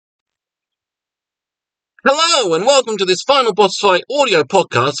Hello, and welcome to this final boss fight audio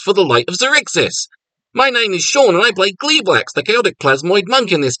podcast for the Light of Xaryxis. My name is Sean, and I play Gleeblax, the chaotic plasmoid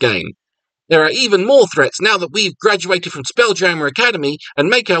monk in this game. There are even more threats now that we've graduated from Spelljammer Academy and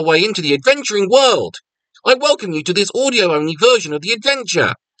make our way into the adventuring world. I welcome you to this audio-only version of the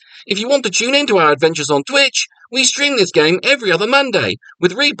adventure. If you want to tune into our adventures on Twitch, we stream this game every other Monday,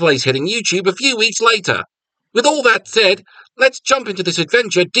 with replays hitting YouTube a few weeks later. With all that said, let's jump into this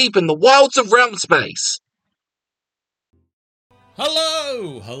adventure deep in the wilds of realm space.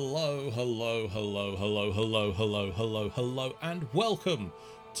 Hello, and welcome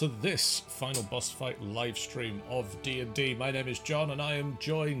to this final boss fight live stream of D&D. My name is John, and I am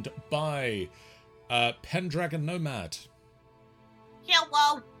joined by Pendragon Nomad.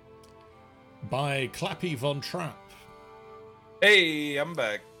 Hello. By Clappy Von Trapp. Hey, I'm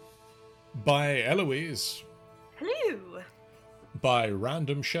back. By Eloise. Hello. By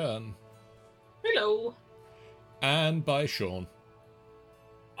Random Shern. Hello. And by Sean.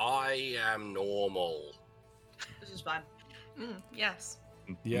 I am normal. This is fine. Yes.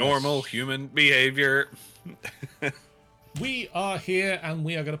 Normal human behavior. We are here, and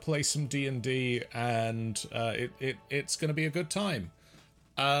we are going to play some D&D, and it's going to be a good time.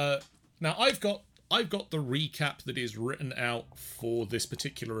 Now, I've got the recap that is written out for this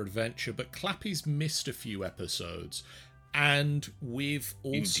particular adventure, but Clappy's missed a few episodes, and we've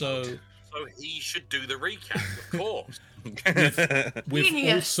also... Indeed. So he should do the recap, of course.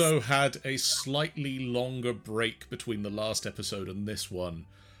 We've also had a slightly longer break between the last episode and this one.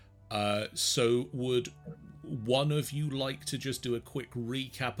 So would one of you like to just do a quick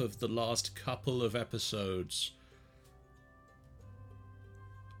recap of the last couple of episodes?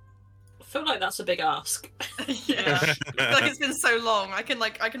 I feel like that's a big ask. Yeah. I feel like it's been so long. I can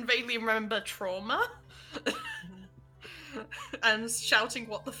vaguely remember trauma. And shouting,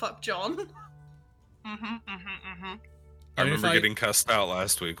 "What the fuck, John?" I remember getting cussed out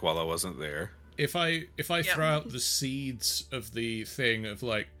last week while I wasn't there. If I throw out the seeds of the thing of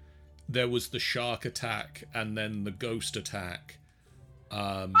like, there was the shark attack and then the ghost attack.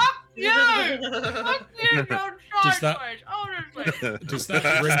 No! Does that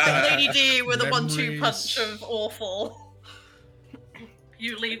bring back Lady D with a 1-2 memories? punch of awful.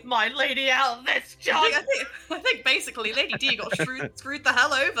 You leave my lady out of this, John. I think basically Lady D got screwed the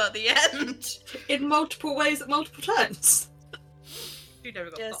hell over at the end. In multiple ways at multiple turns. She never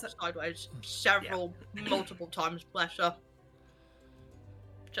got knocked sideways multiple times, bless her.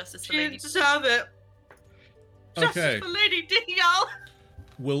 Justice for Lady D. She deserve it. Okay. Justice for Lady D, y'all.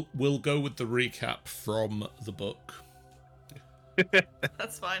 We'll go with the recap from the book.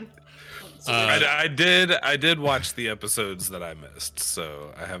 That's fine. I did watch the episodes that I missed,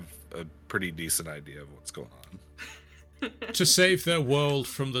 so I have a pretty decent idea of what's going on. To save their world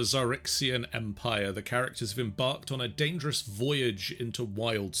from the Xaryxian Empire, the characters have embarked on a dangerous voyage into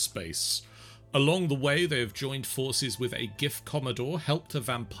wild space. Along the way, they have joined forces with a Gif Commodore, helped a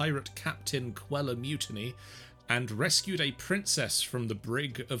vampirate captain quell a mutiny, and rescued a princess from the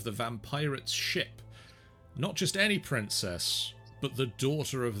brig of the vampirate's ship. Not just any princess, but the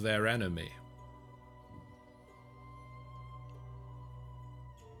daughter of their enemy.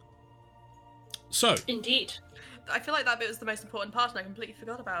 So, Indeed. I feel like that bit was the most important part and I completely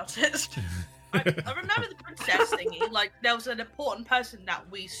forgot about it. I remember the princess thingy. Like, there was an important person that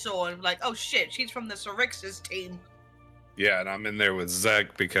we saw and like, oh shit, she's from the Xaryxis team. Yeah, and I'm in there with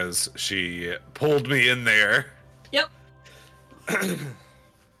Zeg because she pulled me in there. Yep.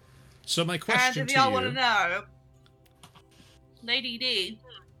 so my question And to if y'all you... want to know, Lady D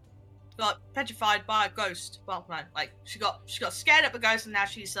got petrified by a ghost. Well, no, like she got scared of a ghost, and now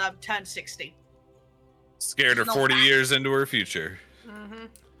she's turned 60. Scared her Not 40 bad. years into her future. Mm-hmm.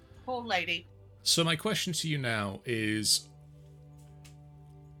 Poor lady. So my question to you now is,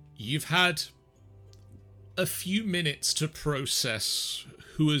 you've had a few minutes to process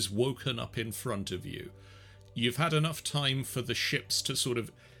who has woken up in front of you. You've had enough time for the ships to sort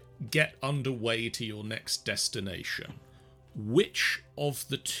of get underway to your next destination. Which of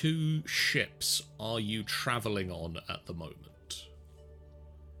the two ships are you travelling on at the moment?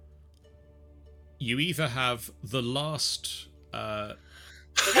 You either have the last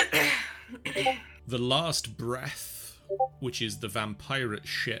breath, which is the vampirate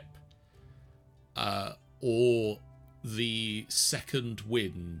ship, or the second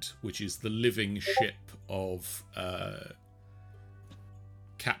wind, which is the living ship of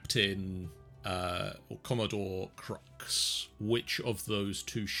Captain or Commodore Crux. Which of those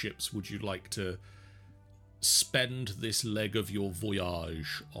two ships would you like to spend this leg of your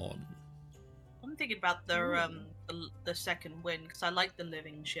voyage on? I'm thinking about the second wind because I like the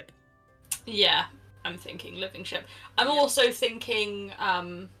living ship. Yeah. I'm thinking living ship. I'm also thinking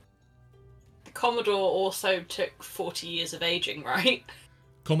the Commodore also took 40 years of aging, right?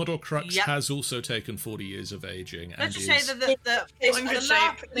 Commodore Crux Yep. has also taken 40 years of aging. Let's and just say is... that in good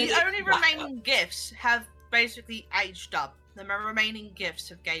shape. the only remaining gifts have basically aged up. The remaining gifts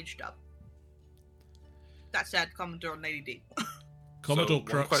have gauged up. That said, Commodore and Lady D. Commodore One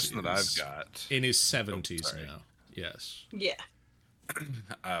Crux question that is I've got. in his 70s sorry. now. Yes. Yeah.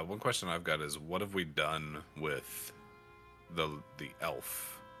 One question I've got is, what have we done with the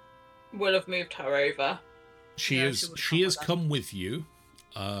elf? We'll have moved her over. She Yeah, is. would She has with come with you.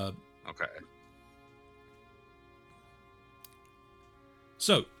 Okay.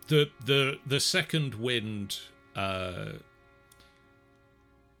 So the second wind,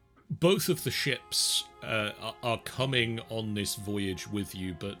 both of the ships are coming on this voyage with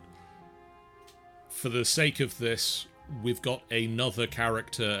you, but for the sake of this, we've got another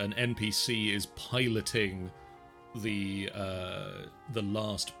character, an NPC, is piloting the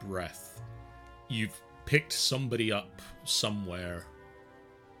last breath. You've picked somebody up somewhere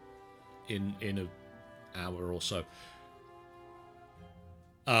in an hour or so.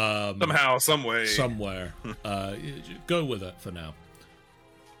 Somehow, some way. Somewhere. Go with it for now.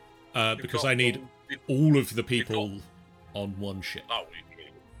 Because I need all of the people on one ship. Oh, we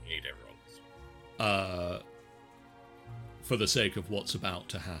need everyone. For the sake of what's about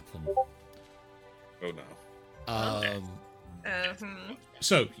to happen. Oh no.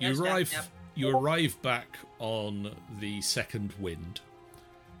 So you Yes, arrive. yep. You arrive back on the second wind,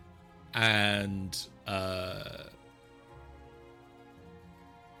 and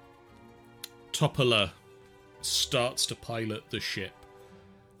Topola starts to pilot the ship.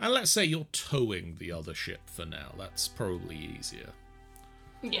 And let's say you're towing the other ship for now. That's probably easier.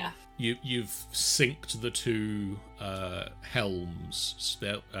 Yeah. You've synced the two helms,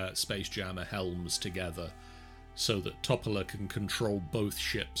 Space Jammer helms, together, so that Topola can control both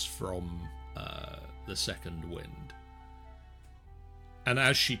ships from the second wind. And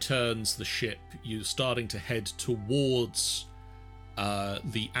as she turns the ship, you're starting to head towards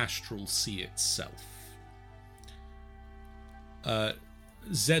the astral sea itself.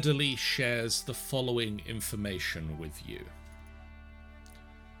 Zedali shares the following information with you.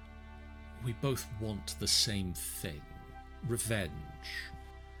 We both want the same thing, revenge.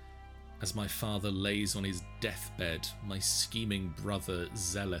 As my father lays on his deathbed, my scheming brother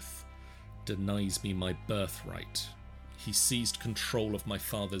Zeleth denies me my birthright. He seized control of my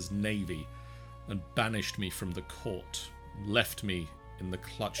father's navy and banished me from the court, left me in the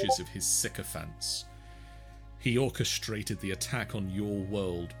clutches of his sycophants. He orchestrated the attack on your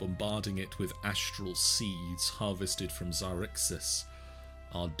world, bombarding it with astral seeds harvested from Xaryxis,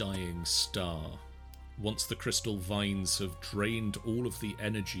 our dying star. Once the crystal vines have drained all of the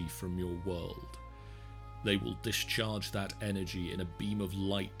energy from your world, they will discharge that energy in a beam of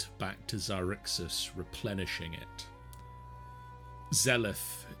light back to Xaryxis, replenishing it.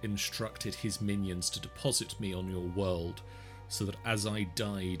 Zeleth instructed his minions to deposit me on your world, so that as I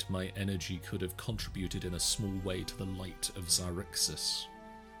died, my energy could have contributed in a small way to the light of Xaryxis.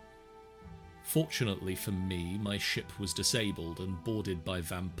 Fortunately for me, my ship was disabled and boarded by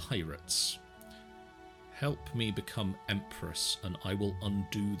vampirates. Help me become Empress, and I will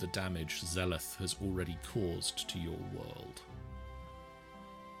undo the damage Zeleth has already caused to your world.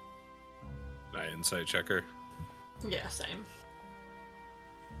 Insight checker. Yeah, same.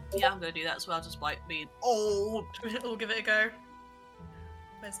 Yeah, I'm gonna do that as well, despite being old. We'll give it a go.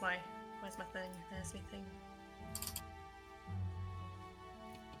 Where's my thing? There's my thing.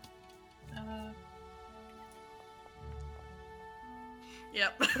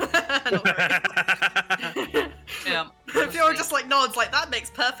 Yep. Not great. Yeah. Fiora just like nods, like that makes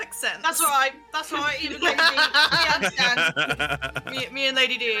perfect sense. That's alright. That's alright. Even Lady D, we understand. Me and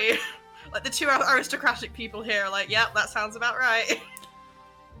Lady D, like the two aristocratic people here, are like, yep, that sounds about right.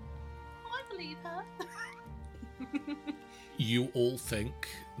 I believe her. You all think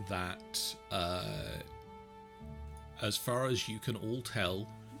that, as far as you can all tell,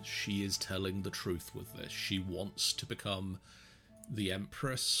 she is telling the truth with this. She wants to become the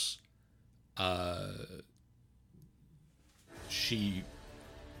Empress. She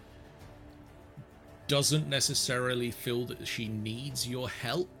doesn't necessarily feel that she needs your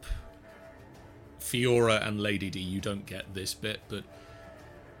help. Fiora and Lady D, you don't get this bit, but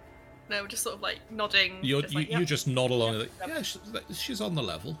No, we're just sort of like nodding. you just like, yep. you just nod along. Yep, Like, yep. yeah, she's on the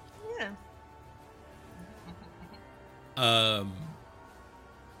level. Yeah.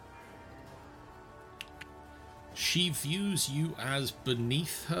 She views you as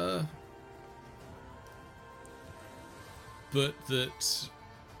beneath her, but that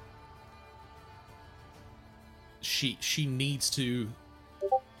she needs to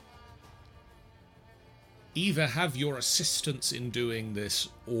either have your assistance in doing this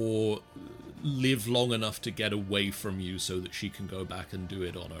or live long enough to get away from you so that she can go back and do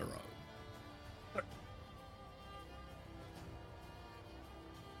it on her own.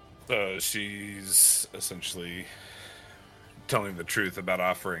 So she's essentially telling the truth about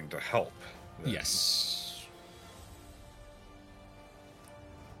offering to help. Then. Yes.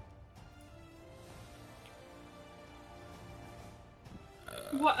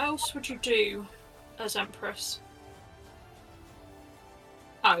 What else would you do as Empress?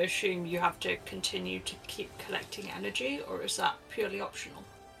 I assume you have to continue to keep collecting energy, or is that purely optional?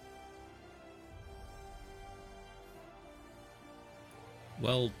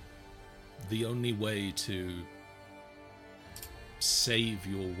 Well, the only way to save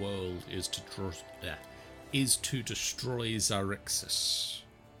your world is to destroy Xaryxis.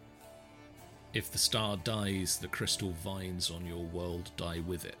 If the star dies, the crystal vines on your world die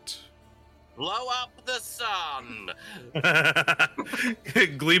with it. Blow up the sun!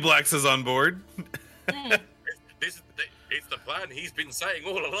 Gleeblax is on board. It's the plan he's been saying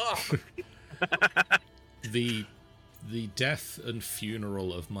all along. The death and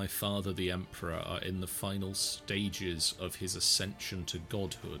funeral of my father, the Emperor, are in the final stages of his ascension to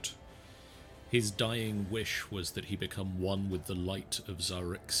godhood. His dying wish was that he become one with the light of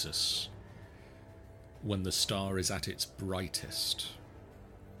Xaryxis when the star is at its brightest.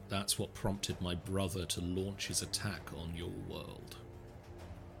 That's what prompted my brother to launch his attack on your world.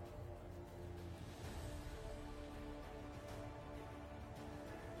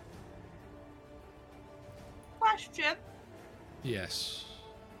 Question. Yes.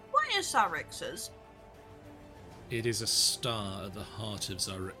 What is Xaryxis? It is a star at the heart of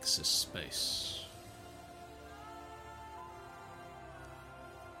Xaryxis space.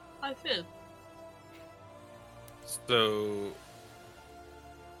 I feel. So,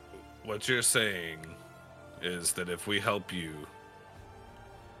 what you're saying is that if we help you,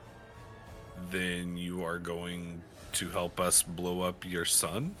 then you are going to help us blow up your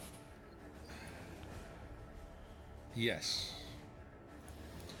sun? Yes.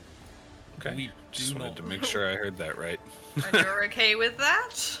 Okay. We Just do wanted not, to make sure I heard that right. And you're okay with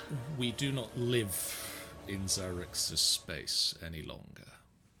that? we do not live in Xaryxis space any longer.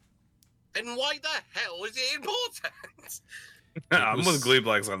 Then why the hell is it important? I'm with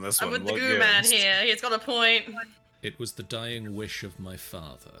Gleeblax on this I'm one. with the What goo man gives? here. He's got a point. It was the dying wish of my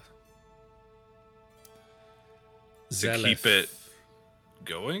father. To keep it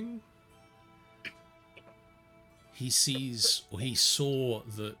going? He saw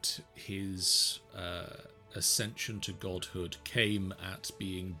that his ascension to godhood came at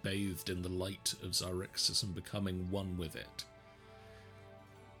being bathed in the light of Xaryxis and becoming one with it.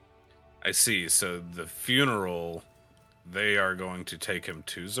 I see. So the funeral, they are going to take him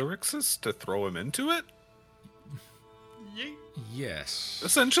to Xaryxis to throw him into it? Yes.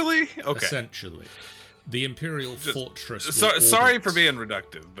 Essentially? Okay. Essentially. The Imperial Fortress... Sorry for being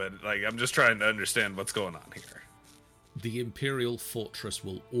reductive, but I'm just trying to understand what's going on here. The Imperial Fortress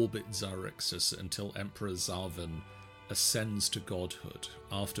will orbit Xaryxis until Emperor Zarvan ascends to godhood,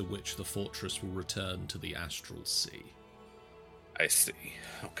 after which the fortress will return to the Astral Sea. I see.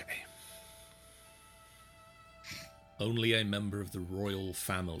 Okay. Only a member of the royal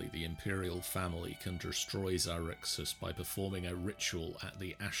family, the Imperial family, can destroy Xaryxis by performing a ritual at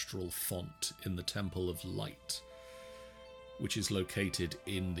the Astral Font in the Temple of Light, which is located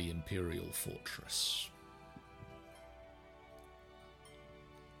in the Imperial Fortress.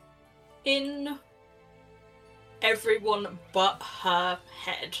 In everyone but her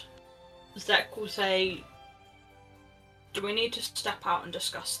head, Zek will say, do we need to step out and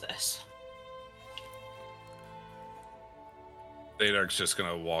discuss this? Zadark's just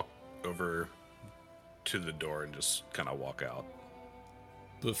gonna walk over to the door and just kind of walk out.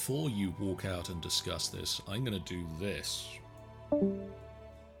 Before you walk out and discuss this, I'm going to do this.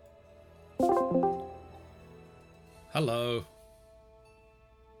 Hello.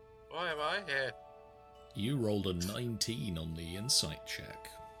 Why am I here? You rolled a 19 on the insight check.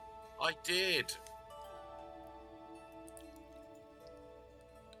 I did.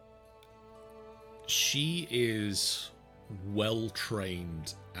 She is well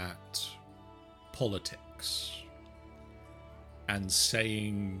trained at politics and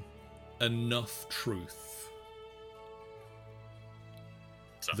saying enough truth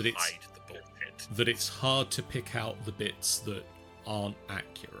To hide the bullshit. that it's hard to pick out the bits that aren't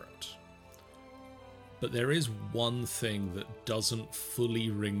accurate. But there is one thing that doesn't fully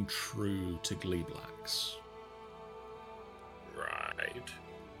ring true to Gleeblax. Right.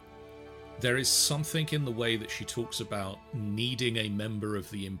 There is something in the way that she talks about needing a member of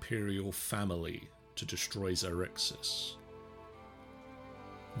the Imperial family to destroy Xaryxis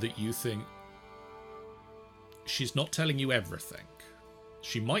that you think she's not telling you everything.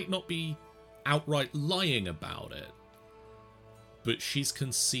 She might not be outright lying about it, but she's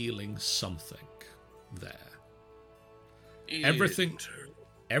concealing something there. Everything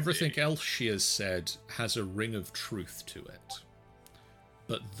else she has said has a ring of truth to it.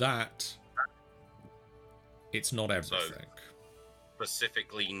 But that, it's not everything. So,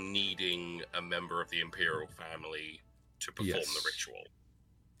 specifically needing a member of the Imperial family to perform the ritual.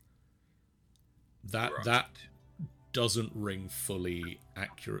 That doesn't ring fully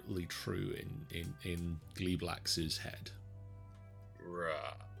accurately true in Gleeblax's head.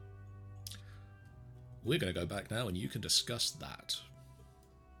 Right. We're going to go back now and you can discuss that.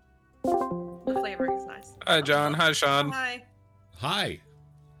 The flavoring is nice. Hi, John. Hi, Sean. Hi. Hi!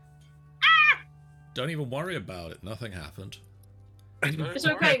 Don't even worry about it. Nothing happened. It's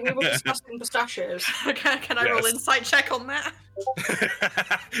okay, we were discussing pistachios. Okay, can I roll insight check on that?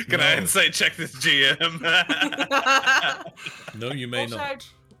 Can I insight check this GM? No, you may Also- not.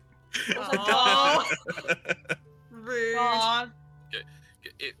 Oh, rude. God.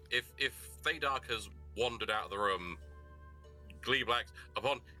 If Thaydark has wandered out of the room, Gleeblax,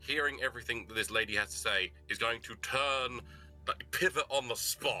 upon hearing everything that this lady has to say, is going to turn, pivot on the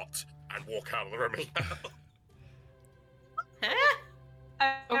spot, and walk out of the room.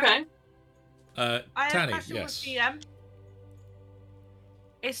 Okay. I have a Tanny, question yes. with GM.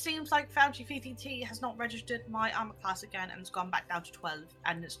 It seems like Foundry VTT has not registered my armor class again and it's gone back down to 12,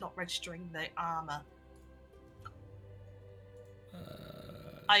 and it's not registering the armor.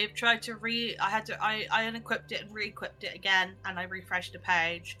 I have tried to I unequipped it and re-equipped it again, and I refreshed the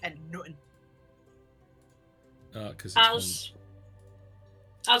page, and nothing. Because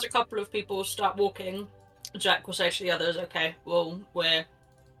As a couple of people start walking, Jack will say to the others, okay, well, we're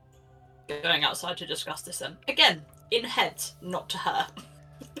going outside to discuss this then. Again, in heads, not to her.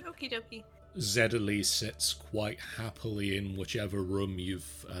 Okie dokie. Zeddalee sits quite happily in whichever room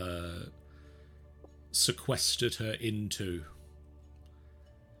you've sequestered her into,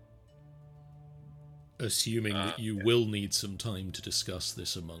 assuming that you will need some time to discuss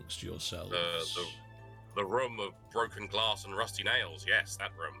this amongst yourselves. The room of broken glass and rusty nails. Yes,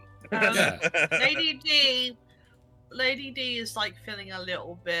 that room. Lady D is like feeling a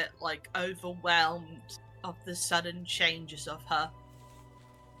little bit like overwhelmed of the sudden changes of her.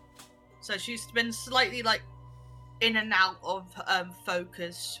 So she's been slightly like in and out of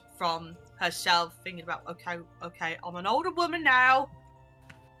focus from herself, thinking about okay, I'm an older woman now,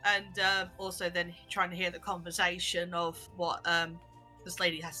 and also then trying to hear the conversation of what this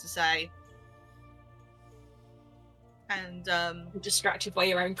lady has to say. And Distracted by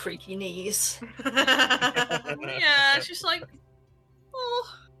your own creaky knees. yeah, she's like,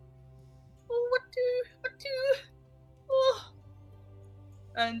 what do,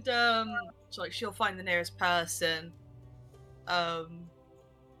 and so like she'll find the nearest person.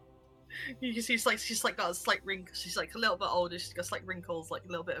 You can see she's like got a slight wrinkle. She's like a little bit older. She's got slight wrinkles, like a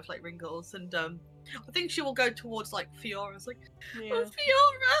little bit of like wrinkles, and I think she will go towards like Fiora. It's like, Yeah. oh,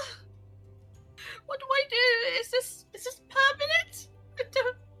 Fiora, what do I do? Is this permanent? I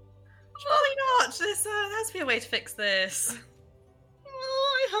don't. Surely not. There has to be a way to fix this.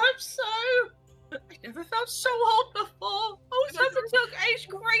 Oh, I hope so. I never felt so old before. I was hoping to age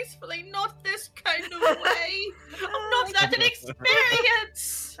gracefully, not this kind of way. I'm not that an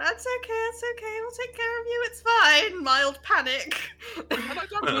experience. That's okay. It's okay. We'll take care of you. It's fine. Mild panic. And I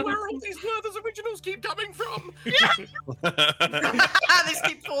don't know where all these Werther's originals keep coming from. They just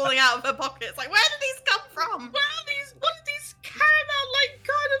keep falling out of her pockets. Like, where did these come from? What are these caramel like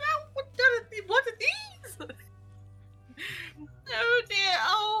kind of out? What are these? Oh dear.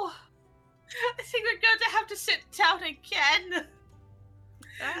 Oh, I think we're going to have to sit down again.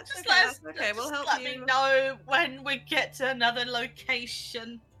 That's Just okay. let us, Okay, we'll just help let you. me know when we get to another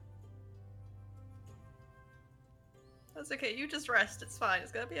location. That's okay. You just rest. It's fine.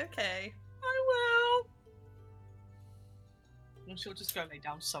 It's gonna be okay. I will. And she'll just go lay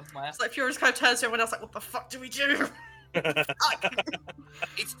down somewhere. It's like Fiora just kind of turns to everyone else like, what the fuck do we do?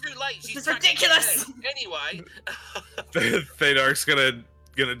 It's too late. This She's is tracked me ridiculous. down. Anyway. Thaydark's gonna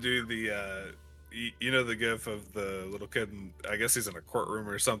do the you know the gif of the little kid, and I guess he's in a courtroom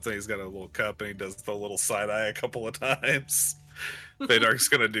or something. He's got a little cup and he does the little side eye a couple of times. Thaydark's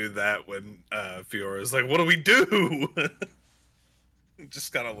gonna do that when Fiora's like, what do we do?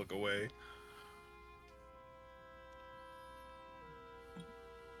 Just gotta look away.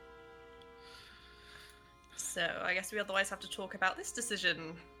 So I guess we otherwise have to talk about this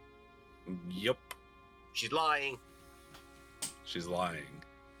decision. Yep. She's lying. She's lying.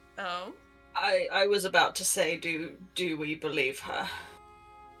 Oh, I was about to say, do we believe her?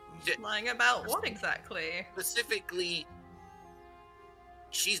 lying about what exactly? Specifically,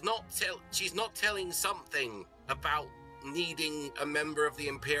 she's not telling something about needing a member of the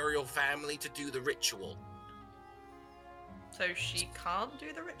Imperial family to do the ritual. So she can't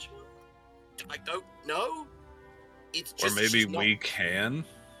do the ritual? I don't know. It's Or just maybe she's not- we can.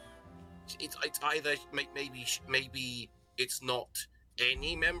 It's either maybe it's not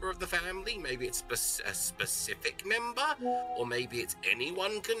any member of the family. Maybe it's a specific member, or maybe it's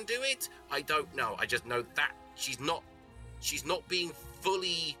anyone can do it. I don't know. I just know that she's not being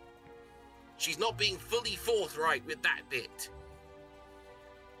fully forthright with that bit.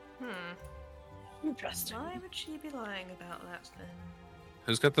 Interesting. Why would she be lying about that then?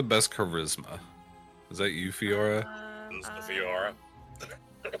 Who's got the best charisma? Is that you, Fiora? It's the Fiora.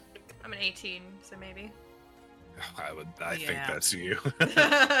 I'm an 18, so maybe. I think Yeah. that's you. Is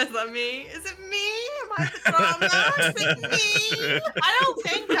that me? Is it me? Am I the drama? Is it me? I don't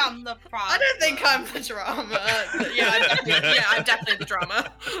think I'm the problem. I don't think I'm the drama. But yeah, I'm definitely the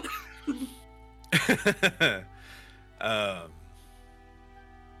drama.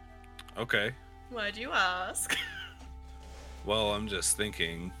 Okay. Why'd you ask? Well, I'm just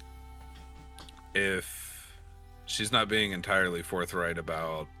thinking if she's not being entirely forthright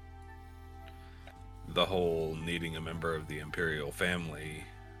about the whole needing a member of the Imperial family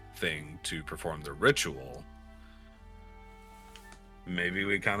thing to perform the ritual, maybe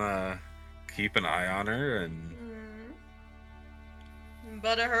we kind of keep an eye on her and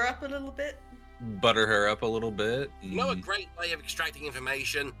Butter her up a little bit. butter her up a little bit. You know, a great way of extracting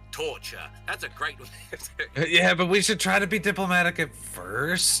information: torture. That's a great way. Yeah, but we should try to be diplomatic at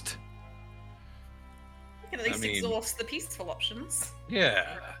first. We can at least I mean- exhaust the peaceful options.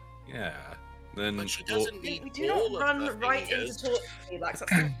 Yeah. Then But she we'll- doesn't need We do all not of run the right fingers. into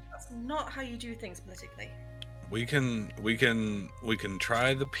torture. That's not how you do things politically. we can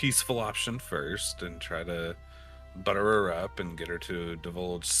try the peaceful option first and try to butter her up and get her to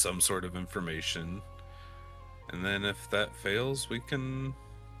divulge some sort of information. And then if that fails, we can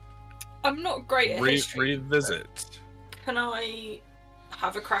I'm not great at history. revisit. Can I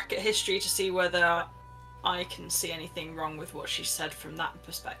have a crack at history to see whether I can see anything wrong with what she said from that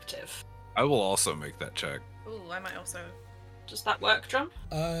perspective? I will also make that check. Ooh, I might also. Does that work, John?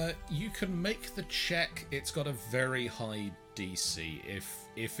 You can make the check. It's got a very high DC,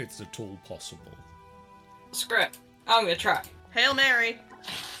 if it's at all possible. Screw it. I'm gonna try. Hail Mary!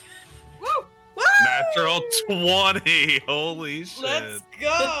 Woo! Woo! Natural 20! Holy shit. Let's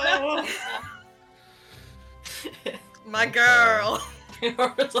go! My girl.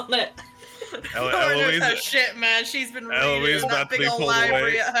 Yours on it. Laura knows her Eloise, shit, man. She's been reading Eloise in about that to big be old pulled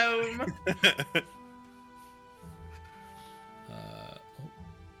library away. at home.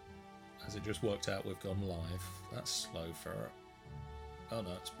 As it just worked out, we've gone live. That's slow for. Oh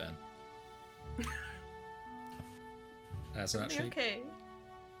no, it's Ben. Hasn't actually. Okay.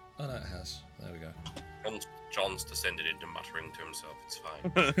 Oh no, it has. There we go. John's descended into muttering to himself. It's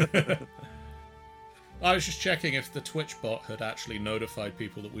fine. I was just checking if the Twitch bot had actually notified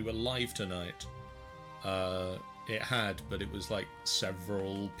people that we were live tonight. It had, but it was like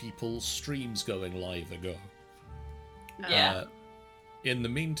several people's streams going live ago. Yeah. In the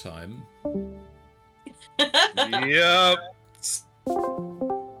meantime, Yep.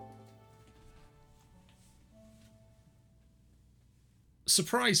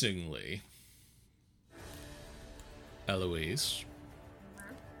 surprisingly, Eloise,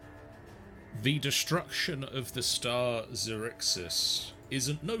 the destruction of the star Xaryxis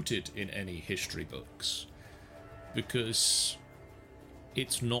isn't noted in any history books because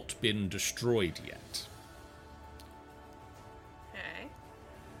it's not been destroyed yet. Okay.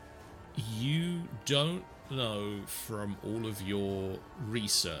 You don't know from all of your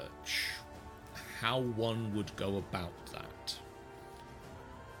research how one would go about that.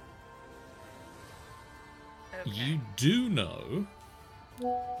 Okay. You do know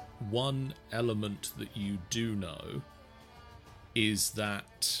one element that you do know is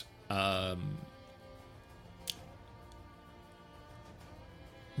that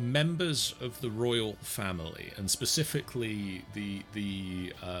members of the royal family, and specifically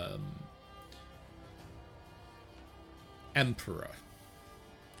the emperor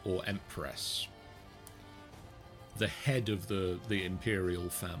or empress, the head of the imperial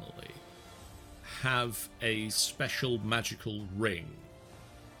family, have a special magical ring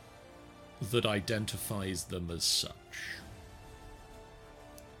that identifies them as such.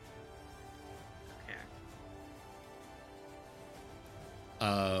 Okay.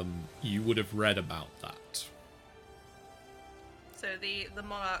 you would have read about that. So the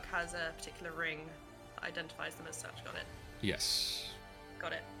monarch has a particular ring that identifies them as such. Got it. Yes.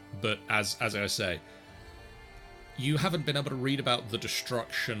 Got it. But as I say, you haven't been able to read about the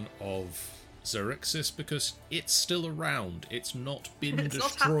destruction of Xaryxis because it's still around. It's not been It's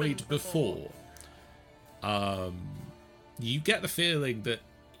not destroyed happened before. You get the feeling that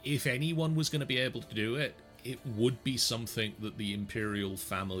if anyone was going to be able to do it, it would be something that the Imperial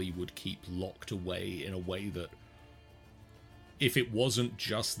family would keep locked away in a way that, if it wasn't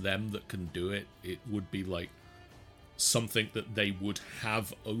just them that can do it, it would be like something that they would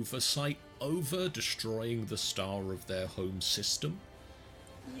have oversight over, destroying the star of their home system.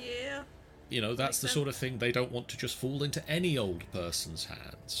 Yeah. You know, that's Makes the sense. sort of thing they don't want to just fall into any old person's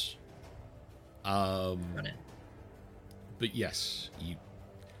hands. Got it. But yes,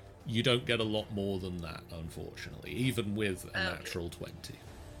 you don't get a lot more than that, unfortunately, even with a natural 20.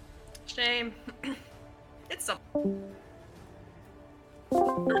 Shame. It's some.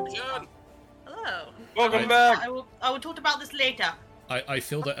 Return. Hello. Welcome back. I will talk about this later. I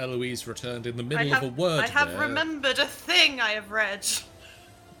feel that Eloise returned in the middle of a word I have there. remembered a thing I have read.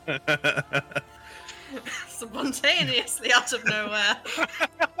 Spontaneously out of nowhere.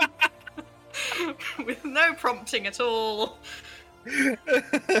 With no prompting at all. Right,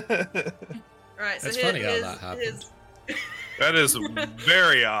 so It's funny how that happened. That is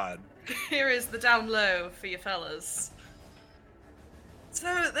very odd. Here is the down low for you fellas.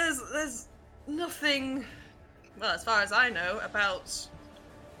 So there's nothing, well, as far as I know, about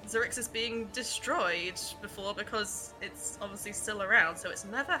Xaryxis being destroyed before because it's obviously still around, so it's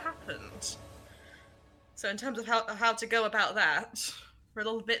never happened. So in terms of how to go about that, we're a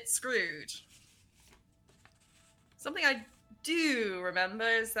little bit screwed. Something I do remember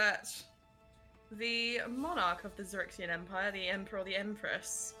is that the monarch of the Xaryxian Empire, the Emperor or the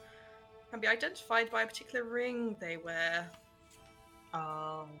Empress, can be identified by a particular ring they wear,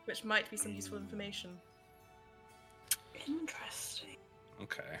 which might be some useful information. Interesting.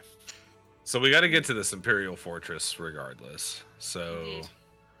 Okay. So we got to get to this Imperial Fortress regardless. So Indeed.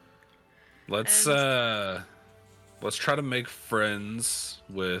 let's try to make friends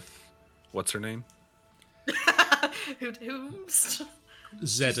with what's her name? Who's?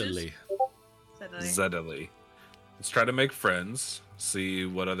 Zedderly. Zedderly. Let's try to make friends, see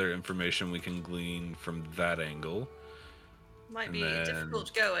what other information we can glean from that angle. Might And be then-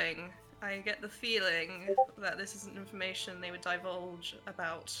 difficult going. I get the feeling that this isn't information they would divulge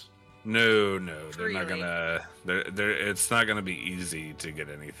about. No, they're not Really? gonna. It's not gonna be easy to get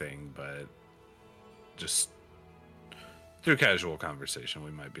anything, but just through casual conversation, we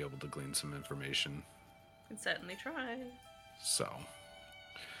might be able to glean some information. Can certainly try. So,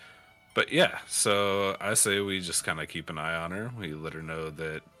 but yeah, so I say we just kind of keep an eye on her. We let her know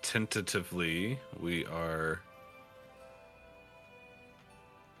that tentatively we are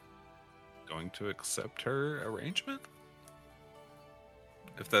going to accept her arrangement.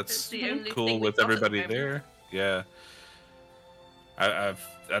 If It's that's the only cool thing with we've got at the everybody moment. there, yeah.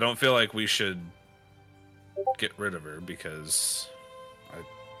 I don't feel like we should get rid of her because I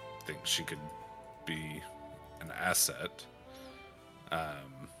think she could be an asset.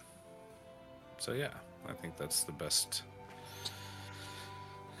 So yeah, I think that's the best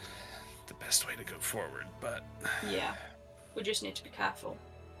way to go forward. But Yeah. We just need to be careful.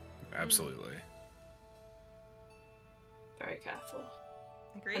 absolutely, Very careful.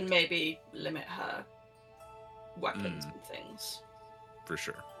 Agreed. And maybe limit her weapons Mm. and things. for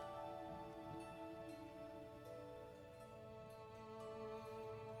sure.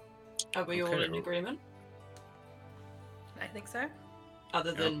 Are we all Okay, in well- agreement? I think so.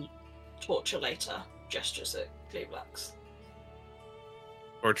 Other than torture later gestures at Gleeblax.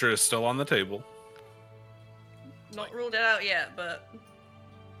 Torture is still on the table. Not ruled it out yet, but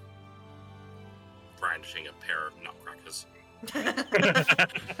Brandishing a pair of nutcrackers.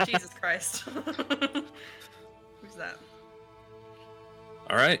 Jesus Christ. Who's that?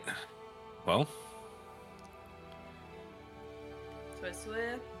 All right. Well, So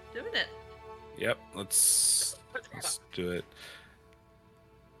we're doing it. yep. Let's do it.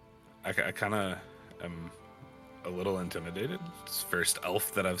 I kind of am a little intimidated. It's the first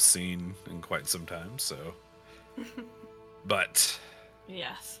elf that I've seen in quite some time, so. But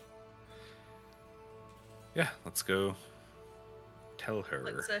Yes. yeah, let's go tell her.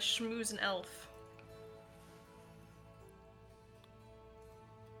 Let's schmooze an elf.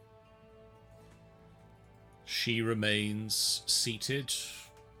 She remains seated,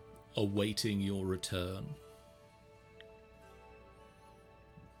 awaiting your return.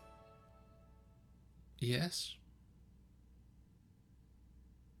 Yes?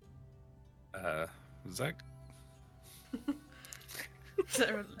 Zach?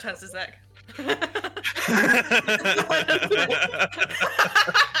 Sarah turns to Zach.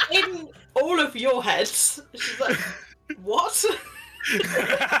 In all of your heads, she's like, what? You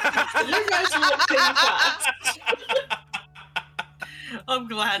guys looked in fast. I'm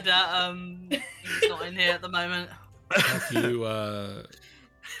glad that he's not in here at the moment.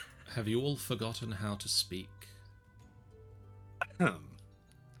 Have you all forgotten how to speak? Sorry.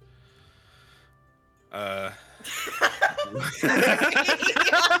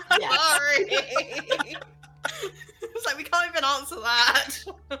 It's like we can't even answer that.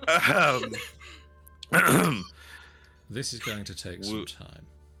 This is going to take some time.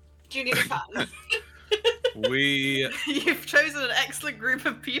 Do you need a fan? You've chosen an excellent group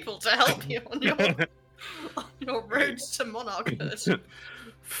of people to help you on your road to monarchhood.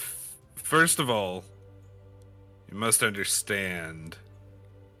 First of all, you must understand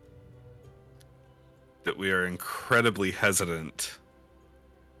that we are incredibly hesitant.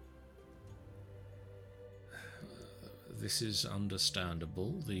 This is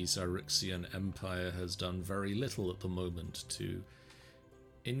understandable. The Xaryxian Empire has done very little at the moment to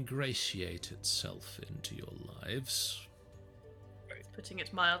ingratiate itself into your lives. Putting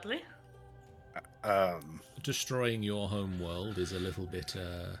it mildly. Destroying your home world is a little bit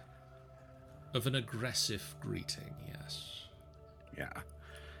of an aggressive greeting, yes. Yeah.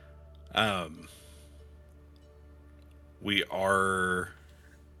 We are,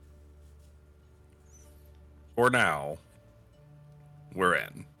 for now, we're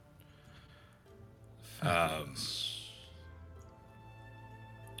in.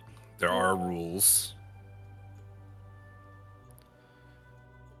 There are rules.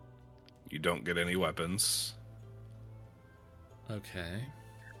 You don't get any weapons. Okay.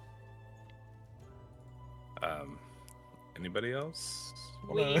 Anybody else?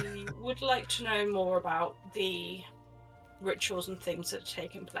 We would like to know more about the rituals and things that are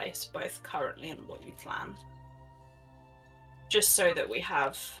taking place, both currently and what you plan. Just so that we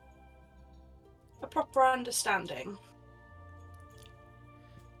have a proper understanding.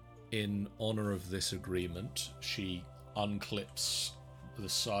 In honor of this agreement, she unclips the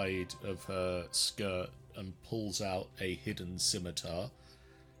side of her skirt and pulls out a hidden scimitar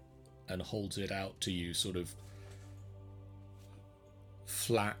and holds it out to you, sort of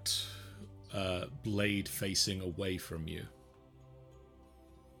flat, blade facing away from you.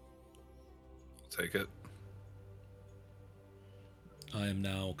 Take it. I am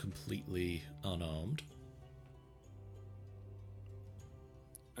now completely unarmed.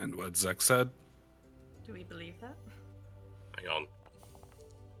 And what Zek said? Do we believe that? Hang on.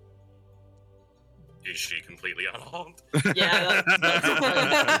 Is she completely unarmed? Yeah, that's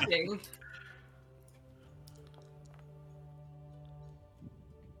the thing.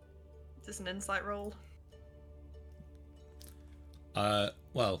 Is this an insight roll?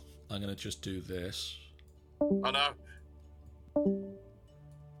 Well, I'm going to just do this. Oh no.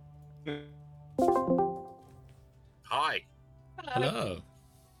 Hi. Hello.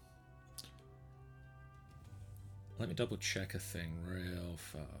 Let me double check a thing real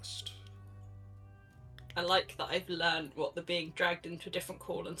fast. I like that I've learned what the being dragged into a different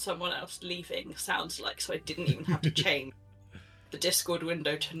call and someone else leaving sounds like, so I didn't even have to change the Discord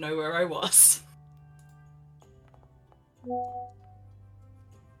window to know where I was.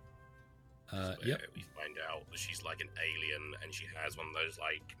 Yep. We find out that she's like an alien and she has one of those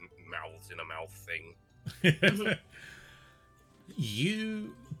like mouths in a mouth thing.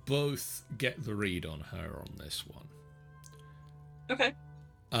 You both get the read on her on this one. Okay.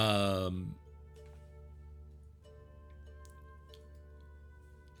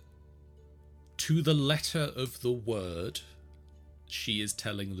 To the letter of the word, she is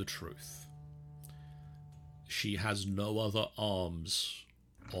telling the truth. She has no other arms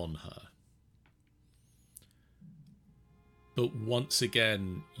on her. But once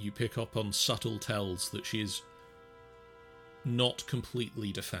again, you pick up on subtle tells that she is not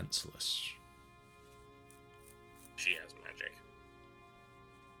completely defenseless. She has magic.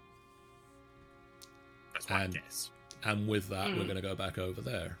 That's my guess. And with that, we're going to go back over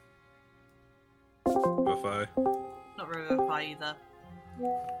there. Revivify. Not revivify either.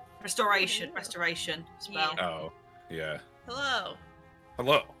 Restoration spell. Yeah. Oh, yeah. Hello.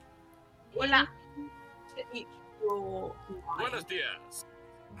 Hello. Hola. Buenos dias.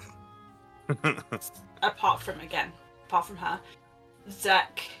 Apart from her,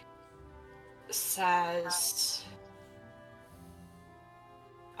 Zek says,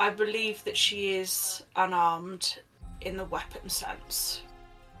 I believe that she is unarmed in the weapon sense,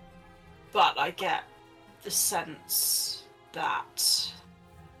 but I get the sense that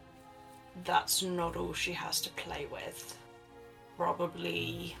that's not all she has to play with.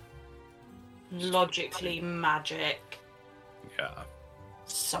 Probably logically magic, Yeah.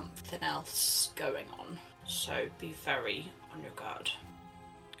 something else going on. So be very on your guard.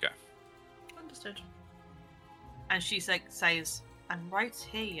 Understood. And she says, "I'm right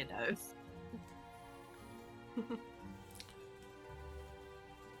here, you know."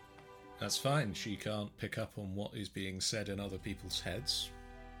 That's fine. She can't pick up on what is being said in other people's heads.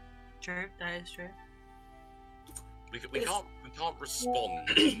 True, that is true. We can't respond.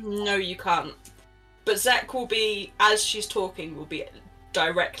 No, you can't. But Zek will be, as she's talking, will be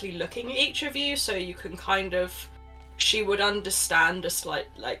directly looking at each of you, so you can kind of... She would understand a slight,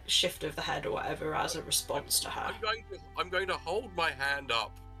 like, shift of the head or whatever as a response to her. I'm going to hold my hand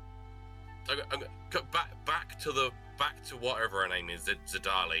up. I'm go back to whatever her name is,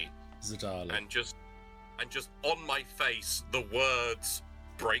 Zadali. Zadali. And just on my face, the words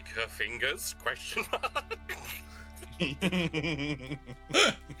 "break her fingers?" ?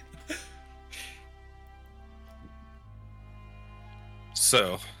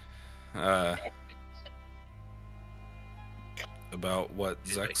 So, about what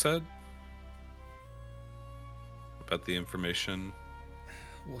Zek said? About the information?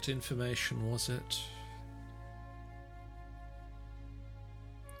 What information was it?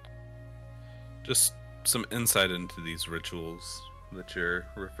 Just some insight into these rituals that you're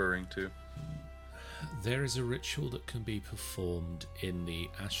referring to. There is a ritual that can be performed in the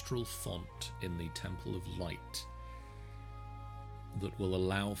astral font in the Temple of Light that will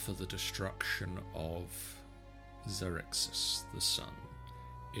allow for the destruction of Xaryxis, the sun.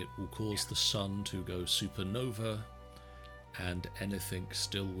 It will cause the sun to go supernova, and anything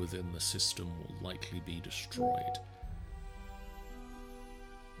still within the system will likely be destroyed.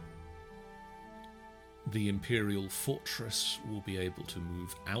 The Imperial Fortress will be able to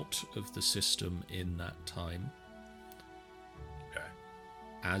move out of the system in that time,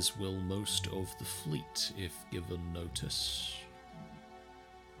 as will most of the fleet if given notice.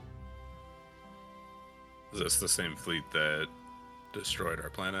 Is this the same fleet that destroyed our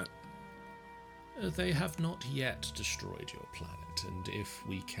planet? They have not yet destroyed your planet, and if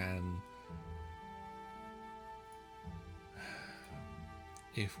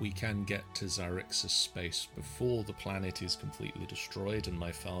we can get to Xaryxis space before the planet is completely destroyed and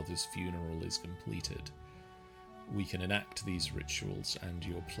my father's funeral is completed, we can enact these rituals and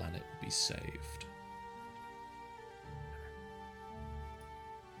your planet will be saved.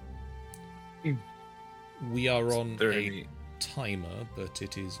 We are on a timer, but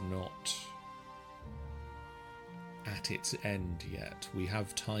it is not at its end yet. We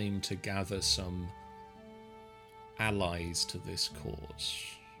have time to gather some allies to this cause.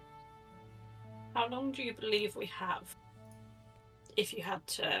 How long do you believe we have? If you had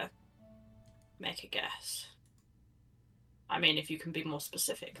to make a guess. I mean, if you can be more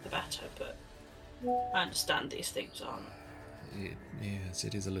specific, the better, but I understand these things aren't. Yes,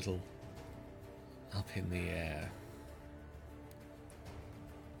 it is a little up in the air.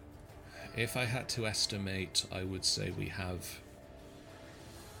 If I had to estimate, I would say we have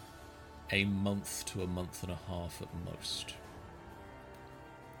a month to a month and a half at most.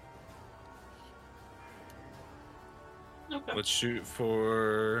 Okay. Let's shoot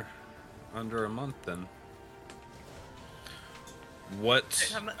for under a month then. What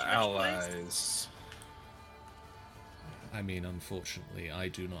How much allies? I mean, unfortunately, I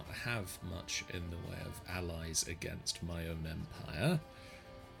do not have much in the way of allies against my own empire.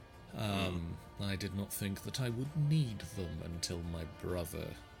 I did not think that I would need them until my brother...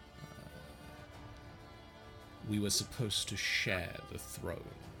 we were supposed to share the throne.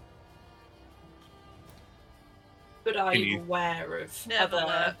 But are you aware of Never other...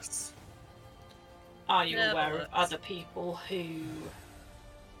 works. Are you Never aware of works. other people who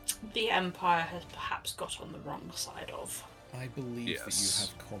the Empire has perhaps got on the wrong side of? I believe that you Yes.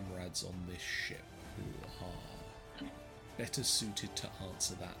 have comrades on this ship who are better suited to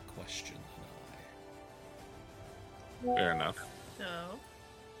answer that question than Fair enough. No.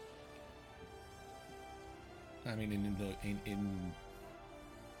 I. I mean, in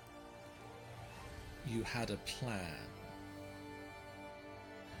you had a plan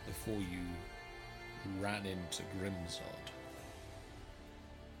before you ran into Grimzod.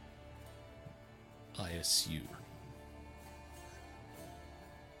 I assume.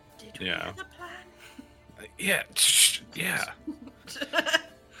 Did we Yeah. have a plan? Yeah. Yeah.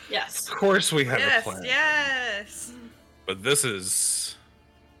 Yes. Of course we have Yes, a plan. yes. But this is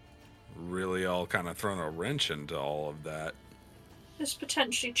really all kind of thrown a wrench into all of that. This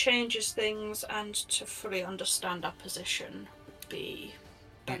potentially changes things, and to fully understand our position would be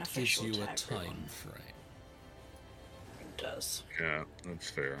beneficial gives you to a everyone. time frame. It does. Yeah, that's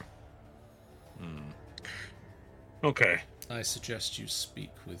fair. Okay. I suggest you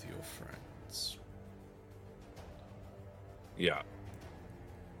speak with your friends. Yeah.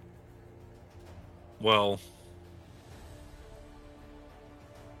 Well,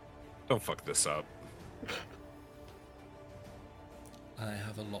 don't fuck this up. I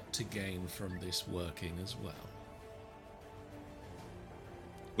have a lot to gain from this working as well.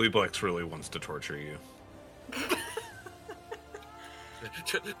 Leeblex really wants to torture you.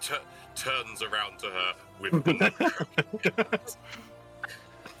 Turns around to her with the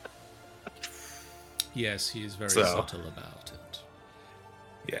Yes, he is very So- subtle about it.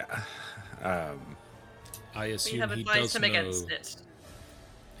 Yeah. I We assume have he advised does him know. against it.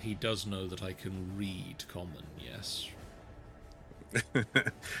 He does know that I can read common. Yes.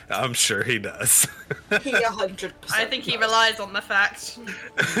 I'm sure he does. He 100%. I think he does. relies on the fact.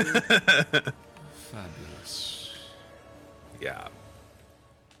 Fabulous. Yeah.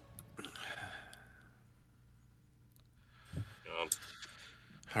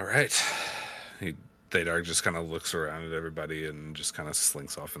 All right. Thedar just kind of looks around at everybody and just kind of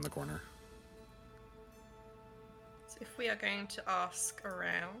slinks off in the corner. So if we are going to ask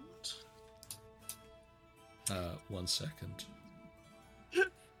around, 1 second.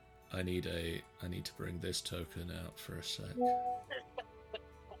 I need to bring this token out for a sec.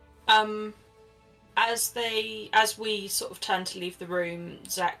 As we sort of turn to leave the room,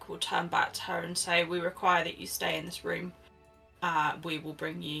 Zek will turn back to her and say, "We require that you stay in this room. We will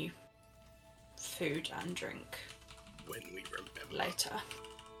bring you food and drink when we remember later."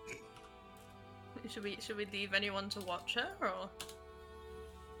 should we leave anyone to watch her or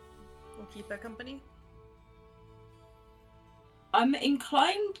keep her company? I'm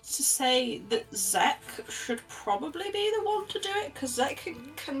inclined to say that Zek should probably be the one to do it, because Zek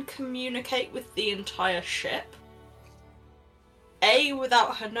can communicate with the entire ship. A,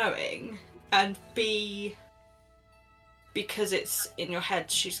 without her knowing, and B, because it's in your head,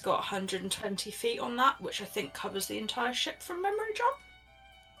 she's got 120 feet on that, which I think covers the entire ship from memory,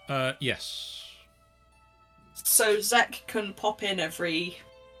 John? Yes. So Zek can pop in every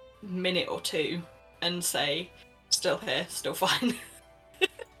minute or two and say, "Still here, still fine."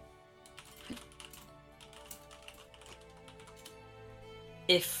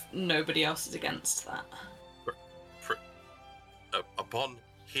 If nobody else is against that. Upon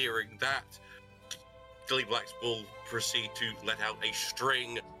hearing that, Gleeblax will proceed to let out a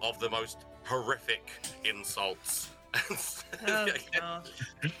string of the most horrific insults. Oh god.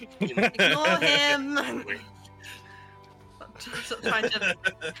 Ignore him! Trying to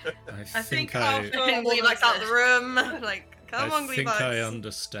I think I after- Gleeblax out the room. Like, come on, think Gleeblax. I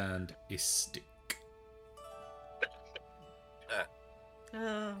understand istic.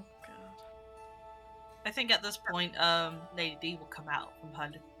 Oh god. I think at this point, Lady D will come out from her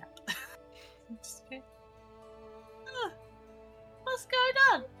little nap. Just go, "Ah, what's going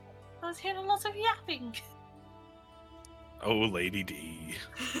on? I was hearing a lot of yapping. Oh, Lady D.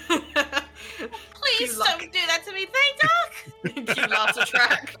 Please luck. don't do that to me, Thaydark!" Cue laughter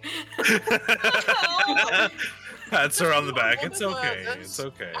track. Pats her on the back. Oh, It's my okay. God, It's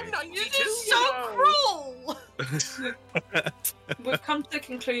okay. I'm 92, You're you so know. cruel! We've come to the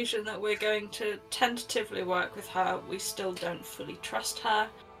conclusion that we're going to tentatively work with her. We still don't fully trust her,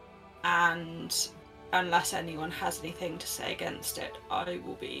 and unless anyone has anything to say against it, I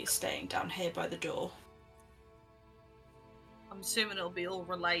will be staying down here by the door. I'm assuming it'll be all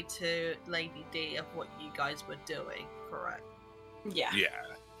relayed to Lady D of what you guys were doing, correct? Yeah. Yeah.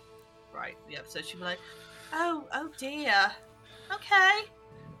 Right, yeah, so she'll be like, oh dear. Okay.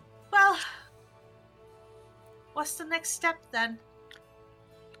 Well, what's the next step then?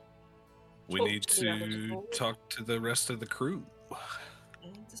 We Talk need to the other to people. talk to the rest of the crew.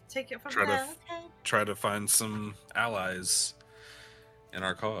 Just take it from Try to there, f- okay? Try to find some allies in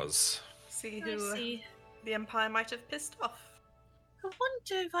our cause. See I who see. the Empire might have pissed off. I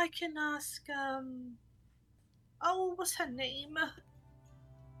wonder if I can ask, oh, what's her name?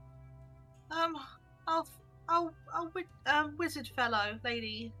 Wizard fellow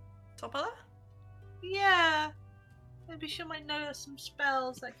lady. Topola? Yeah. Maybe she might know some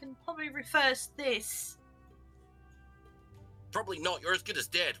spells that can probably reverse this. Probably not. You're as good as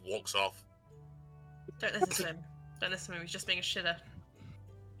dead. Walks off. Don't listen to him. Don't listen to him. He's just being a shitter.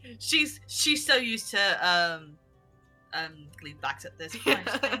 She's so used to Gleeblax at this point.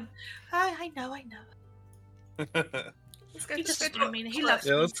 She's going, I know. Let's go. He Let's just, go I mean, he loves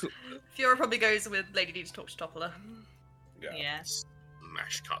Yeah, me. let's. Fiora probably goes with Lady D to talk to Topola. Yes.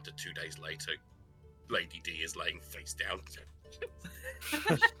 Mash cut to 2 days later. Lady D is laying face down.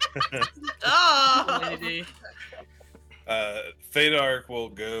 Oh! Lady. Thedark will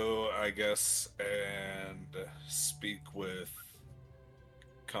go, I guess, and speak with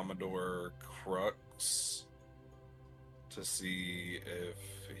Commodore Crux to see if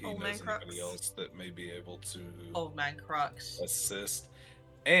he Old knows man anybody Crux. else that may be able to Old man Crux. assist.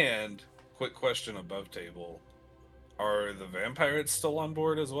 And quick question above table: are the vampires still on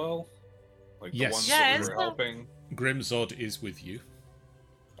board as well? Like Yes. the ones Yeah, that we is were the- helping? Grimzod is with you.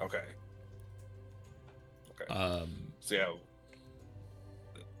 Okay. So yeah,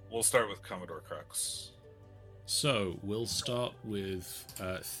 we'll start with Commodore Crux. So we'll start with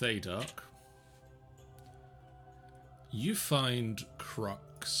Thedark. You find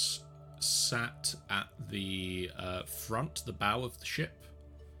Crux sat at the front, the bow of the ship,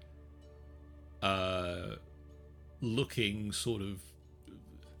 looking sort of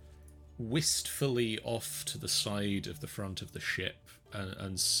wistfully off to the side of the front of the ship,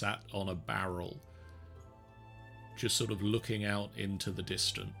 and sat on a barrel, just sort of looking out into the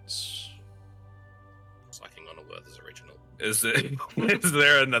distance. Slacking on a Werther's original. Is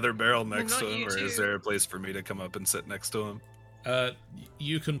there another barrel next Not to him, you or is two. there a place for me to come up and sit next to him?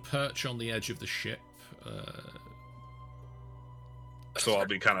 You can perch on the edge of the ship. So I'll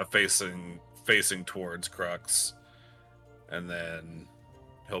be kind of facing towards Crux, and then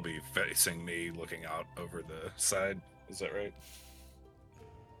he'll be facing me, looking out over the side. Is that right?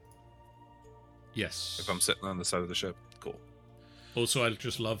 Yes. If I'm sitting on the side of the ship, cool. Also, I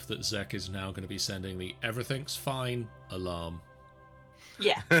just love that Zek is now going to be sending the "everything's fine" alarm.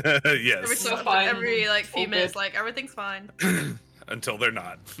 Yeah. Yes. Every like few All minutes, good. like everything's fine. Until they're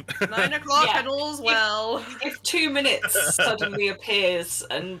not. 9 o'clock Yeah. and all's well. If 2 minutes suddenly appears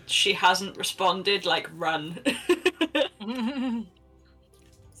and she hasn't responded, like, run.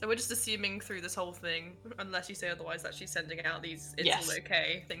 So we're just assuming through this whole thing, unless you say otherwise, that she's sending out these "it's Yes. all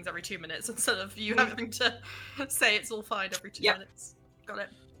okay" things every 2 minutes instead of you having to say it's all fine every 2 Yep. minutes. Got it.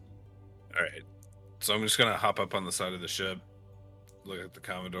 All right. So I'm just gonna hop up on the side of the ship, look at the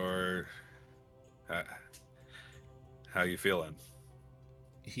Commodore. How you feeling?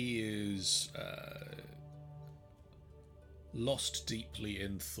 He is lost deeply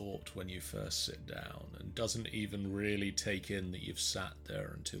in thought when you first sit down, and doesn't even really take in that you've sat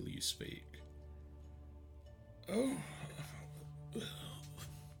there until you speak. Oh.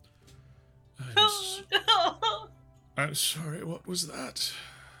 I'm sorry, what was that?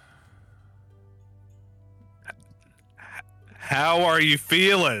 How are you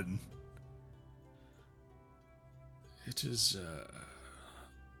feeling? It is,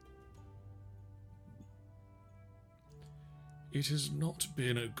 it has not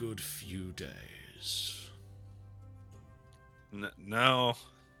been a good few days. No,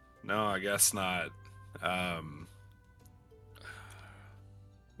 I guess not.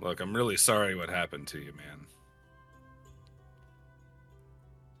 Look, I'm really sorry what happened to you, man.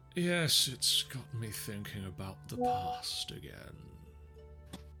 Yes, it's got me thinking about the past again.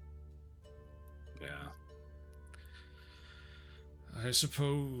 Yeah. I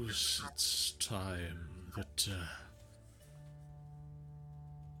suppose it's time that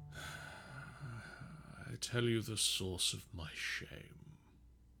I tell you the source of my shame.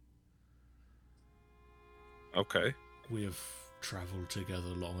 Okay. We have travelled together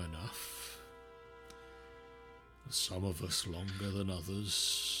long enough. Some of us longer than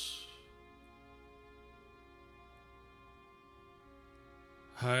others.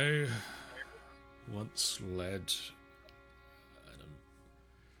 I once led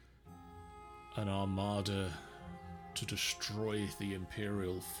an armada to destroy the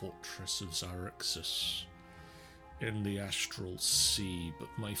Imperial fortress of Xaryxis in the Astral Sea, but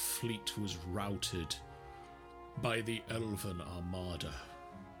my fleet was routed by the Elven Armada.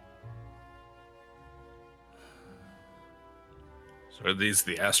 So are these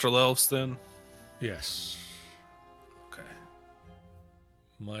the Astral Elves then? Yes, Okay.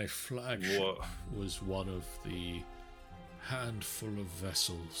 my flagship Whoa. was one of the handful of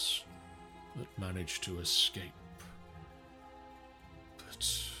vessels that managed to escape.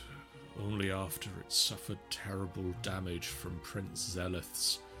 But only after it suffered terrible damage from Prince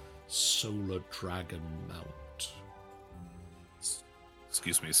Zelith's solar dragon mount.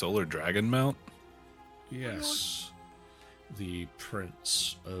 Excuse me, Solar Dragon Mount? Yes, the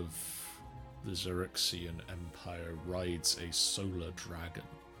prince of the Xaryxian Empire rides a solar dragon.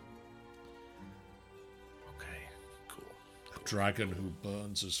 Okay, cool. A dragon who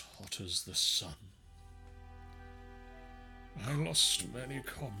burns as hot as the sun. I lost many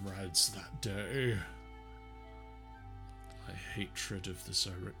comrades that day. My hatred of the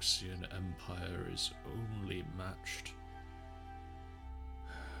Xaryxian Empire is only matched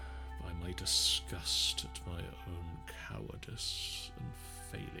my disgust at my own cowardice and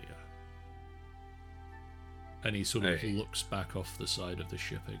failure. And he sort of looks back off the side of the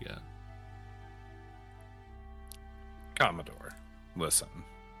ship again. Commodore, listen.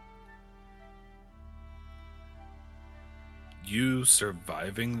 You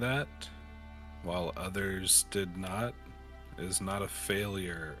surviving that while others did not is not a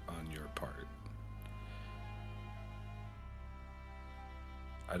failure on your part.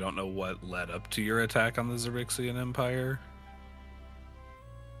 I don't know what led up to your attack on the Xaryxian Empire,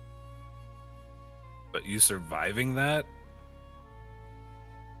 but you surviving that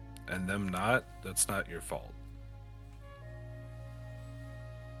and them not, that's not your fault.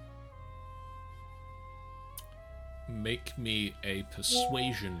 Make me a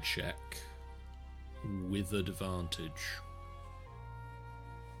persuasion check with advantage.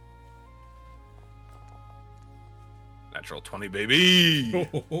 Natural 20, baby!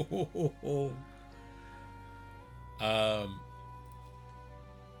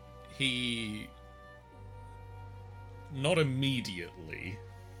 He... Not immediately,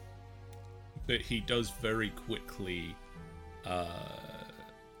 but he does very quickly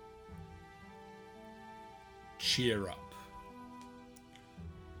cheer up.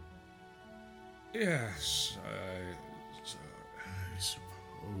 Yes, I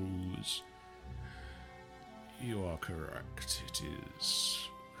suppose you are correct. It is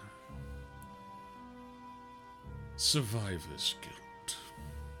survivor's guilt.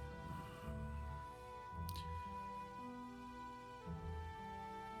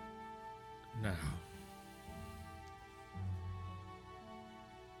 Now,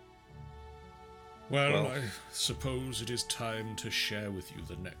 well, I suppose it is time to share with you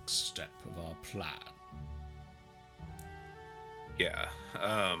the next step of our plan. Yeah.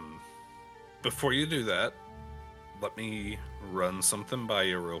 Before you do that, let me run something by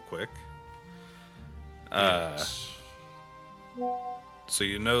you real quick. Yes. So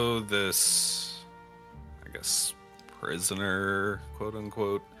you know this, I guess, prisoner, quote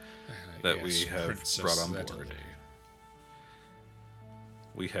unquote, that we have Princess brought on Zetterly. board.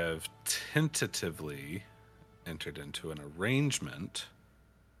 We have tentatively entered into an arrangement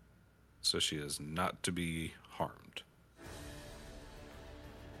so she is not to be harmed.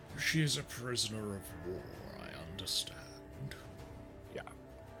 She is a prisoner of war, I understand. Yeah.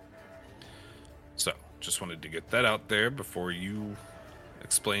 So, just wanted to get that out there before you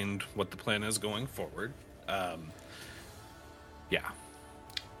explained what the plan is going forward. Yeah.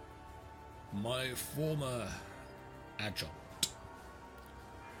 My former adjunct,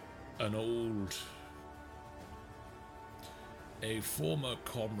 a former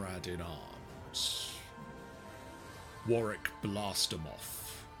comrade in arms, Warwick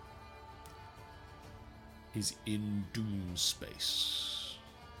Blastermoff, is in Doom Space,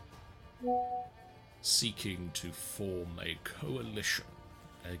 seeking to form a coalition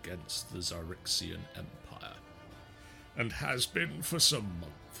against the Xaryxian Empire, and has been for some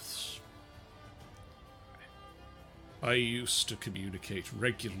months. I used to communicate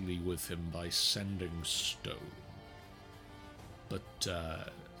regularly with him by sending stone, but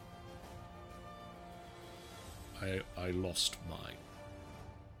I lost mine.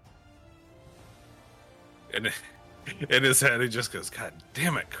 And in his head, he just goes, "God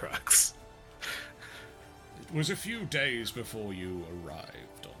damn it, Crux." It was a few days before you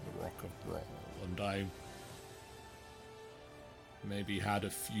arrived on the Rock of Brawl, and I maybe had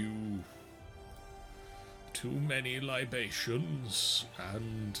a few too many libations,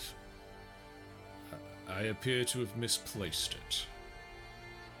 and I appear to have misplaced it.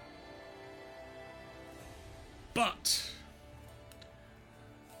 But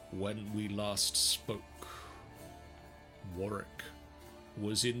when we last spoke, Warwick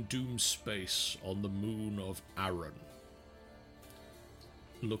was in Doom Space on the moon of Arran,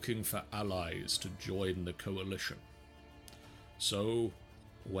 looking for allies to join the coalition. So,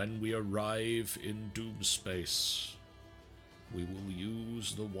 when we arrive in Doom Space, we will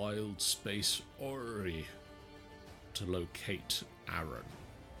use the Wild Space Orrery to locate Arran.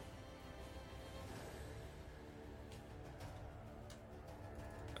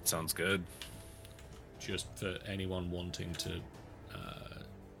 That sounds good. Just for anyone wanting to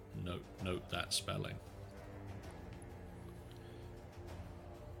note that spelling.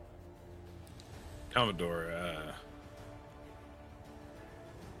 Commodore,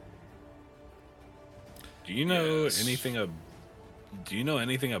 do you know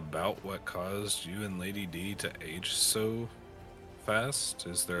anything about what caused you and Lady D to age so fast?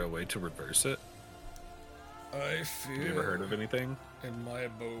 Is there a way to reverse it? I Have you ever feel heard of anything? in my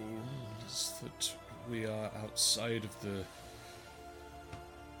bones that we are outside of the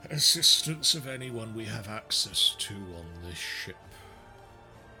Assistance of anyone we have access to on this ship.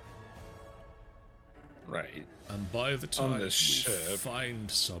 Right. And by the time we this ship.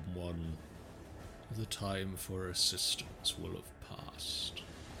 find someone, the time for assistance will have passed.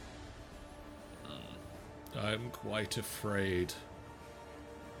 I'm quite afraid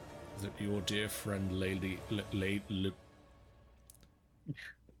that your dear friend Lady... Are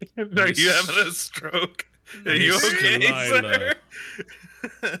you having a stroke? Are you Miss okay, Delilah.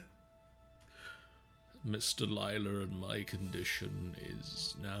 sir? Miss Delilah and my condition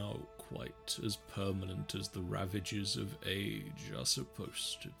is now quite as permanent as the ravages of age are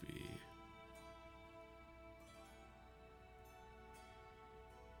supposed to be.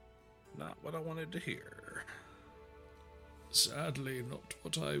 Not what I wanted to hear. Sadly, not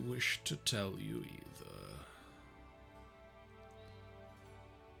what I wish to tell you either.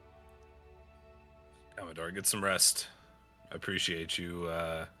 Commodore, get some rest. I appreciate you,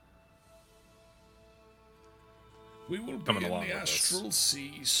 We will be coming in along the with us. astral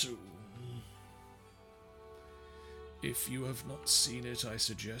sea soon. If you have not seen it, I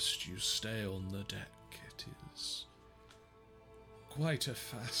suggest you stay on the deck. It is quite a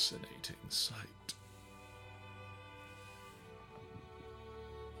fascinating sight.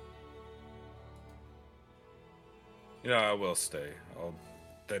 I will stay.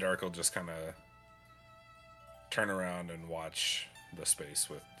 Dark will just kind of turn around and watch the space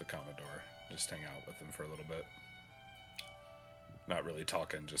with the Commodore. Just hang out with him for a little bit. Not really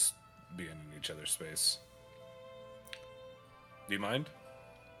talking, just being in each other's space. Do you mind?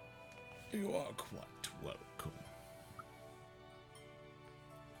 You are quite welcome.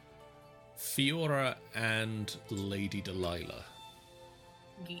 Fiora and Lady Delilah,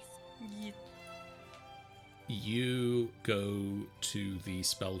 Geese. you go to the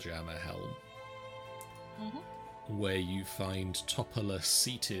Spelljammer helm, where you find Topola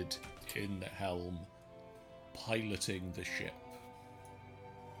seated in the helm, piloting the ship.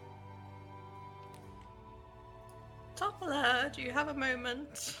 Topola, do you have a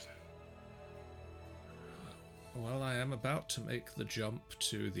moment? Well, I am about to make the jump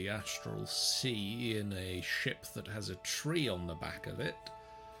to the astral sea in a ship that has a tree on the back of it.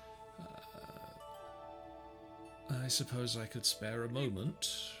 I suppose I could spare a moment.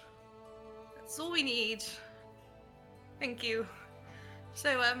 That's all we need. Thank you.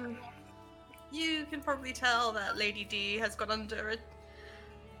 So, you can probably tell that Lady D has gone under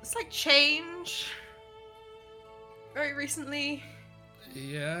a slight change very recently,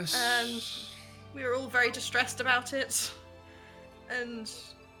 Yes. and we were all very distressed about it. And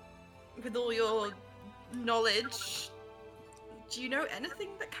with all your knowledge, do you know anything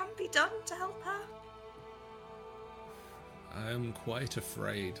that can be done to help her? I am quite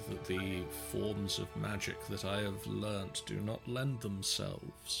afraid that the forms of magic that I have learnt do not lend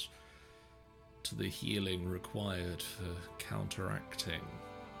themselves to the healing required for counteracting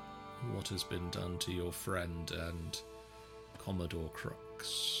what has been done to your friend and Commodore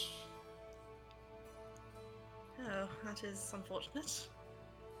Crux. Oh, that is unfortunate.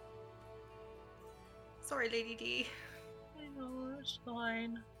 Sorry, Lady D. I know, it's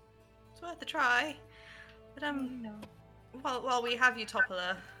fine. It's worth a try. But, No. while we have you,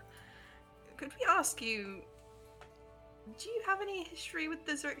 Topola, could we ask you, do you have any history with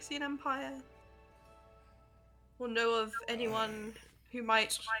the Xaryxian Empire? Or know of anyone who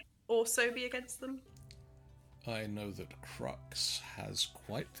might also be against them? I know that Crux has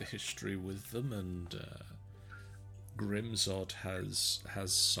quite the history with them, and Grimzod has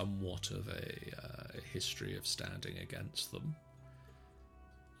somewhat of a history of standing against them.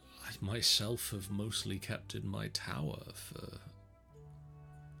 I myself have mostly kept in my tower for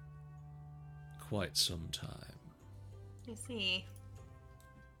quite some time. I see.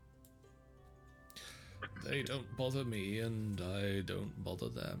 They don't bother me, and I don't bother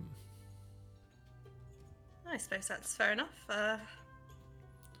them. I suppose that's fair enough. Well,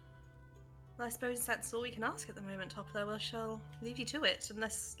 I suppose that's all we can ask at the moment, Topola. We shall leave you to it,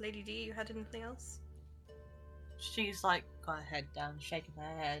 unless, Lady D, you had anything else? She's like got her head down, shaking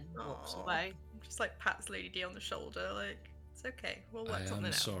her head, and walks Aw. away. Just like pats Lady D on the shoulder, like, it's okay, we'll work I something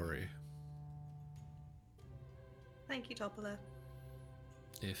am out. sorry. Thank you, Topola.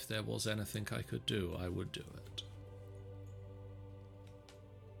 If there was anything I could do, I would do it.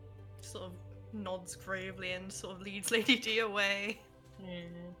 Sort of nods gravely and sort of leads Lady D away. Yeah.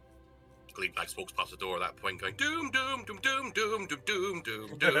 Gleeblax walks past the door at that point, going doom, doom, doom, doom, doom, doom, doom,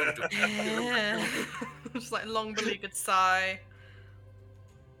 doom, doom, doom. Yeah. Just like long beleaguered sigh.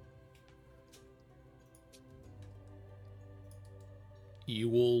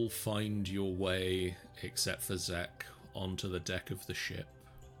 You all find your way, except for Zek, onto the deck of the ship.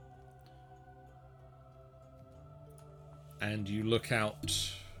 and you look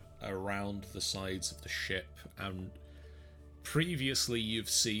out around the sides of the ship, and previously you've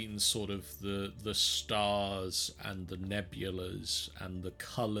seen sort of the stars and the nebulas and the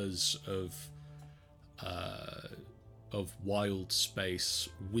colours of wild space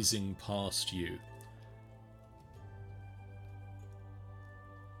whizzing past you.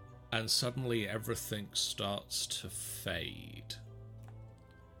 And suddenly everything starts to fade.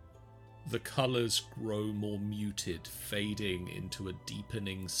 The colours grow more muted, fading into a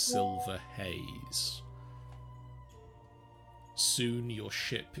deepening silver haze. Soon your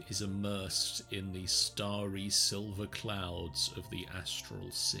ship is immersed in the starry silver clouds of the astral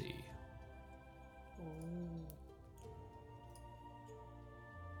sea.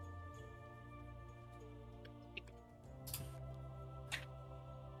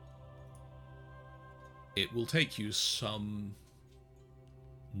 It will take you some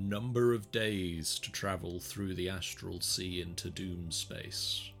number of days to travel through the astral sea into Doom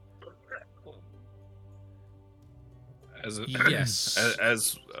space. Yes.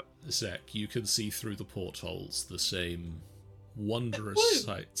 As Zek, you can see through the portholes the same wondrous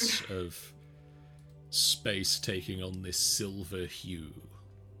sights of space taking on this silver hue.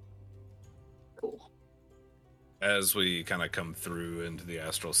 Cool. As we kind of come through into the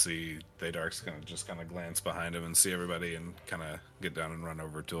astral sea, Thaydark's gonna just kind of glance behind him and see everybody, and kind of get down and run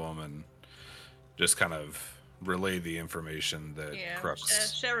over to him and just kind of relay the information that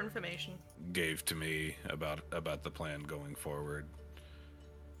Crux share information gave to me about the plan going forward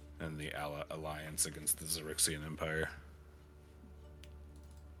and the alliance against the Xaryxian Empire.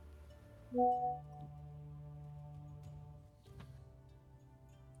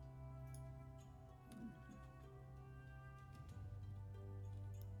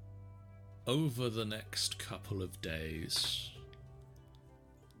 Over the next couple of days,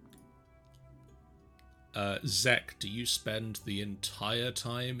 Zek, do you spend the entire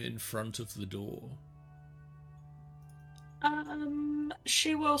time in front of the door?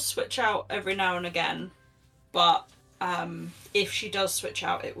 She will switch out every now and again, but if she does switch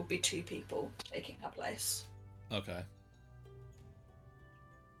out, it will be 2 people taking her place. Okay.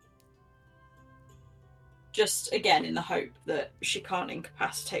 Just, again, in the hope that she can't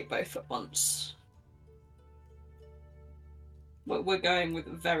incapacitate both at once. We're going with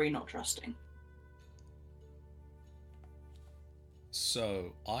very not trusting.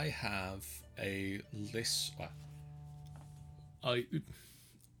 So, I have a list...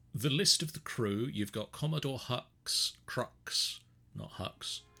 the list of the crew, you've got Commodore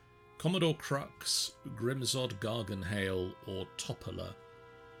Commodore Crux, Grimzod Garganhale, or Toppler.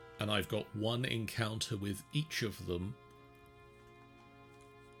 And I've got one encounter with each of them.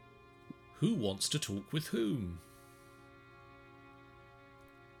 Who wants to talk with whom?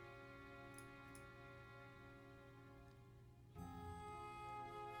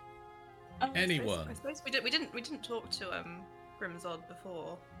 Anyone? I suppose we didn't talk to Grimzod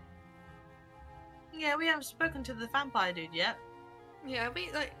before. Yeah, we haven't spoken to the vampire dude yet. Yeah, we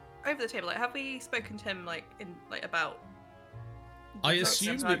over the table. Have we spoken to him about? I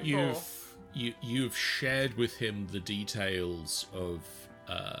assume that you've shared with him the details of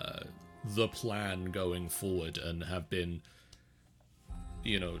the plan going forward, and have been,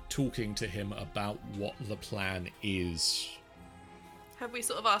 talking to him about what the plan is. Have we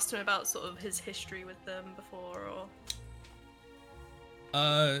sort of asked him about sort of his history with them before, or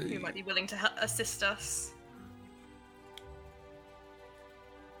who might be willing to assist us?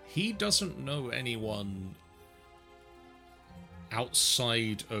 He doesn't know anyone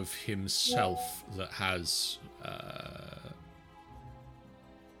outside of himself that has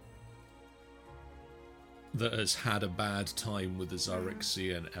had a bad time with the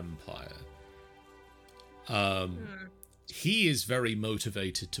Xaryxian Empire. He is very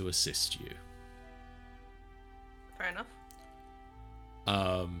motivated to assist you. Fair enough.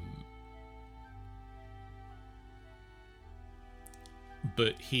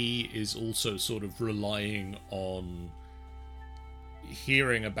 But he is also sort of relying on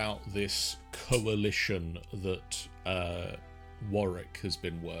hearing about this coalition that Warwick has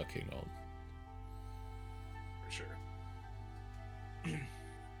been working on. For sure.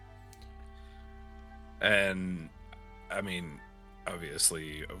 And, I mean,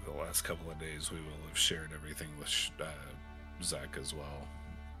 obviously, over the last couple of days, we will have shared everything with Zach as well.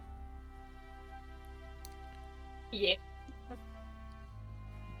 Yeah.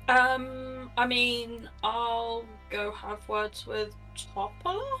 I mean, I'll go have words with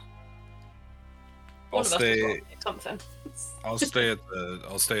Toppler. I'll stay Something. I'll stay at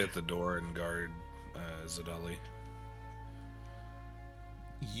the door and guard Zadali.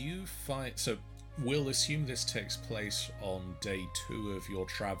 You find... So, We'll assume this takes place on day 2 of your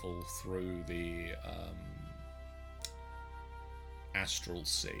travel through the Astral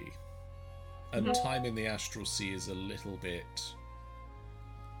Sea. And time in the Astral Sea is a little bit...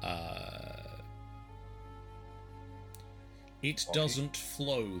 it doesn't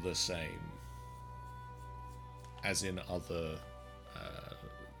flow the same as in other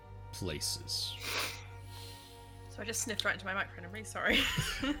places. So I just sniffed right into my microphone. I'm really sorry.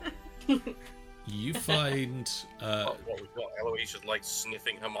 You find What we've got, Eloise is like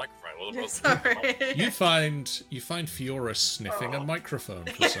sniffing her microphone. Yeah, sorry. you find Fiora sniffing a microphone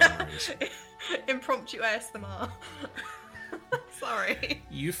for some reason. Impromptu ASMR. Sorry.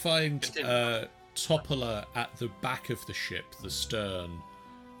 You find Topola at the back of the ship, the stern,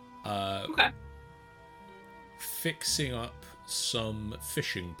 Okay. fixing up some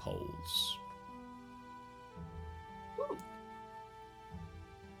fishing poles. Ooh.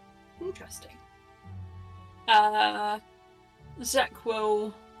 Interesting. Zek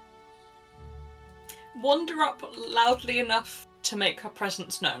will wander up loudly enough to make her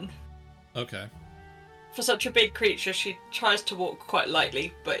presence known. Okay. For such a big creature, she tries to walk quite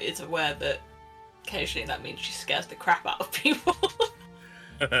lightly, but is aware that occasionally that means she scares the crap out of people.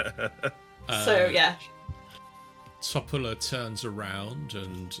 So, yeah. Topola turns around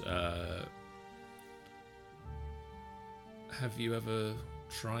and have you ever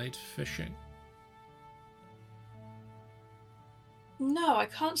tried fishing? No, I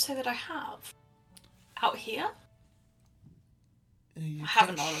can't say that I have. Out here? You I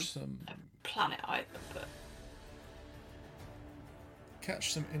haven't catch on some a planet either, but...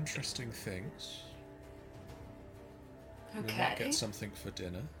 catch some interesting things. We might Okay. get something for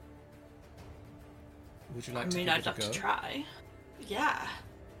dinner. Would you like I to mean, give I'd it a love go? to try. Yeah.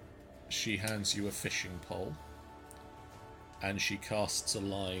 She hands you a fishing pole, and she casts a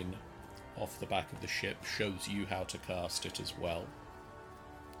line off the back of the ship, shows you how to cast it as well.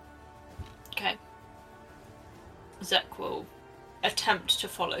 Okay. Zek will attempt to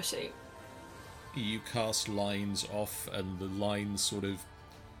follow suit. You cast lines off, and the lines sort of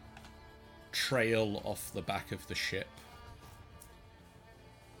trail off the back of the ship.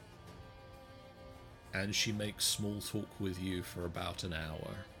 And she makes small talk with you for about an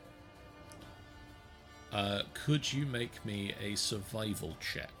hour. Could you make me a survival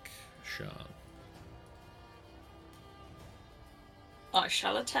check, Sean? I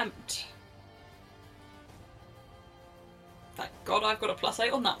shall attempt. Thank God I've got a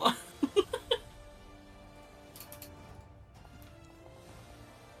 +8 on that one.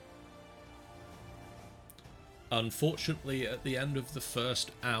 Unfortunately, at the end of the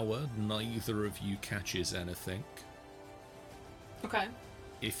first hour, neither of you catches anything. Okay.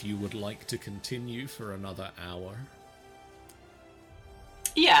 If you would like to continue for another hour.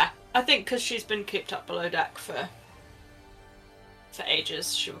 Yeah, I think because she's been kept up below deck for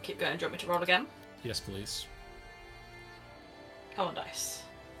ages, she will keep going. Do you want me to roll again? Yes, please. Come on, dice.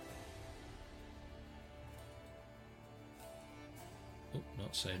 Oh,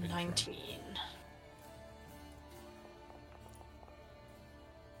 not saving. 19.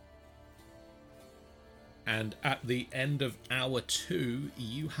 And at the end of hour 2,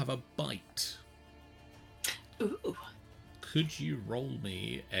 you have a bite. Ooh. Could you roll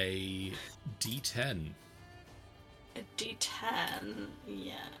me a d10? A D10.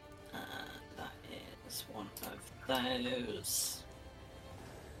 Yeah. That is one of those.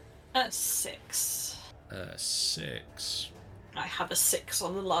 6. 6. I have a 6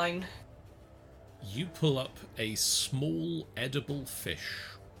 on the line. You pull up a small edible fish.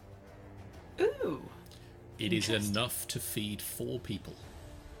 Ooh. It is Interesting. enough to feed 4 people.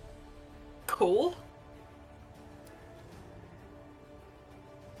 Cool.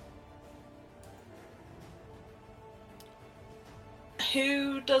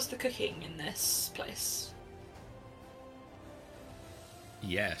 Who does the cooking in this place?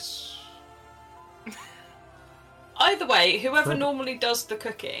 Yes. Either way, whoever Prob- normally does the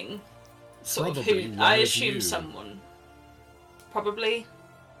cooking, sort of Probably who one I of assume you. someone. Probably.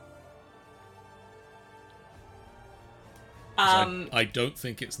 'Cause I don't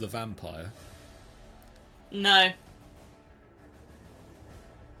think it's the vampire. No.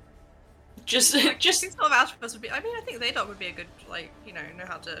 Just I think sort of out of us would be. I mean, I think Zadok would be a good, like, know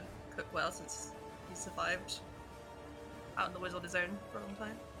how to cook well since he survived out in the woods on his own for a long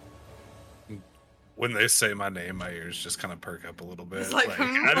time. When they say my name, my ears just kind of perk up a little bit. It's like,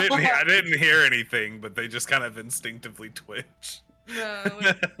 I didn't hear anything, but they just kind of instinctively twitch. No,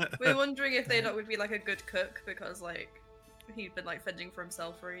 we're wondering if Zadok would be like a good cook because like he'd been like fending for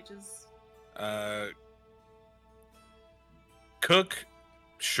himself for ages. Cook,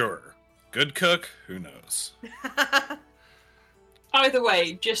 sure. Good cook? Who knows? Either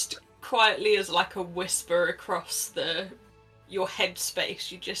way, just quietly as like a whisper across your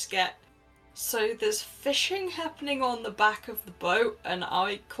headspace, you just get, so there's fishing happening on the back of the boat, and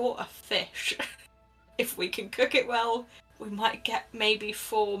I caught a fish. If we can cook it well, we might get maybe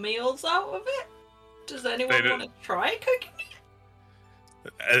 4 meals out of it. Does anyone want to try cooking it?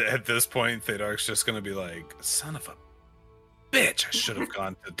 At this point, Theodark's just going to be like, son of a bitch, I should have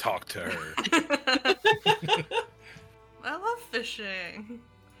gone to talk to her. I love fishing.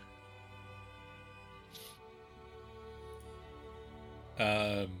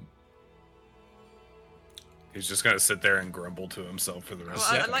 He's just going to sit there and grumble to himself for the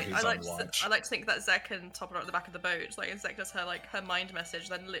rest of the time he's on watch. I like to think that Zek can top her up at the back of the boat. Like, and Zek does her mind message,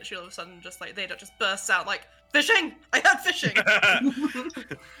 then literally all of a sudden just like Theodore just bursts out like, fishing! I heard fishing!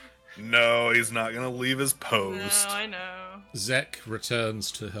 No, he's not going to leave his post. No, I know. Zek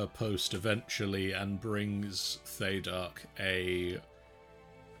returns to her post eventually and brings Theodark a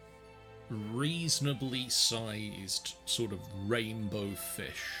reasonably sized sort of rainbow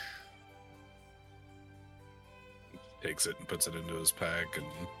fish. Takes it and puts it into his pack and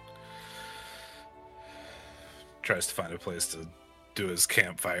tries to find a place to do his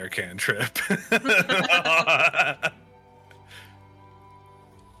campfire cantrip.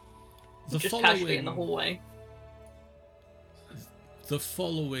 Just casually in the hallway. The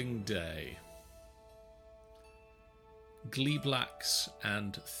following day, Gleeblax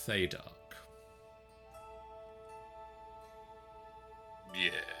and Theodark.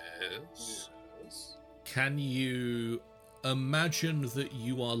 Yes. Can you imagine that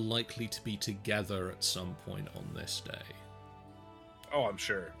you are likely to be together at some point on this day? Oh, I'm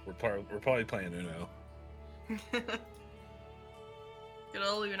sure. We're probably playing Uno. Good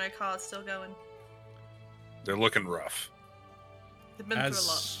old Uno cards still going. They're looking rough. They've been through a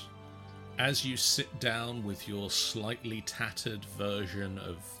lot. As you sit down with your slightly tattered version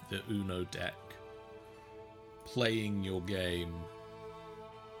of the Uno deck, playing your game,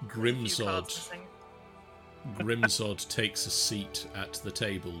 Grimzod takes a seat at the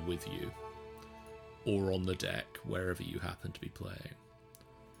table with you, or on the deck, wherever you happen to be playing.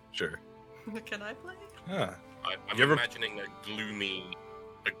 Sure. Can I play? Yeah. I'm imagining a gloomy,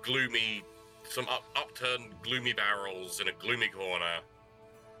 some upturned gloomy barrels in a gloomy corner.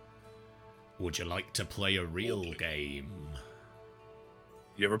 Would you like to play a real game?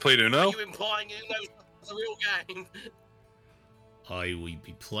 You ever played Uno? Are you implying Uno is a real game? I will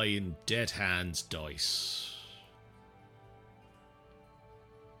be playing Dead Hands dice.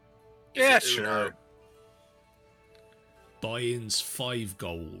 Yeah, Is it Uno? sure. Buy-in's 5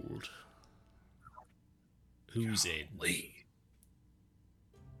 gold. Who's in?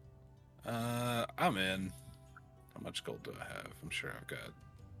 I'm in. How much gold do I have? I'm sure I've got.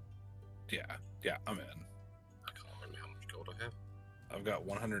 Yeah, I'm in. I can't remember how much gold I have. I've got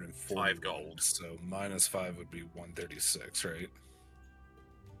 104 5 gold. So minus 5 would be 136, right?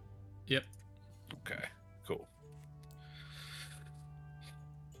 Yep. Okay, cool.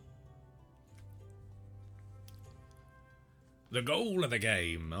 The goal of the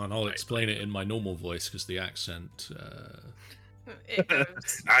game, and I'll explain it in my normal voice because the accent. It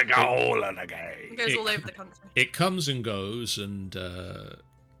goes. I got all of the game. It goes all over the country. It comes and goes, and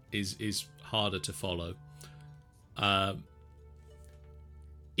is harder to follow.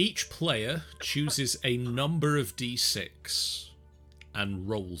 Each player chooses a number of d6 and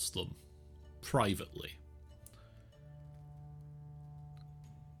rolls them privately.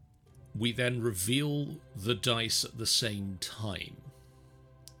 We then reveal the dice at the same time.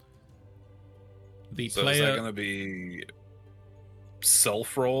 The So player, is that going to be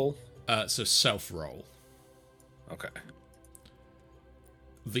self-roll? so self-roll. Okay.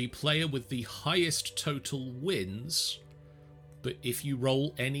 The player with the highest total wins, but if you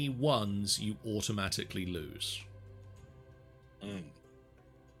roll any ones, you automatically lose. Mm.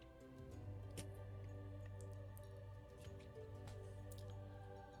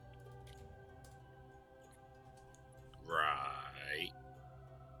 Right.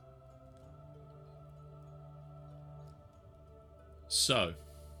 So,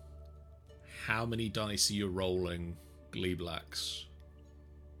 how many dice are you rolling, Gleeblax?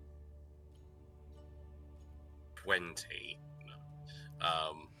 20. No.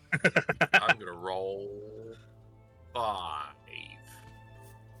 I'm gonna roll 5.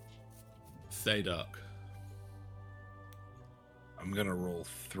 Theodark. I'm going to roll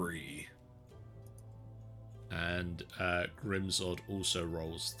 3. And Grimzod also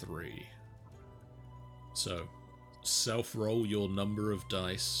rolls 3. So, self-roll your number of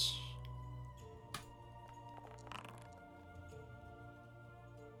dice.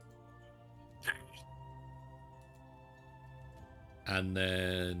 And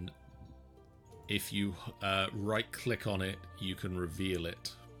then if you right-click on it, you can reveal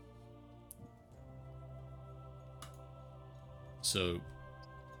it. So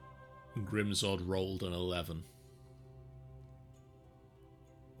Grimzod rolled an 11.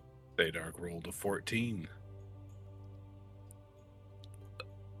 Thaydark rolled a 14.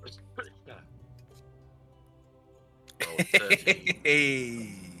 Oh, 13. Hey.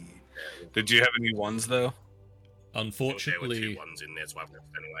 Did you have any ones though? There were Unfortunately, 2 ones in there, so I've left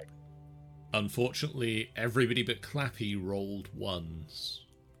anyway. Unfortunately, everybody but Clappy rolled 1s.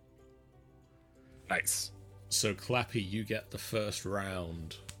 Nice. So Clappy, you get the first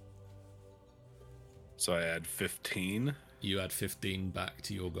round. So I add 15. You add 15 back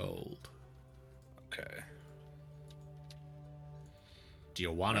to your gold. Okay. Do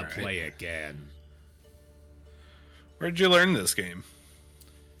you want to Alright. play again? Where'd you learn this game?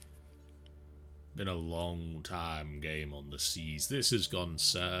 Been a long time game on the seas. This has gone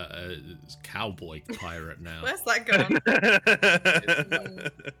cowboy pirate now. Where's that gone?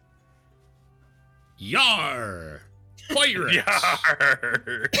 Yar! Pirates!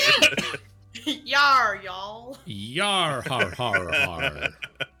 Yarr! Yar, y'all. Yar har har har.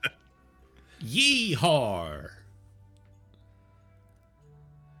 Yee-har!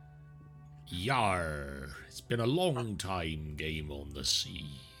 Yar! It's been a long time game on the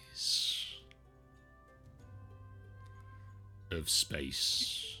seas. Of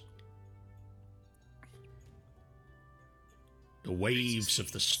space. The waves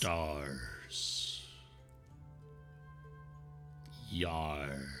of the stars.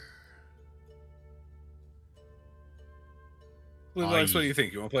 Yar. Lex, what do you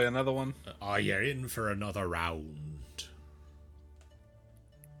think? You want to play another one? Are you in for another round?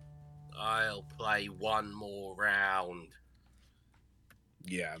 I'll play one more round.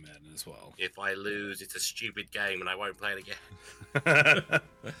 Yeah, I'm in as well. If I lose, it's a stupid game and I won't play it again.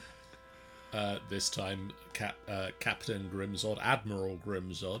 This time, Captain Grimzod, Admiral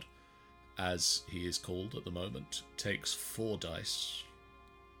Grimzod, as he is called at the moment, takes 4 dice.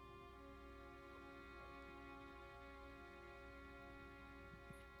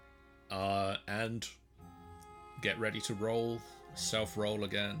 And get ready to roll. Self-roll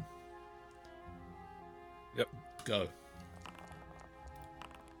again. Yep. Go.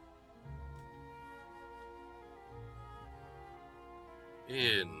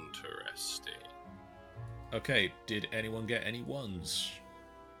 Interesting. Okay, did anyone get any 1s?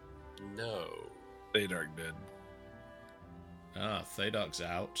 No. Thaydark did. Ah, Thaydark's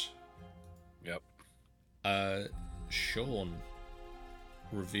out. Yep. Sean,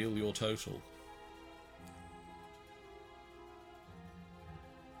 reveal your total.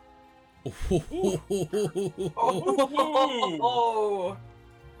 Oh,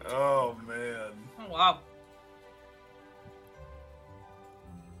 Oh, man. Oh, wow.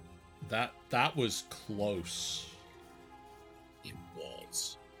 That was close. It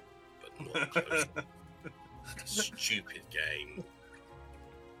was, but not close. Stupid game.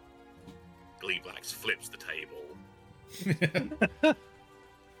 Gleeblax flips the table.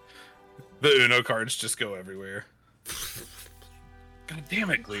 The Uno cards just go everywhere. God damn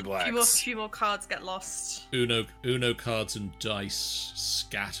it, Gleeblax. Few more cards get lost. Uno cards and dice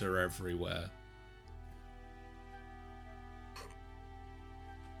scatter everywhere.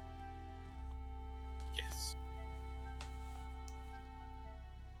 Yes.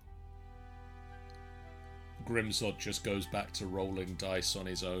 Grimzod just goes back to rolling dice on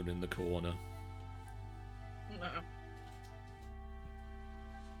his own in the corner. No.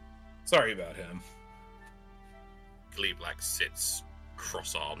 Sorry about him. Gleeblax sits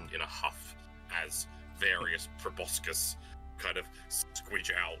cross-armed in a huff as various proboscis kind of squidge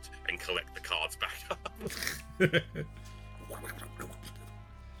out and collect the cards back up.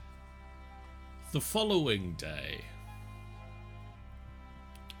 The following day,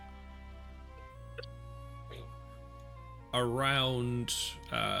 around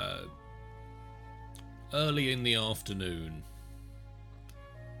early in the afternoon,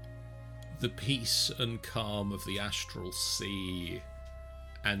 the peace and calm of the astral sea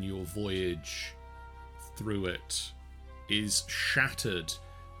and your voyage through it is shattered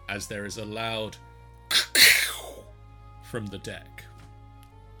as there is a loud from the deck,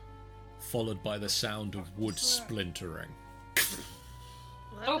 followed by the sound of wood splintering.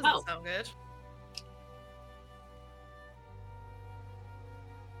 Well, that Oh, doesn't wow. sound good.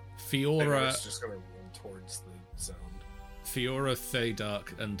 Fiora, It's just gonna run towards the sound. Fiora,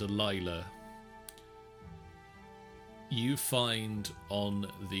 Thaydark, and Delilah, you find on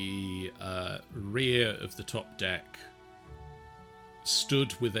the rear of the top deck,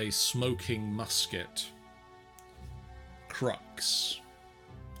 stood with a smoking musket, Crux.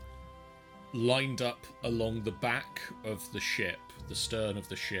 Lined up along the back of the ship, the stern of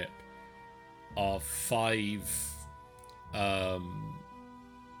the ship, are 5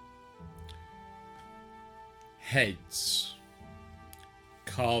 heads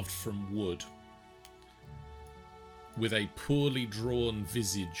carved from wood, with a poorly drawn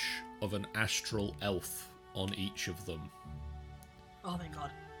visage of an astral elf on each of them. Oh, thank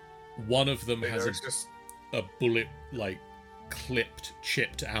God. One of them Hey, has there's just a bullet, like,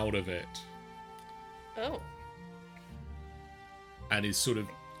 chipped out of it, Oh. and is sort of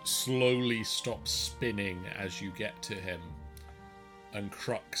slowly stops spinning as you get to him. And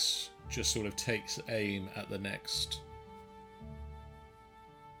Crux just sort of takes aim at the next.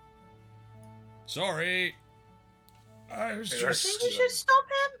 Sorry. I was I just... think we should stop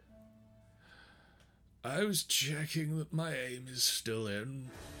him. I was checking that my aim is still in.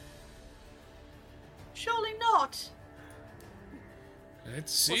 Surely not. It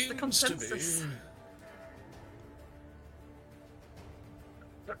seems the to consensus? be.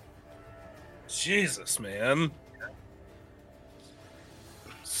 Jesus, man.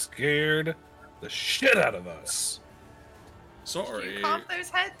 Scared the shit out of us. Did Sorry. you carve those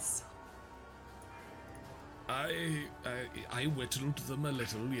heads? I whittled them a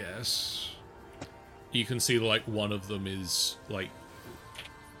little, yes. You can see, like, one of them is, like...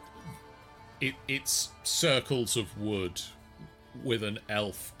 It's circles of wood with an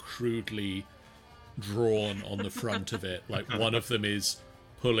elf crudely drawn on the front of it. Like, one of them is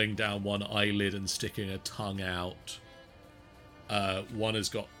pulling down one eyelid and sticking a tongue out. One has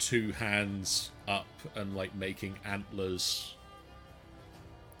got 2 hands up and, like, making antlers.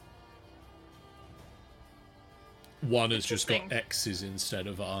 One has just got Interesting. X's instead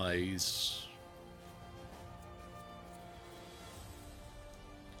of eyes.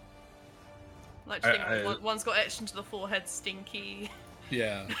 Like, one's got etched into the forehead, stinky.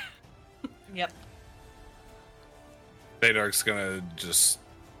 Yeah. Yep. Baydark's gonna just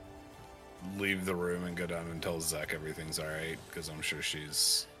leave the room and go down and tell Zek everything's alright, because I'm sure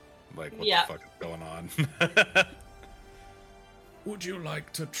she's like, what Yeah. the fuck is going on? Would you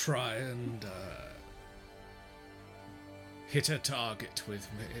like to try and hit a target with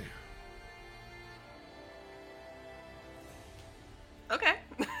me? Okay.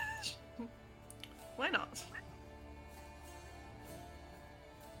 Why not?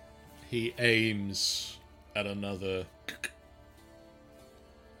 He aims at another.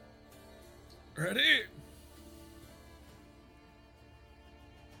 Ready?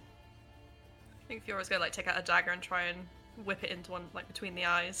 I think Fiora's gonna like take out a dagger and try and whip it into one like between the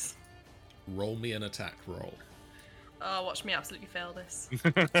eyes. Roll me an attack roll. Oh, watch me absolutely fail this.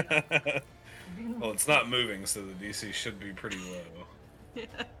 Well, it's not moving, so the DC should be pretty low. Yeah.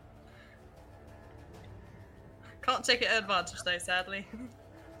 Can't take it at advantage though, sadly.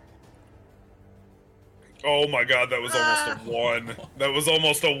 Oh my god, that was almost a 1. That was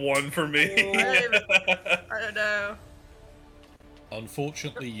almost a 1 for me. I don't know.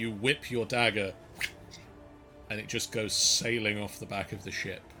 Unfortunately, you whip your dagger, and it just goes sailing off the back of the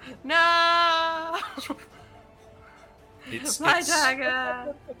ship. No! It's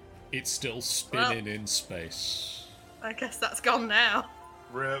Dagger! It's still spinning in space. I guess that's gone now.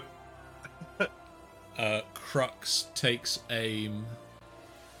 Rip. Crux takes aim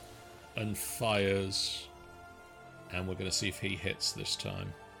and fires, and we're going to see if he hits this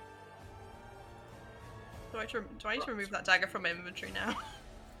time. Do I need to remove that dagger from my inventory now?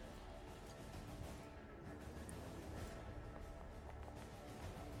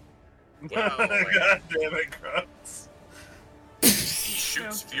 Wow. God damn it, Crux. He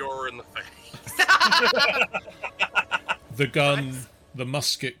shoots Fiora in the face. The gun, the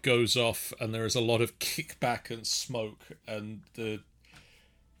musket goes off, and there is a lot of kickback and smoke, and the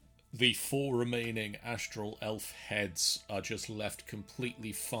 4 remaining astral elf heads are just left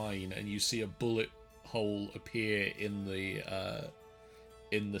completely fine, and you see a bullet hole appear in the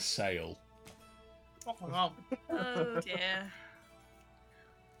sail. Oh, Oh dear.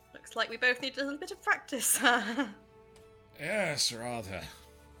 Looks like we both need a little bit of practice. Yes, rather.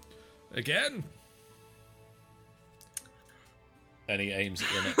 Again? And he aims at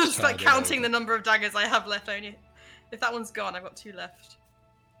the next Just like target counting over. the number of daggers I have left only. If that one's gone, I've got 2 left.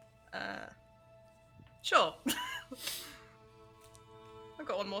 Sure. I've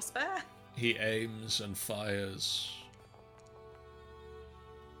got 1 more spare. He aims and fires.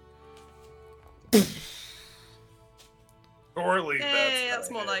 Surely Hey, that's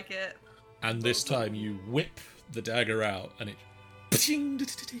that's more like it. And this time you whip the dagger out, and it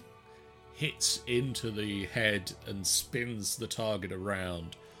hits into the head and spins the target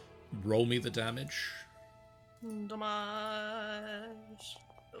around. Roll me the damage. Damage.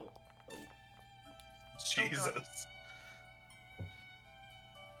 Oh. Jesus.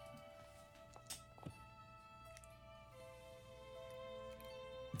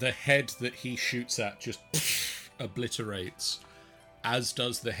 The head that he shoots at just obliterates, as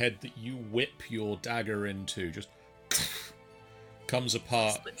does the head that you whip your dagger into, just comes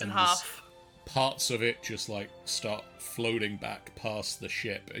apart. Splits in and half. Parts of it just like start floating back past the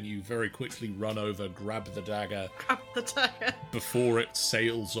ship, and you very quickly run over, grab the dagger Grab the dagger. before it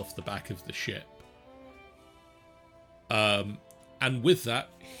sails off the back of the ship. And with that,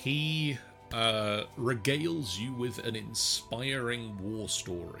 he regales you with an inspiring war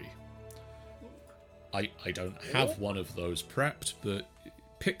story. I don't have one of those prepped, but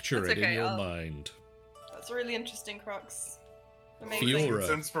picture That's it in okay, your I'll- mind. That's really interesting, Crocs. Amazing. Fiora. It's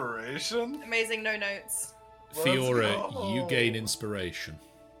inspiration. Amazing, no notes. Let's Fiora, go. you gain inspiration.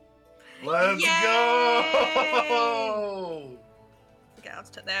 Let's Yay! go! Okay,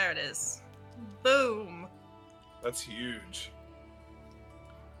 there it is. Boom. That's huge.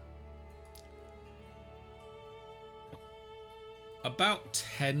 About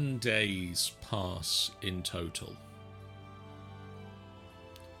 10 days pass in total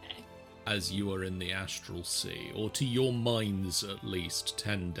as you are in the Astral Sea, or to your minds at least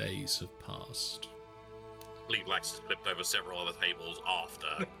 10 days have passed. Gleeblax has flipped over several other tables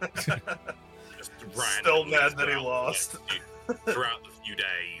after. Just Still randomly mad that he throughout- lost. throughout the few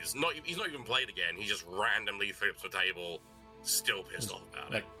days. He's not even played again. He just randomly flips the table, still pissed off about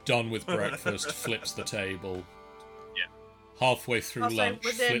it. Like, done with breakfast, flips the table. Yeah. Halfway through Also, lunch,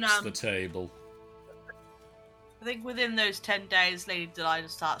 within, flips the table. I think within those 10 days, Lady Delilah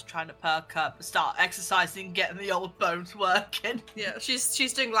starts trying to perk up, start exercising, getting the old bones working. Yeah,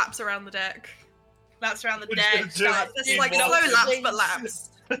 she's doing laps around the deck. Laps around the Which deck. is starts It's doing like slow little laps, swings. but laps.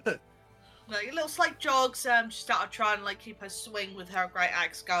 Like little slight jogs. She started trying to like keep her swing with her great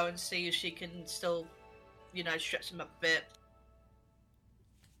axe going, see if she can still, stretch them up a bit.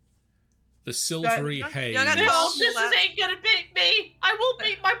 The silvery Young- haze. young and Your tall. old sisters ain't gonna beat me. I will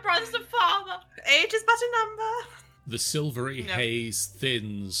beat my brothers and father. Age is but a number. The silvery Yeah. haze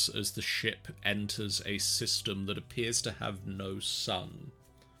thins as the ship enters a system that appears to have no sun.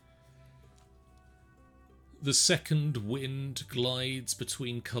 The second wind glides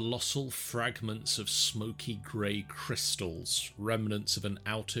between colossal fragments of smoky grey crystals, remnants of an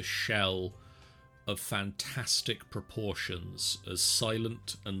outer shell of fantastic proportions, as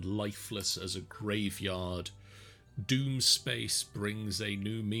silent and lifeless as a graveyard. Doom space brings a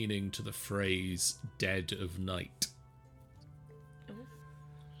new meaning to the phrase "dead of night."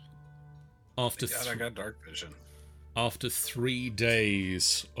 After God, I got dark vision. After 3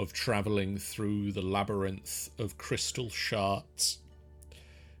 days of travelling through the labyrinth of crystal shards,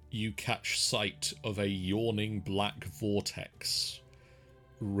 you catch sight of a yawning black vortex,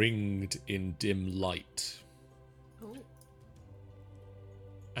 ringed in dim light. Ooh.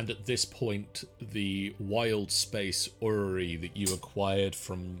 And at this point, the wild space orrery that you acquired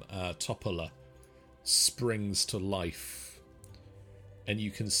from Topola springs to life, and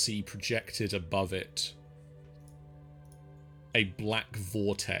you can see projected above it a black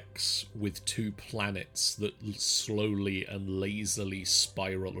vortex with 2 planets that slowly and lazily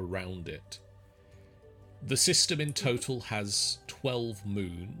spiral around it. The system in total has 12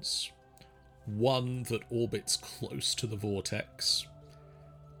 moons, 1 that orbits close to the vortex,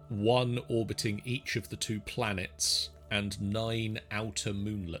 1 orbiting each of the 2 planets, and 9 outer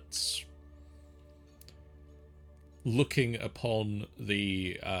moonlets. Looking upon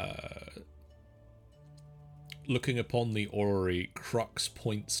the orrery, Crux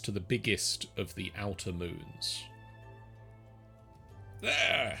points to the biggest of the outer moons.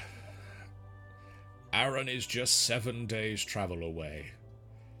 There! Aaron is just 7 days' travel away.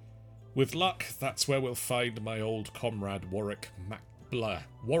 With luck, that's where we'll find my old comrade Warwick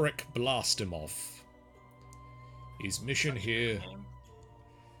Blastimov. His mission here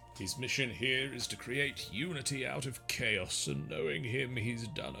is to create unity out of chaos, and knowing him, he's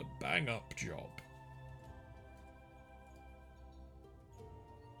done a bang-up job.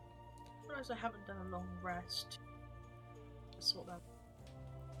 I haven't done a long rest. Sort that.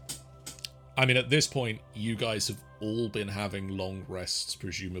 I mean, at this point, you guys have all been having long rests,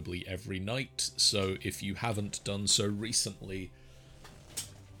 presumably every night, so if you haven't done so recently,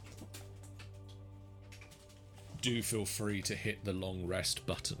 do feel free to hit the long rest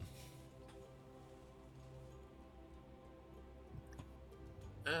button.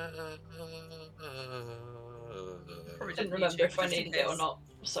 Probably Didn't didn't remember if I just in needed it or case. not,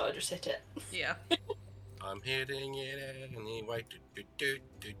 so I just hit it. Yeah. I'm hitting it anyway.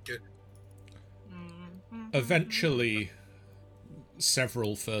 Eventually,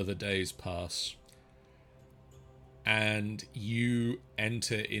 several further days pass, and you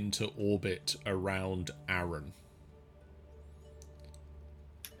enter into orbit around Aaron.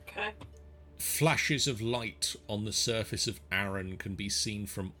 Okay. Flashes of light on the surface of Aaron can be seen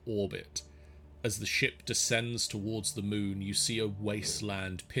from orbit. As the ship descends towards the moon, you see a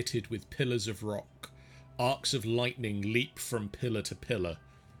wasteland pitted with pillars of rock. Arcs of lightning leap from pillar to pillar.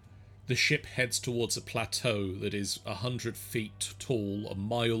 The ship heads towards a plateau that is 100 feet tall, a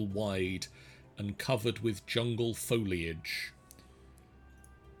mile wide, and covered with jungle foliage.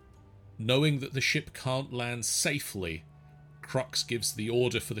 Knowing that the ship can't land safely, Crux gives the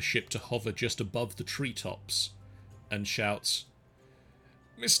order for the ship to hover just above the treetops, and shouts,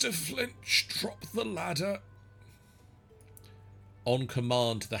 "Mr. Flinch, drop the ladder." On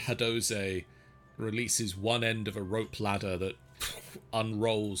command, the Hadose releases one end of a rope ladder that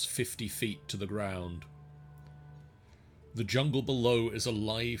unrolls 50 feet to the ground. The jungle below is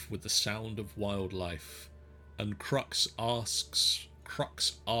alive with the sound of wildlife, and Crux asks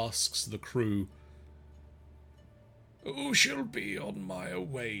the crew, "Who shall be on my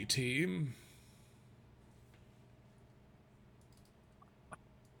away team?"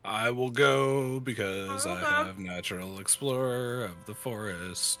 I will go because I have natural explorer of the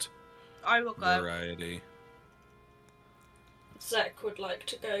forest I will go. variety. Zek would like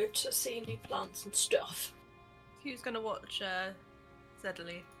to go to see new plants and stuff. Who's gonna watch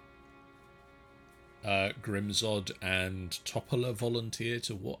Zedley? Grimzod and Topola volunteer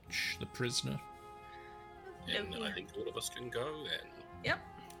to watch the prisoner. And Okay. I think all of us can go then. Yep.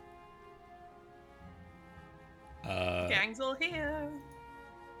 Gang's all here.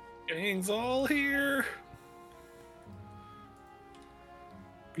 Gang's all here.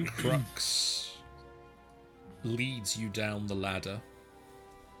 Crux leads you down the ladder,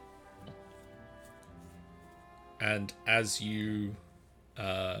 and as you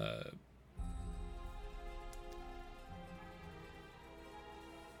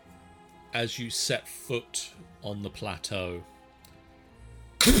set foot on the plateau,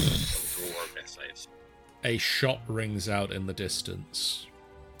 a shot rings out in the distance.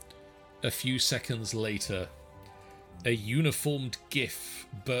 A few seconds later, a uniformed Gif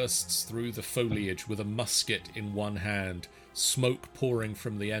bursts through the foliage with a musket in one hand, smoke pouring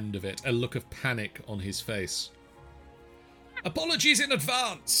from the end of it, a look of panic on his face. "Apologies in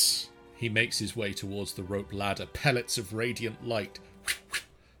advance!" He makes his way towards the rope ladder. Pellets of radiant light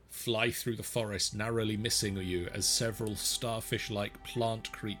fly through the forest, narrowly missing you as several starfish-like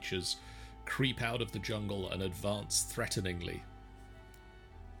plant creatures creep out of the jungle and advance threateningly.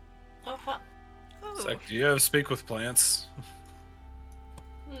 Uh-huh. Oh. Zach, do you have speak with plants?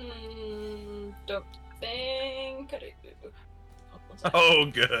 Don't think I do. Oh,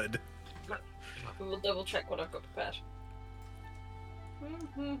 good. We'll double check what I've got prepared.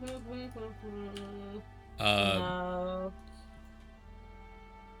 No.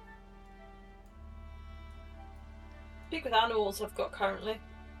 Speak with animals I've got currently.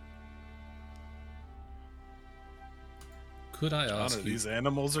 Could I John, ask are you? these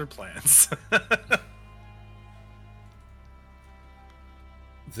animals or plants?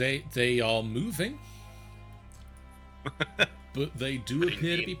 They are moving, but they do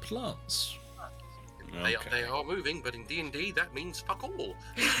appear to be plants. They are moving, but in D&D that means fuck all.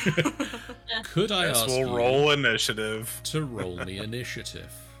 Could I ask we'll you roll initiative. to roll me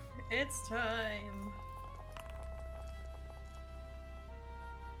initiative? It's time.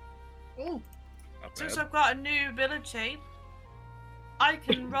 Ooh, Not since bad. I've got a new ability, I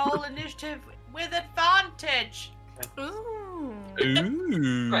can roll initiative with advantage. Ooh.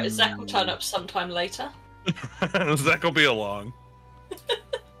 Ooh. Right, Zach will turn up sometime later. Zach will be along.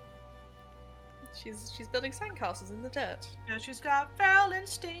 She's building sandcastles in the dirt. Yeah, she's got feral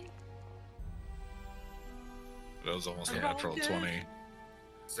instinct. That was almost a I'm natural good. 20.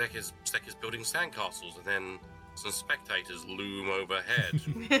 Zek is building sandcastles, and then some spectators loom overhead.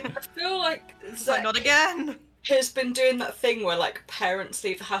 I feel like Like, Zach not again. has been doing that thing where like parents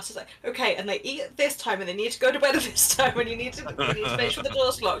leave the house. It's like, okay, and they eat at this time, and they need to go to bed at this time, and you need to make sure the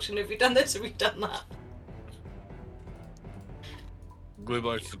door's locked. And have you done this? Have you done that?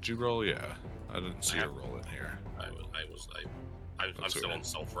 Gleeblack, did you roll? Yeah. I didn't see a roll in here. I'm That's still weird. on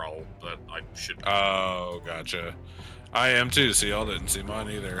self-roll, but I should... Oh, gotcha. I am too, so y'all didn't see mine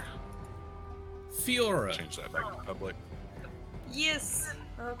either. Fiora, Change that back to public. Yes.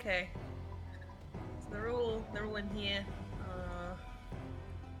 Okay. So they're all in here.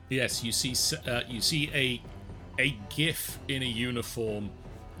 yes, you see a Gif in a uniform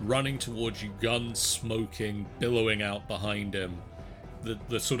running towards you, gun smoking, billowing out behind him.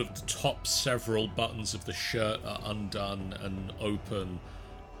 the sort of the top several buttons of the shirt are undone and open,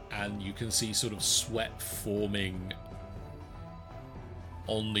 and you can see sort of sweat forming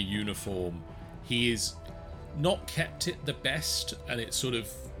on the uniform. He is not kept it the best, and it's sort of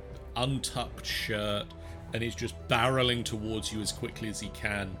untucked shirt, and he's just barreling towards you as quickly as he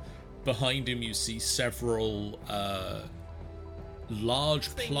can. Behind him you see several large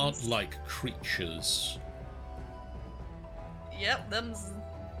plant-like creatures. Yep, them's.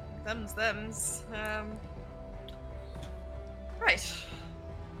 Right.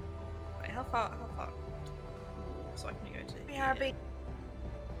 Wait, how far? So I can go to here.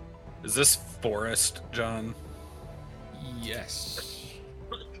 Is this forest, John? Yes.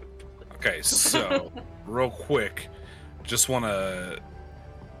 Okay, so real quick, just want to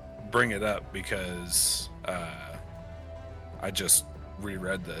bring it up because I just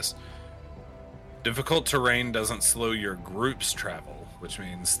reread this. Difficult terrain doesn't slow your group's travel, which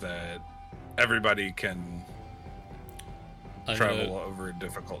means that everybody can travel over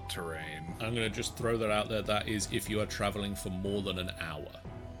difficult terrain. I'm going to just throw that out there. That is if you are traveling for more than an hour.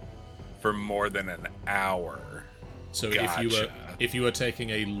 For more than an hour. So Gotcha. if you are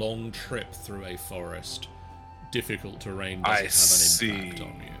taking a long trip through a forest, difficult terrain doesn't have an impact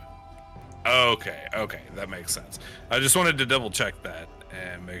on you. Okay, that makes sense. I just wanted to double check that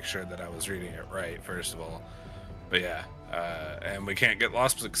and make sure that I was reading it right, first of all. But yeah, and we can't get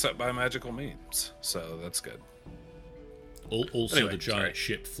lost except by magical means, so that's good. Also, Anyway, the giant sorry.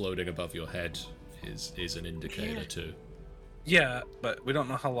 ship floating above your head is an indicator too. Yeah, but we don't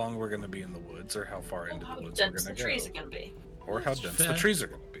know how long we're going to be in the woods or how far into How the woods we're dense going the to go. trees are going to be. Or how dense fair. the trees are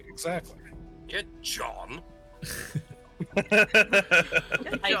going to be, exactly. Yeah, John. I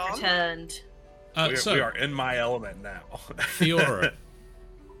John? returned. So, we are in my element now. Fiora,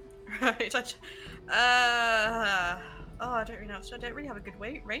 Right. I don't really know. So I don't really have a good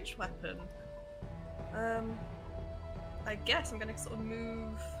ranged weapon. I guess I'm gonna sort of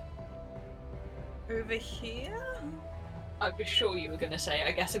move over here. I'd be sure you were going to say,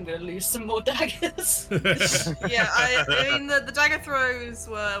 I guess I'm going to lose some more daggers. Yeah, I mean the dagger throws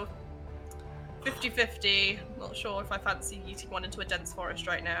were 50-50. Not sure if I fancy eating one into a dense forest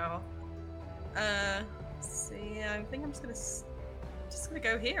right now. So yeah, I think I'm just gonna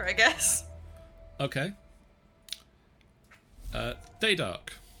go here, I guess. okay. Daydark.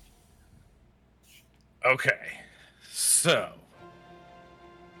 Okay, so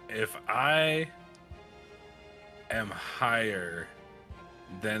if I am higher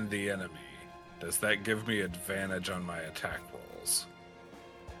than the enemy, does that give me advantage on my attack rolls?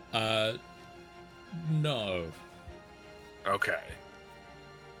 No. Okay.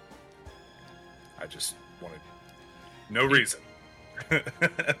 I just wanted no reason.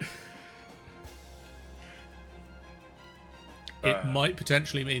 It might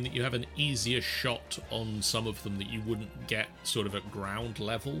potentially mean that you have an easier shot on some of them that you wouldn't get sort of at ground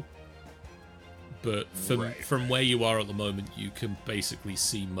level. But from where you are at the moment, you can basically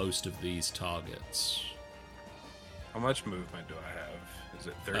see most of these targets. How much movement do I have? Is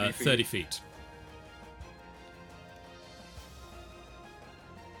it 30 feet? 30 feet.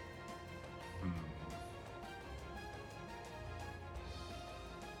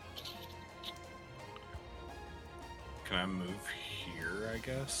 Can I move here, I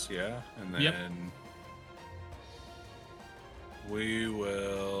guess? Yeah. And then Yep. we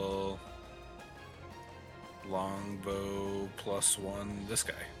will longbow +1 this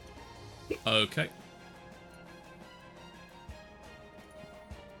guy. Okay.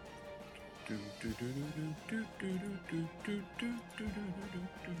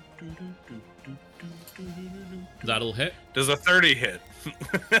 That'll hit. Does a 30 hit?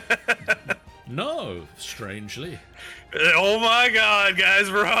 No, strangely. Oh my god,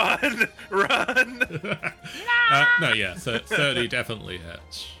 guys, run! Run! No, yeah, 30 definitely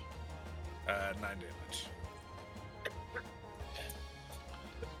hits. 9 damage.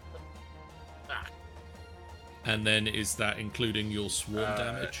 And then is that including your swarm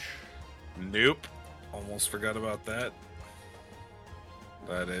damage? Nope. Almost forgot about that.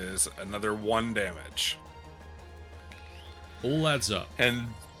 That is another 1 damage. All adds up. And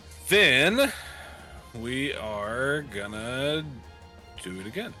then we are gonna do it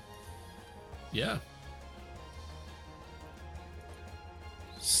again. Yeah.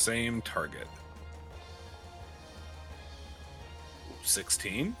 Same target.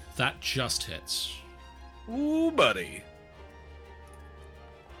 16. That just hits. Ooh, buddy.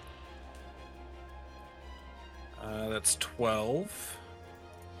 That's 12.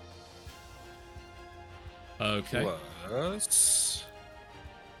 Okay. Plus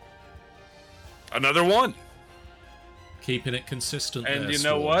another 1. Keeping it consistent. And there, you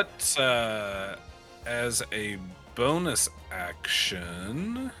know Swarm. what? As a bonus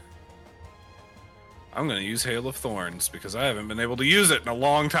action, I'm going to use Hail of Thorns because I haven't been able to use it in a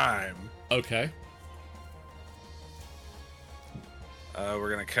long time. Okay.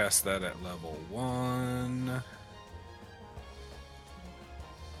 We're going to cast that at level 1.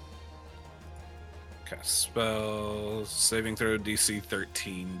 Cast spells. Saving throw DC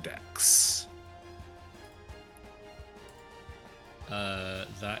 13 Dex.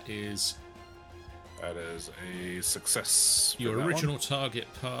 That is a success. for your that original one. target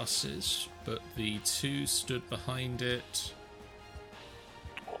passes, but the 2 stood behind it.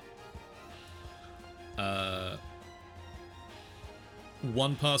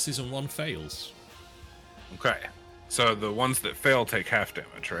 One passes and 1 fails. Okay. So the ones that fail take half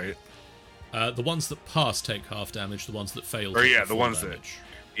damage, right? The ones that pass take half damage. The ones that fail. Or take yeah, the full ones damage.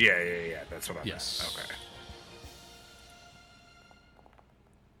 Yeah. That's what I Yes. meant. Okay.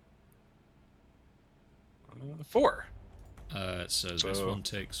 Four. So this one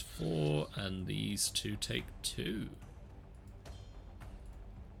takes 4, and these 2 take 2.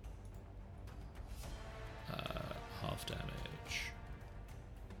 Half damage.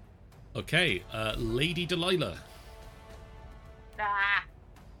 Okay, Lady Delilah.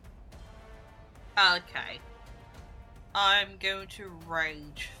 Okay. I'm going to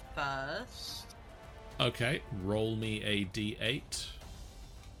rage first. Okay, roll me a d8.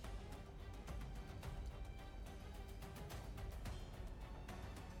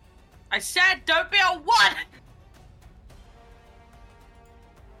 I said don't be a 1!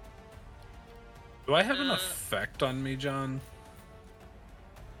 Do I have an effect on me, John?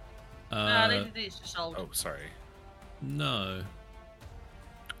 No, Lady D is just old. Oh, sorry. No.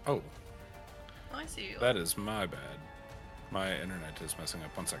 Oh, I see you. that is my bad. My internet is messing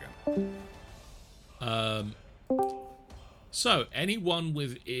up. 1 second. So, anyone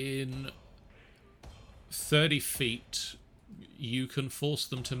within 30 feet, you can force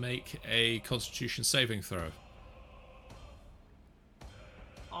them to make a Constitution saving throw.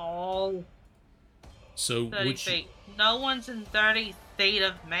 Oh, So, 30 feet. No one's in 30 feet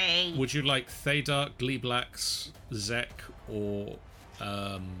of me. would you like Thaydark, Gleeblax, Zek, or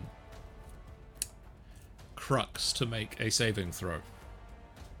Crux to make a saving throw?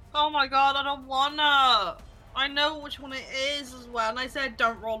 Oh my god, I don't wanna. I know which one it is as well, and I said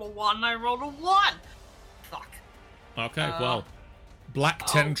don't roll a 1, and I rolled a 1. Fuck. Okay, well, black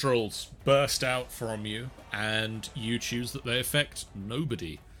tendrils burst out from you, and you choose that they affect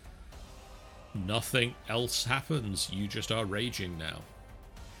nobody. Nothing else happens. You just are raging now.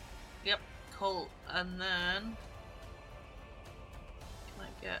 Yep, cool. And then can I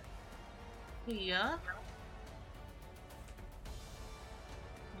get here?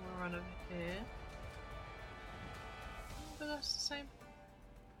 I'll run over here. But that's the same.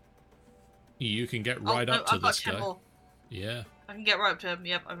 You can get right up to I've got this 10 guy. more. Yeah. I can get right up to him.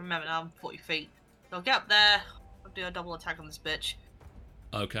 Yep, I remember now. I'm 40 feet. So I'll get up there. I'll do a double attack on this bitch.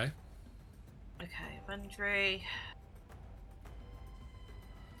 Okay. Okay, inventory.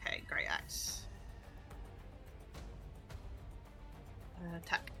 Okay, great axe.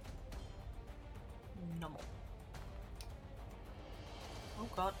 Attack. Normal. Oh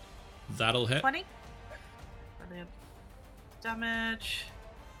god. That'll hit. 20? Brilliant. Damage.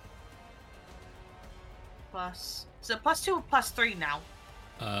 Plus. Is it plus 2 or plus 3 now?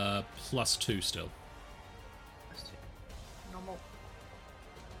 +2 still. Plus 2. Normal.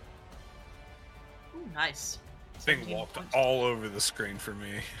 Ooh, nice. Thing 17 walked points. all over the screen for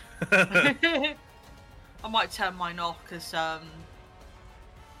me. I might turn mine off because I'm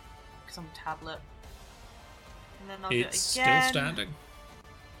a tablet. And then I'll It's do it again. still standing.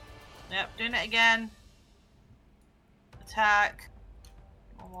 Yep, doing it again. Attack.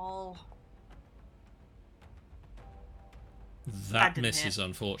 Normal. That didn't misses, hit.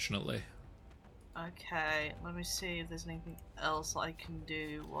 unfortunately. Okay, let me see if there's anything else I can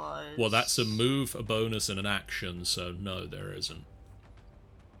do. Well, that's a move, a bonus, and an action, so no, there isn't.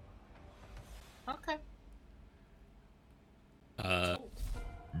 Okay.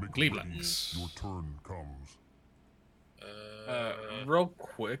 Gleeblax. Your turn comes. Real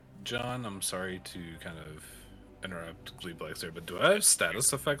quick, John, I'm sorry to kind of interrupt Gleeblax there, but do I have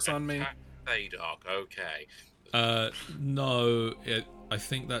status effects on me? Thaydark, okay. No, I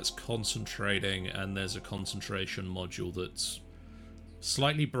think that's concentrating, and there's a concentration module that's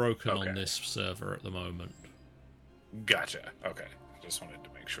slightly broken on Okay. this server at the moment. Gotcha. Okay. Just wanted to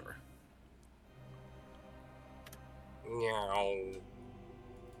make sure. Meow.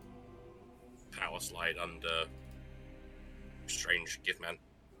 Power slide under strange gift man.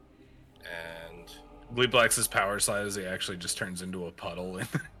 And Bleeblax's power slide is he actually just turns into a puddle and,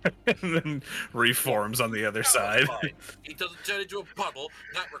 and then reforms on the other side. Fine. He doesn't turn into a puddle.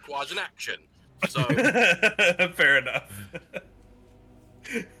 That requires an action. So, Fair enough.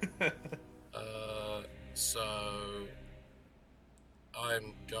 so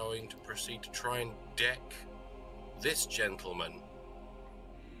I'm going to proceed to try and deck this gentleman.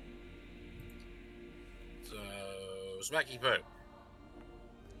 So, Smacky Poo.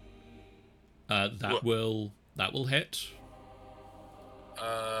 That will hit.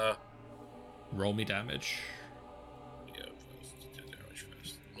 Roll me damage. Yeah, damage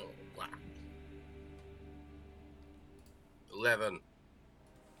first. Oh, wow. 11.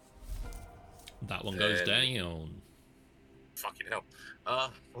 That one goes down. Fucking hell.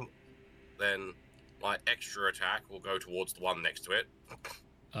 Then my extra attack will go towards the one next to it.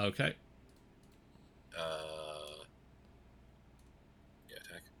 Okay. Yeah,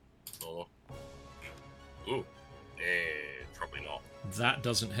 attack. Normal. Ooh. Probably not. That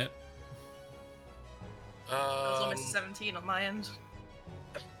doesn't hit. That was almost a 17 on my end.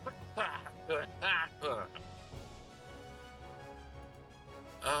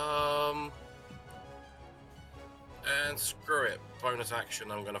 And screw it. Bonus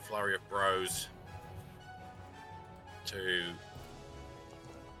action, I'm gonna Flurry of Bros to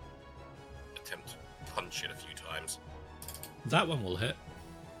attempt to punch it a few times. That one will hit.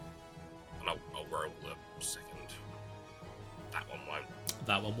 And I'll roll a second. That one won't.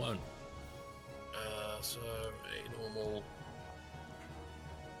 That one won't. So a normal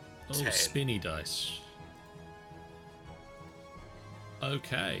Oh, 10. spinny dice.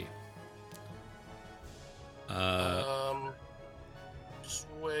 Okay. Just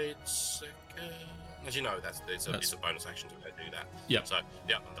wait a second. As you know, it's a bonus action to do that. Yep. So,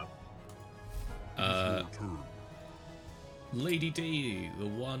 yeah, I'm done. Lady D, the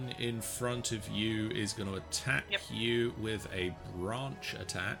one in front of you, is going to attack you with a branch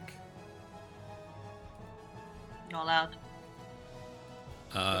attack. Not allowed.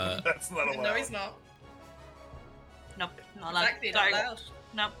 That's not allowed. No, he's not. Nope, not allowed. Exactly, not Sorry. allowed.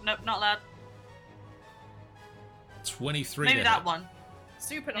 Nope, not allowed. 23 Maybe to that hit. one.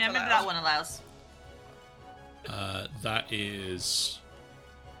 Super not Yeah, allowed. maybe that one allows. That is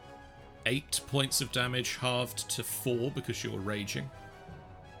 8 points of damage, halved to 4 because you're raging.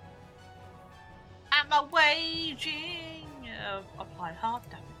 Am I waging? Apply half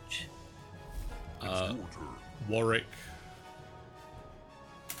damage. Warwick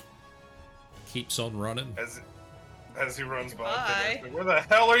keeps on running As he runs by, Bye. where the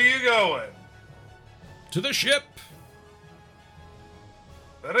hell are you going? to the ship.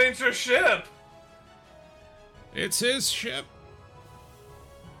 That ain't your ship. It's his ship.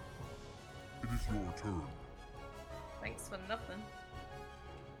 It is your turn. Thanks for nothing.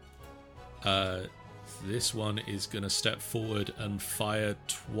 This one is going to step forward and fire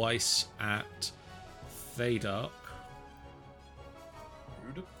twice at Thaydark.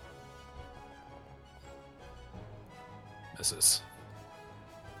 Rude. Misses.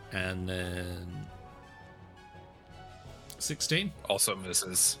 And then 16. Also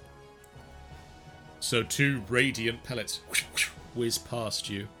misses. So 2 radiant pellets whiz past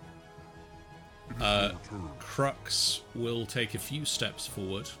you. It is your turn. Crux will take a few steps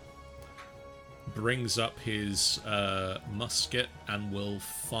forward, brings up his musket, and will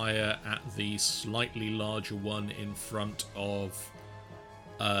fire at the slightly larger one in front of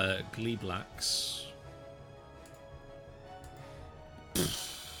Gleeblax.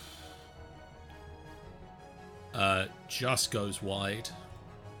 Just goes wide.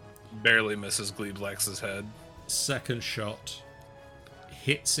 Barely misses Gleeblax's head. Second shot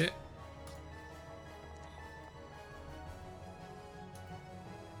hits it.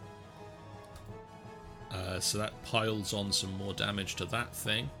 So that piles on some more damage to that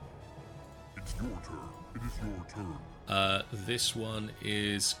thing. It's your turn. It is your turn. This one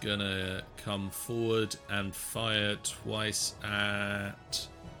is gonna come forward and fire twice at...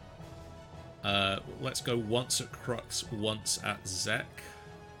 let's go once at Crux, once at Zek.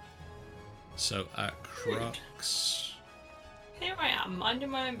 So at Crux... Here I am, minding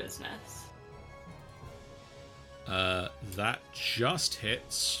my own business. that just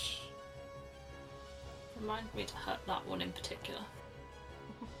hits. Remind me to hurt that one in particular.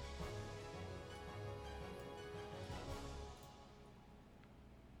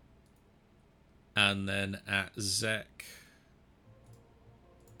 And then at Zek,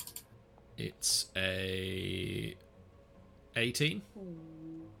 it's a 18.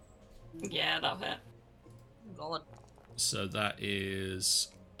 Yeah, that'll hit. God. So that is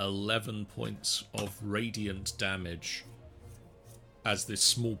 11 points of radiant damage. as this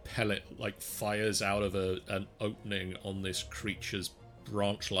small pellet fires out of an opening on this creature's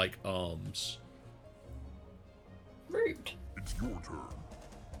branch-like arms. Rude. It's your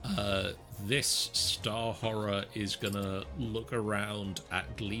turn. This star horror is gonna look around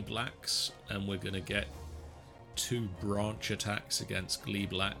at Gleeblax, and we're gonna get 2 branch attacks against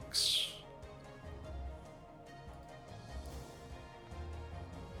Gleeblax.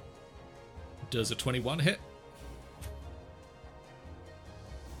 Does a 21 hit?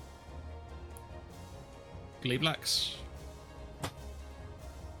 Gleeblax?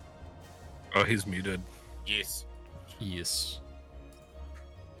 Oh, he's muted. Yes. Yes.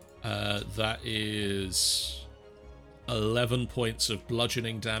 That is 11 points of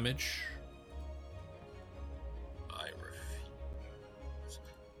bludgeoning damage. I refuse.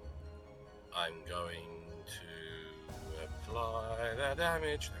 I'm going to apply that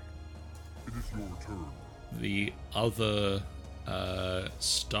damage. It is your turn. The other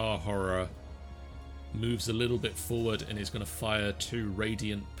star horror moves a little bit forward and is going to fire 2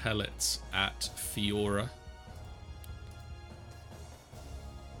 radiant pellets at Fiora.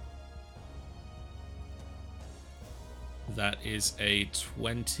 That is a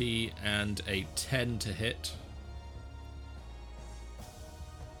 20 and a 10 to hit.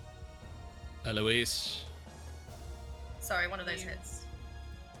 Eloise. Sorry, one of those hits.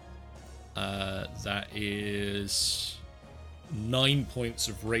 That is 9 points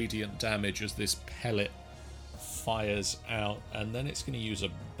of radiant damage as this pellet fires out, and then it's going to use a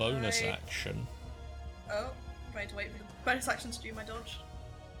bonus Right. action. Oh, trying to wait for the bonus action to do my dodge.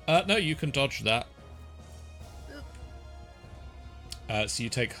 No, you can dodge that. Oop. So you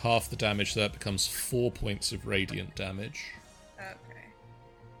take half the damage, so that becomes 4 points of radiant damage. Okay.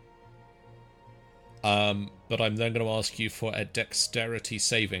 But I'm then going to ask you for a dexterity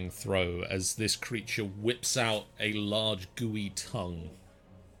saving throw as this creature whips out a large gooey tongue.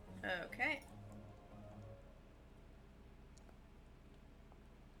 Okay.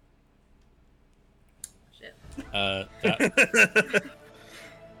 Shit.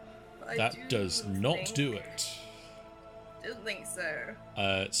 That does not do it. Didn't think so.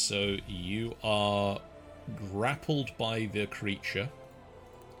 So you are grappled by the creature.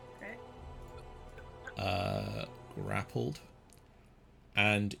 Okay. Grappled.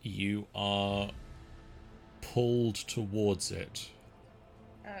 And you are pulled towards it.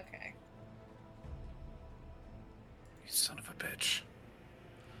 Okay. You son of a bitch.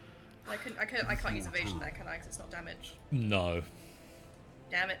 I can't use evasion there, can I? Because it's not damage. No.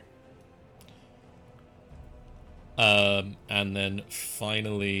 Damn it. And then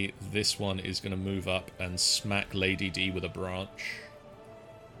finally, this one is going to move up and smack Lady D with a branch.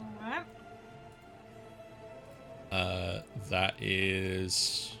 Alright. That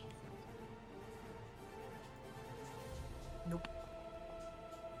is... Nope.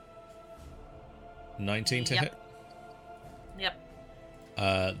 19 to Yep. hit?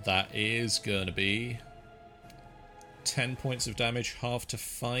 Yep. That is going to be 10 points of damage, half to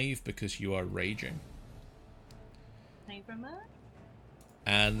 5 because you are raging. Thank you very much.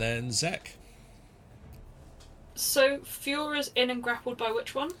 And then Zek. So Fiora's in and grappled by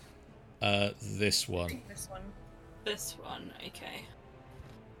which one? This one. This one. This one, okay.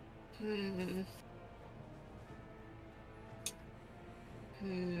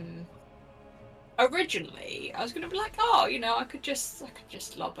 Originally, I was gonna be like, oh, I could just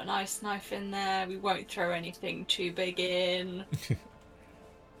lob an ice knife in there. We won't throw anything too big in.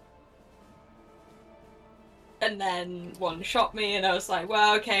 And then one shot me, and I was like,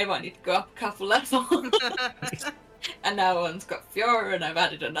 well, okay, I might need to go up a couple levels. And now one's got Fiora, and I've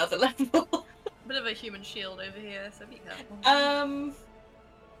added another level. Bit of a human shield over here, so be careful.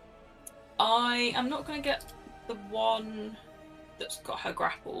 I am not going to get the one that's got her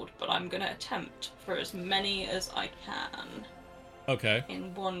grappled, but I'm going to attempt for as many as I can Okay.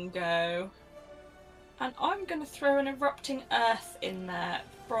 in one go. And I'm going to throw an erupting earth in there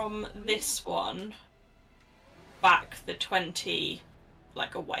from this one back the 20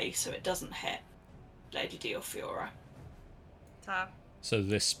 away so it doesn't hit Lady D or Fiora. Ta. So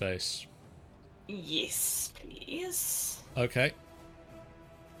this space. Yes, please. Okay.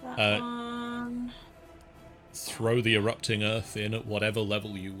 That one. Throw the erupting earth in at whatever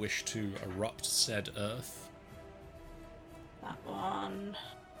level you wish to erupt said earth. That one.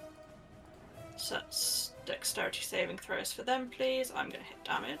 So that's dexterity saving throws for them, please. I'm going to hit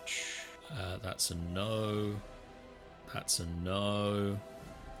damage. That's a no. That's a no.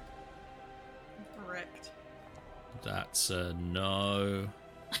 Correct. That's a no.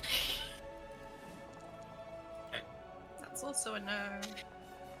 That's also a no.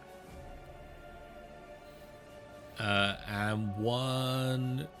 And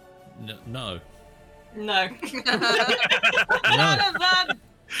one... No. No. None of them.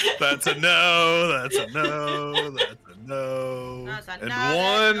 That's a no. That's a no. That's a no. That's and another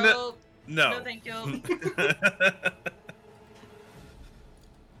one. no. No. No, thank you.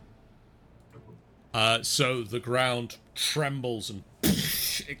 So the ground trembles and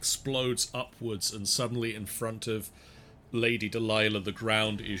explodes upwards, and suddenly in front of Lady Delilah, the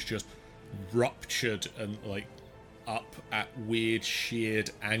ground is just ruptured and like up at weird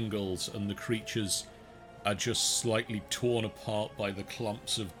sheared angles, and the creatures are just slightly torn apart by the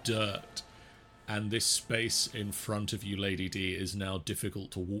clumps of dirt. And this space in front of you, Lady D, is now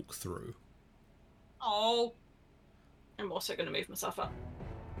difficult to walk through. Oh. I'm also going to move myself up.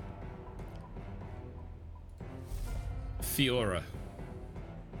 Fiora.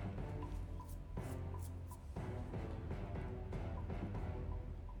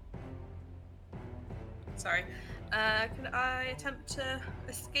 Sorry. Can I attempt to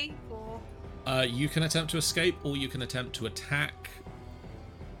escape or? You can attempt to escape, or you can attempt to attack.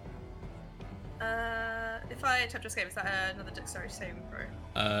 If I attempt to escape, is that another dexterity saving throw?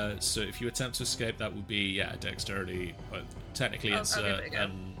 So if you attempt to escape, that would be dexterity. But technically, it's I'll give it a go.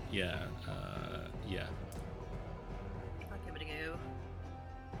 yeah. I'll give it a go.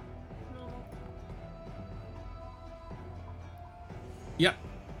 Yeah.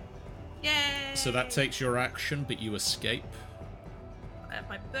 Yay! So that takes your action, but you escape. I have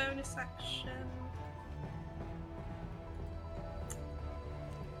my bonus action.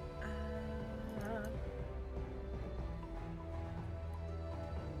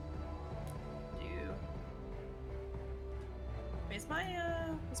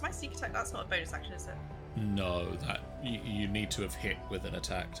 Is my sneak attack? That's not a bonus action, is it? No, that you need to have hit with an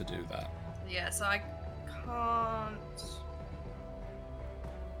attack to do that. Yeah, so I can't.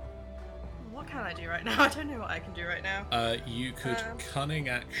 What can I do right now? I don't know what I can do right now. You could cunning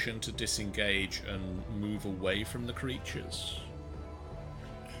action to disengage and move away from the creatures.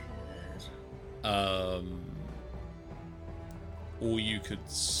 Or you could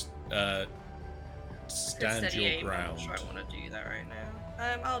stand your ground. I'm not sure I want to do that right now.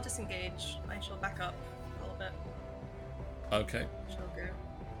 I'll disengage. I shall back up a little bit. Okay. Shall go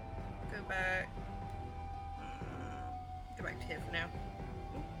back. Go back to here for now.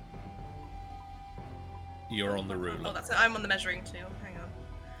 You're on the ruler. Oh, that's it. I'm on the measuring tool. Hang on.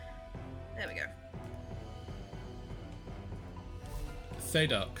 There we go.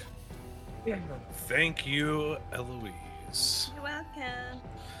 Thadark. Thank you, Eloise. You're welcome.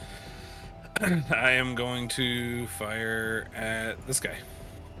 I am going to fire at this guy.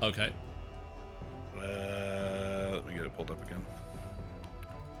 Okay. Let me get it pulled up again.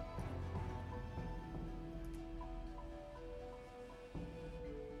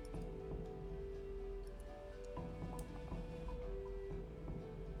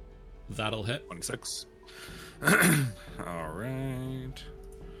 That'll hit. 26. All right.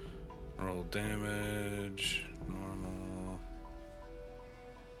 Roll damage. Normal.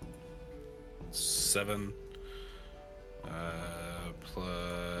 7.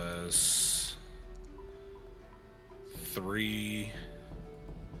 Plus 3.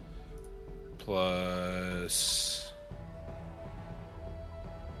 Plus.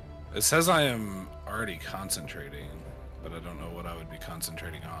 It says I am already concentrating, but I don't know what I would be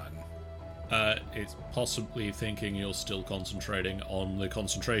concentrating on. It's possibly thinking you're still concentrating on the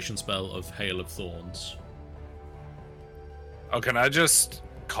concentration spell of Hail of Thorns. Oh, can I just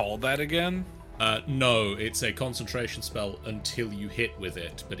call that again? No, it's a concentration spell until you hit with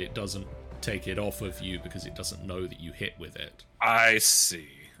it, but it doesn't take it off of you because it doesn't know that you hit with it. I see.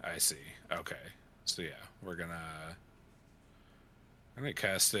 Okay. So yeah, I'm gonna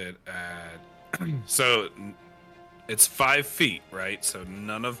cast it at so it's 5 feet, right? So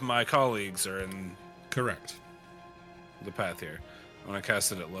none of my colleagues are in Correct. the path here. I'm gonna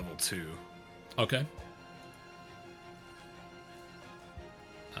cast it at level 2. Okay.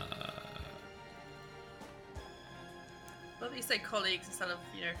 Well, you say colleagues instead of,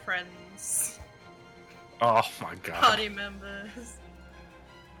 friends, Oh my god. party members.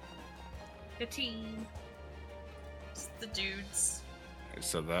 Your team. Just the dudes. Okay,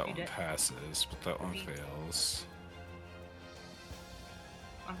 so that You one did. passes, but that one fails.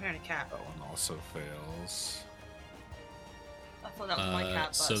 I'm hearing a cat. That one also fails. I thought that was my cat,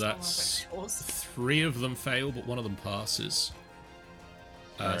 but so it's not that's one of yours. 3 of them fail, but one of them passes.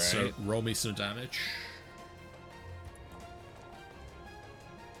 So Alright. roll me some damage.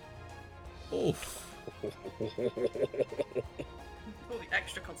 Oof. Oh,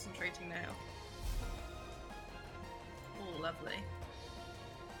 extra concentrating now. Oh, lovely.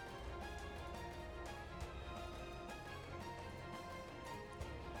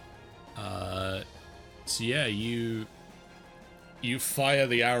 So yeah, you fire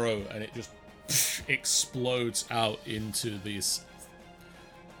the arrow and it just explodes out into these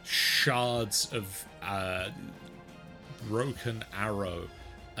shards of broken arrow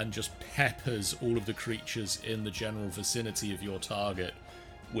and just peppers all of the creatures in the general vicinity of your target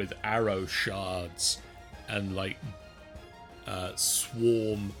with arrow shards, and like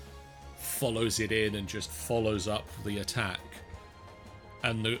Swarm follows it in and just follows up the attack.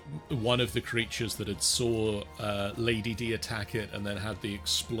 And one of the creatures that had saw Lady D attack it and then had the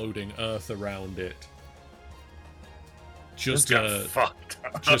exploding earth around it just fucked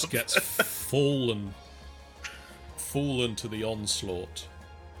up. just gets fallen to the onslaught.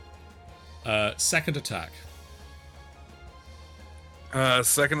 Second attack.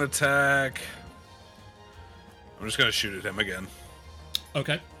 Second attack. I'm just gonna shoot at him again.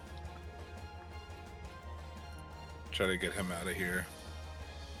 Okay. Try to get him out of here.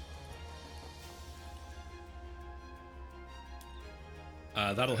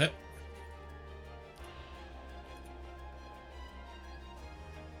 That'll hit.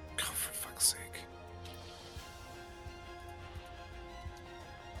 Oh, for fuck's sake.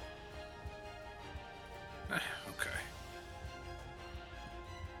 Okay.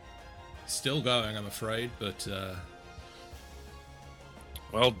 Still going, I'm afraid, but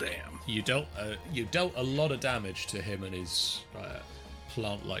Well, damn. you dealt a lot of damage to him and his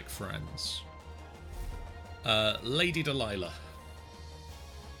plant-like friends. Lady Delilah.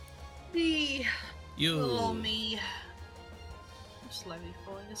 Me. You. Oh, me. I'm slowly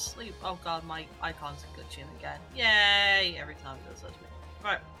falling asleep. Oh god, my icon's glitching again. Yay! Every time it does that to me.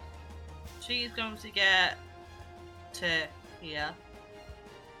 Right. She's going to get to here.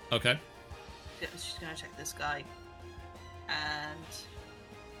 Okay. She's going to check this guy. And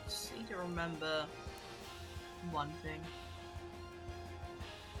just need to remember one thing.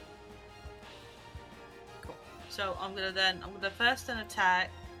 Cool. So I'm gonna first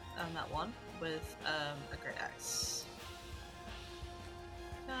attack on that one with a great axe.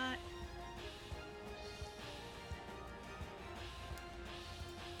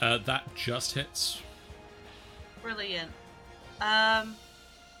 That just hits. Brilliant. Yeah,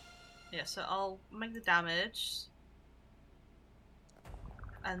 so I'll make the damage.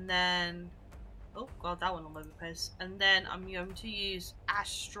 And then... Oh god, that one all over the place. And then I'm going to use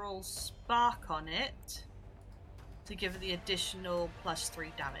Astral Spark on it to give it the additional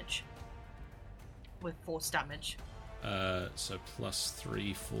 +3 damage. With force damage. So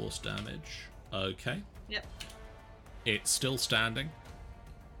 +3 force damage. Okay. Yep. It's still standing.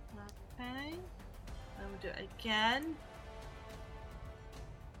 Okay. And we'll do it again.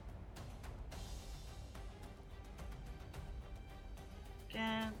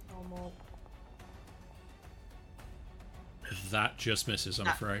 Again, normal. That just misses, I'm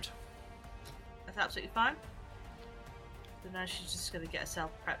afraid. That's absolutely fine. So now she's just going to get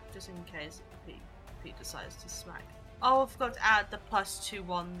herself prepped just in case Pete decides to smack. Oh, I forgot to add the +2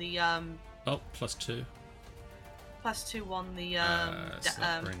 on the Oh, +2. +2 on the So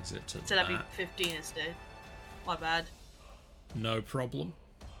that brings it to so that'd be that. 15 instead. My bad. No problem.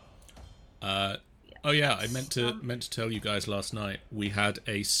 Oh yeah, I meant to tell you guys last night we had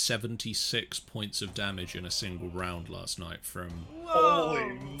a 76 points of damage in a single round last night from Holy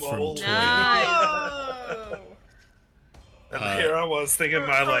moly. Toy. Whoa! And here I was thinking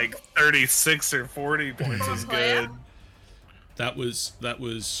my like 36 or 40 points was good. That was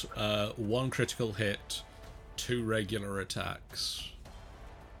 1 critical hit, 2 regular attacks.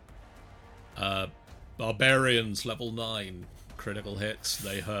 Barbarians level 9 critical hits,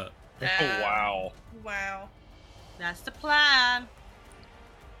 they hurt. Oh wow. Wow. That's the plan.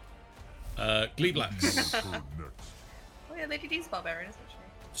 Gleeblax. Turn next. Oh yeah, Lady D's barbarian, isn't she?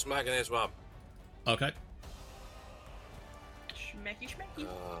 Smacking this one. Okay. Schmecky schmecky.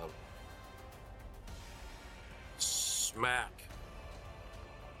 Smack.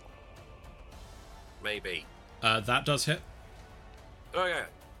 Maybe. That does hit. Okay.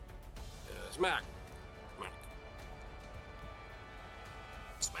 Smack. Smack.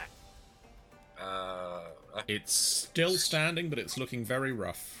 Smack. It's still standing, but it's looking very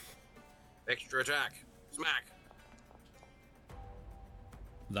rough. Extra attack. Smack.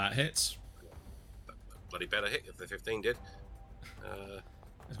 That hits. Bloody better hit if the 15 did.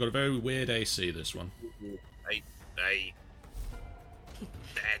 It's got a very weird AC, this one. 8. Dead.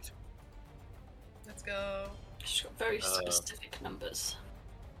 Let's go. She's got very specific numbers.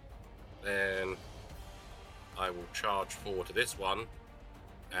 Then I will charge forward to this one.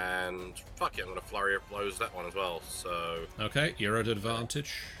 And fuck it, I'm going to flurry of blows that one as well. So, Okay, you're at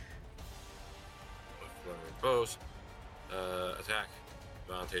advantage. flurry of blows. Attack.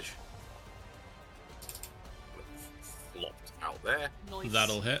 Advantage. out there. Noise.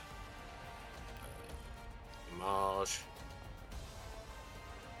 That'll hit. Marsh.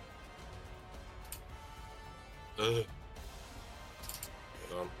 Hold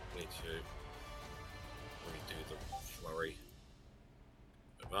on, need to redo the flurry.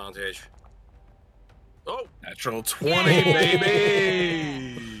 Advantage. Oh! Natural 20,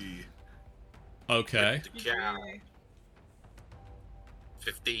 baby! Okay. The cow.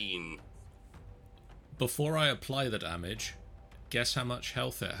 15. Before I apply the damage, guess how much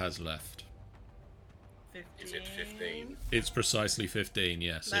health it has left? 15. Is it 15? It's precisely 15,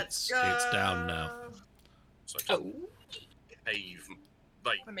 yes. Let's It's down now. So I just cave,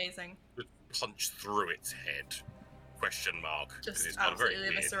 like, Amazing. punch through its head. Question mark. 'cause Just it's got a very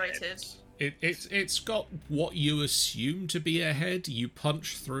absolutely weird head. eviscerated. It's got what you assume to be a head. You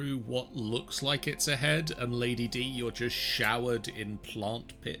punch through what looks like it's a head, and Lady D, you're just showered in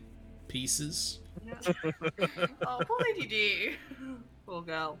plant pit pieces. Oh, poor Lady D. Poor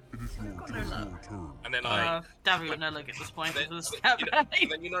girl. It is your, Got it no is luck. your turn. And then Davy got no look at this point. Then, It was and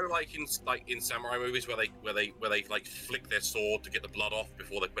then you know, like in samurai movies where they like flick their sword to get the blood off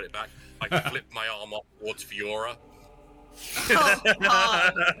before they put it back. I flip my arm off towards Fiora.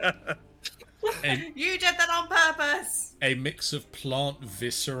 You did that on purpose! A mix of plant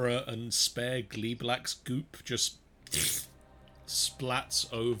viscera and spare Gleeblack's goop just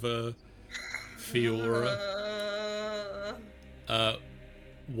splats over Fiora.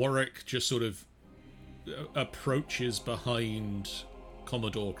 Warwick just sort of approaches behind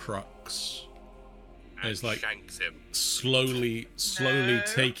Commodore Crux. And Is like shanks him. slowly No.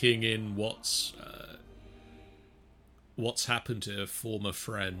 taking in what's happened to her former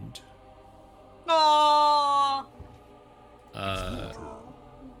friend. Aww.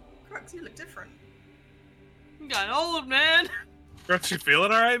 Crux, you look different. I'm getting old, man. Crux, you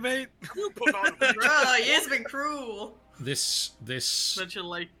feeling alright, mate? You put on Oh, he has been cruel. This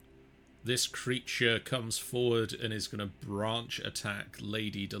Literally. this creature comes forward and is going to branch attack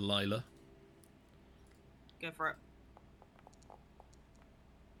Lady Delilah. Go for it.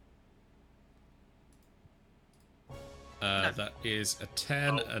 That is a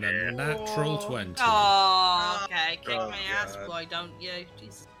 10 and a natural 20. Oh, okay. Kick Oh, my ass, God. boy, don't you?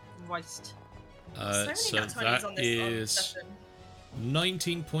 Jesus Christ. So that is session.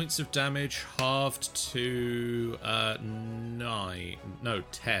 19 points of damage, halved to 10.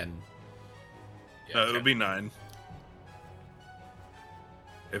 No, it would be 9.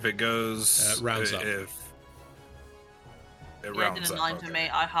 If it goes... Rounds up. If it Yeah, it rounds didn't up, 9 for okay. me.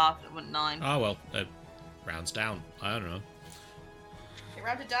 I halved it, went 9. Oh well, rounds down. I don't know. He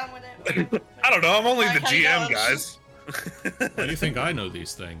rounded down with it. I don't know, I'm only the Okay, GM, gosh. guys. Why do you think I know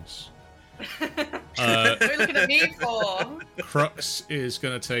these things? What are you looking at me for? Crux is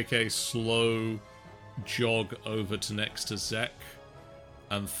going to take a slow jog over to next to Zek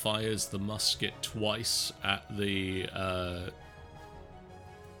and fires the musket twice at the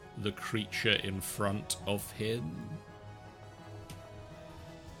creature in front of him.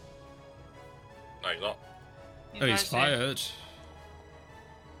 No, he's not. Oh, he's fired.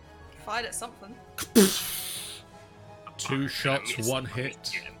 Fired at something. 2 shots, Miss 1 him hit.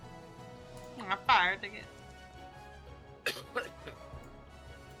 again. I fired again.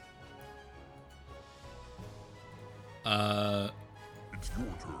 It's your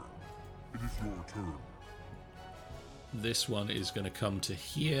turn. It is your turn. This one is going to come to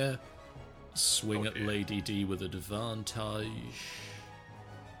here. Swing at dear. Lady D with advantage.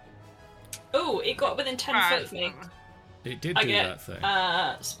 Oh, it got within 10 foot of me. It did I do get that thing.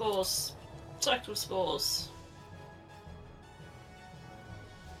 spores. Circle of spores.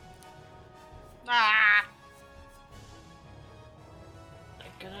 Ah! Are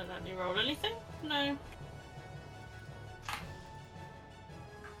you gonna let me roll anything? No.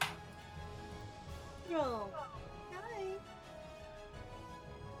 Roll.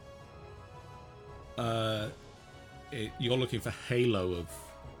 You're looking for Halo of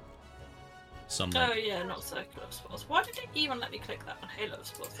something. Oh yeah, not circle of spores. Why did it even let me click that one? Halo of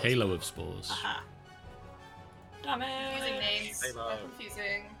spores. That's Halo fine. of spores. Aha. Damn Confusing it. names. Halo. They're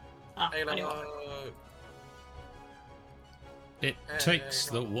confusing. Ah, Halo. anyway. It takes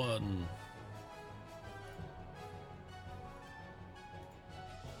the one.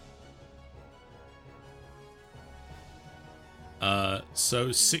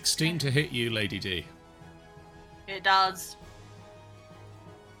 So 16 to hit you, Lady D. It does.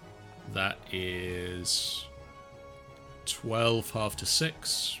 That is 12 half to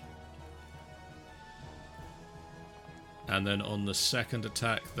 6. And then on the second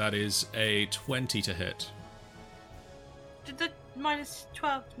attack, that is a 20 to hit. Did the minus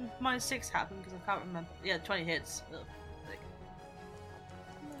 12, minus 6 happen? Because I can't remember. Yeah, 20 hits. Ugh, sick.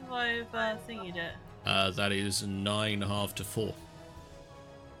 have I thingied it? That is 9 half to 4.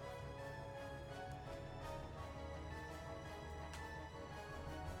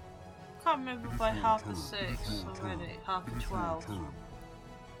 Can't remember if I half the 6 already. Half the 12.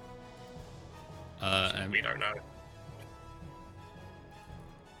 And We don't know.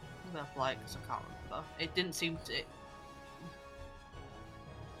 That's like, because I can't remember. It didn't seem to.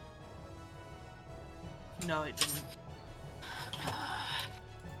 No, it didn't.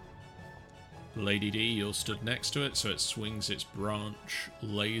 Lady D, you're stood next to it, so it swings its branch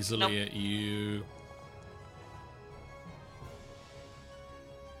lazily at you.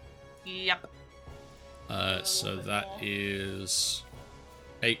 Yep. So that is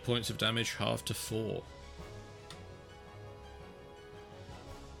 8 points of damage, half to 4.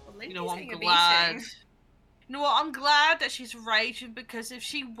 You know what, I'm glad. You know what, I'm glad that she's raging, because if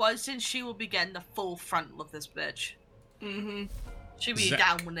she wasn't, she would be getting the full frontal of this bitch. Mm-hmm. She'd be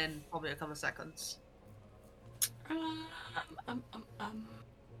down within probably a couple of seconds.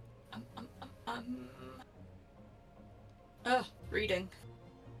 Reading.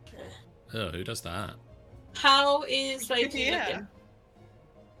 Oh, who does that? How is Lady Yeah. looking?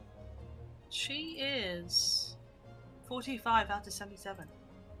 She is 45 out of 77.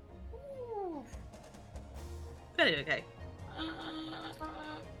 Ooh. Fairly okay.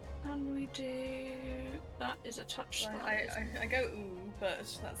 And we do... That is a touch. I go ooh, but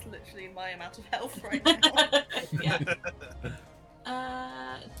that's literally my amount of health right now. Yeah.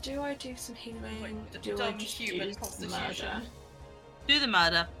 Do I do some healing? Like, Do I dumb just human use constitution. murder? Do the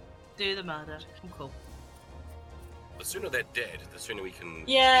murder. Do the murder. I'm cool. The sooner they're dead, the sooner we can.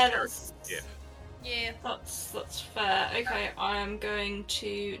 Yeah, repair that's... it. Yeah. That's fair. Okay, I am going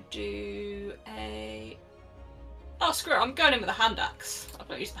to do a... Oh, screw it, I'm going in with a hand axe. I've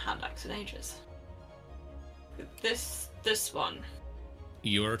not used the hand axe in ages. This one.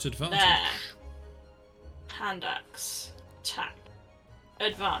 You're at advantage. There. Hand axe. Attack.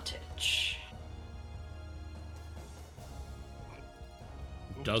 Advantage.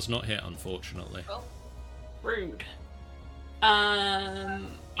 Does not hit, unfortunately. Rude. I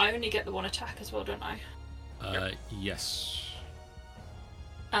only get the one attack as well, don't I? Yes.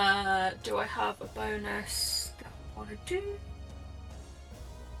 Do I have a bonus that I want to do?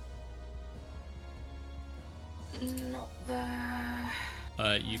 Not there.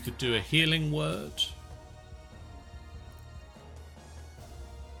 You could do a healing word.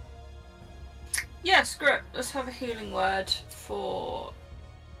 Yeah, screw it. Let's have a healing word for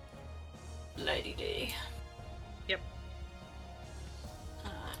Lady D. Yep.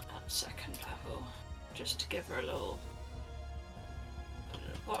 At second level. Just to give her a little...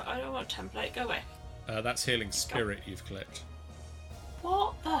 What? I don't want a template. Go away. That's healing spirit you've clicked.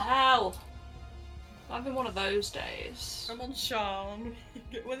 What the hell? I'm in one of those days. I'm on Charm.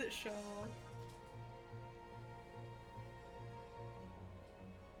 Get with it, Charm.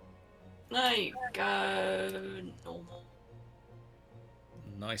 There you go. Normal.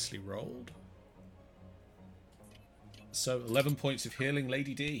 Nicely rolled. So 11 points of healing,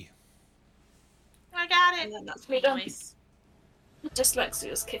 Lady D. I got And it. then that's me done. Nice.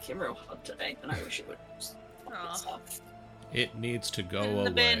 Dyslexia is kicking real hard today, and I wish it would. Aw. Stuff. It needs to go In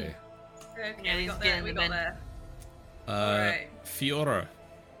the bin. away. Okay, Yeah, we he's got getting there. We the got bin. there. Alright. Fiora.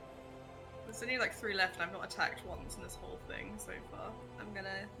 There's only like 3 left. I've not attacked once in this whole thing so far. I'm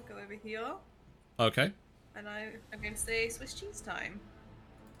gonna go over here, Okay. and I'm going to say Swiss cheese time.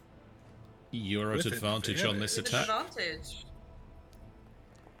 You're at With advantage on this With attack. advantage.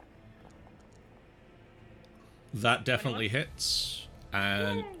 That definitely hits.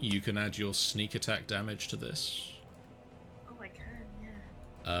 And you can add your sneak attack damage to this. Oh, I can,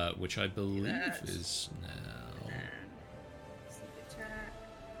 yeah. Which I believe Yes. is now... And sneak attack.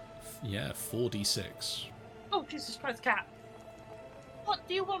 Yeah, 4d6. Oh, Jesus Christ, cat. What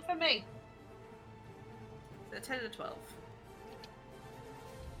do you want from me? So 10 to 12.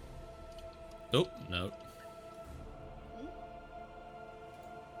 Oh, no.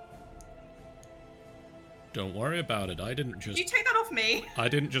 Don't worry about it. I didn't You just take that off me.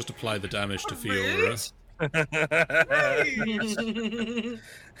 apply the damage to Rude. Fiora. Rude.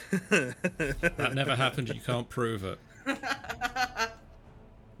 That never happened. You can't prove it.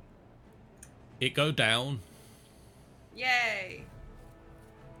 It go down. Yay.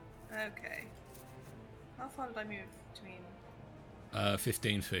 Okay. How far did I move between?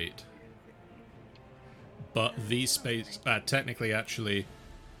 15 feet. But these space technically actually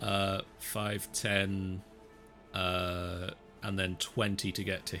 5, 10 and then 20 to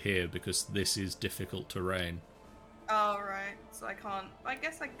get to here because this is difficult terrain. Oh, right. So I can't. I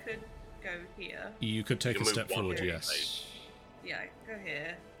guess I could go here. You could take You a move step one forward, more yes. Yeah, go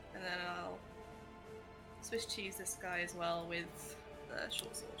here. And then I'll Swiss cheese this guy as well with the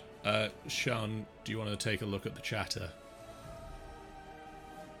short sword. Sean, do you want to take a look at the chatter?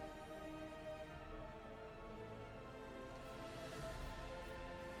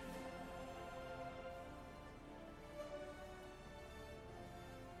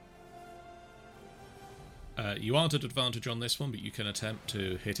 You aren't at advantage on this one, but you can attempt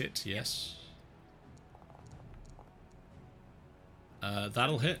to hit it, yes.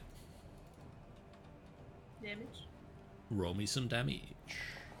 That'll hit. Damage? Roll me some damage.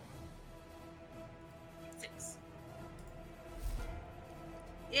 6.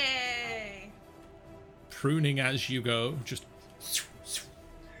 Yay! Pruning as you go, just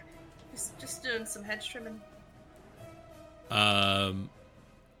Just doing some hedge trimming. Thaydark.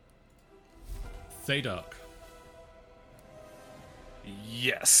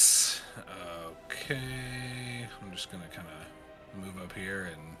 Yes. Okay. I'm just gonna kind of move up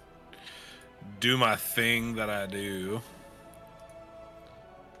here and do my thing that I do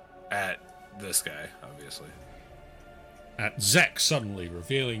at this guy, obviously. At Zek, suddenly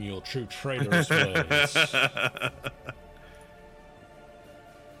revealing your true traitorous ways.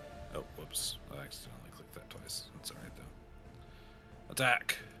 Oh, whoops. I accidentally clicked that twice. That's alright, though.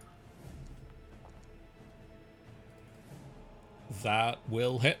 Attack. That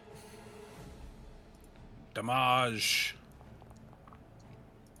will hit. Damage.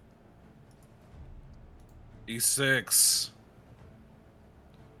 E6.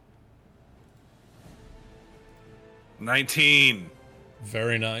 19.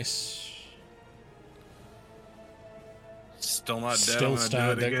 Very nice. Still not dead. Still I'm gonna do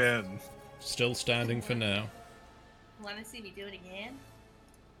standing. it again. Still standing for now. Wanna see me do it again?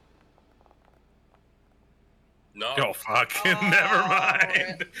 No. Oh, fuck. Never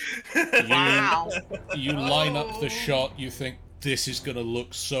mind. Wow. You line up the shot, you think, this is gonna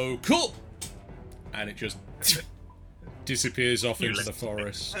look so cool! And it just disappears off into the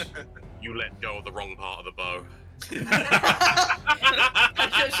forest. You let go of the wrong part of the bow.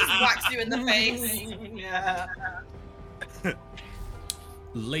 Just whacks you in the face. Yeah.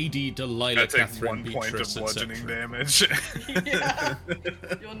 Lady Delilah, I take Catherine 1 point of Beatrice, bludgeoning etc. damage. Yeah.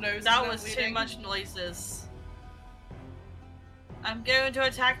 Your nose That is was too bleeding. much noises. I'm going to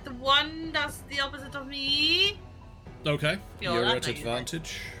attack the one that's the opposite of me. Okay, Feel you're that at thing,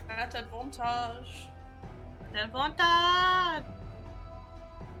 advantage. At advantage. Advantage.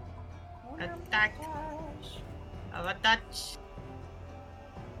 Oh, Attack. advantage. Advantage.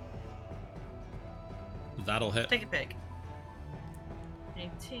 That'll hit. Take a pick.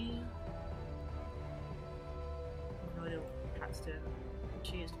 18. No little cat's doing.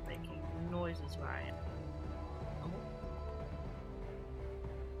 She is making noises where I am.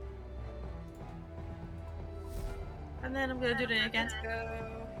 And then I'm gonna do it again. Let's go.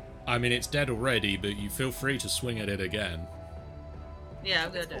 I mean, it's dead already, but you feel free to swing at it again. Yeah,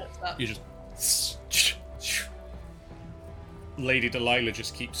 I'm gonna do it. What's up? You just... Lady Delilah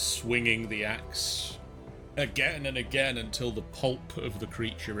just keeps swinging the axe again and again until the pulp of the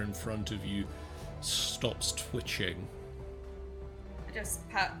creature in front of you stops twitching. I just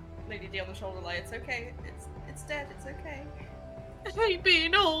pat Lady D on the shoulder like, it's okay. It's dead. It's okay. I hate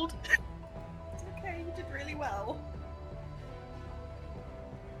being old. It's okay. You did really well.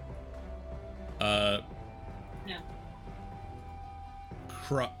 Yeah.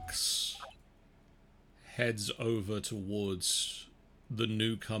 Crux heads over towards the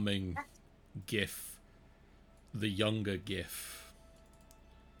new coming Gif, the younger Gif,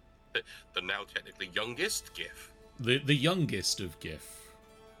 The now technically youngest Gif. the youngest of Gif.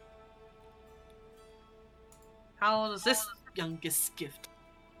 How old is this youngest gift?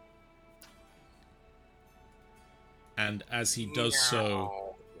 And as he does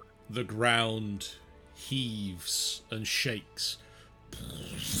so, the ground heaves and shakes,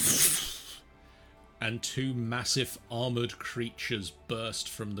 and two massive armored creatures burst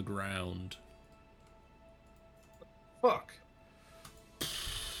from the ground. Fuck.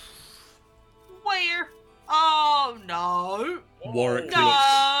 Where? Oh no! Warwick looks,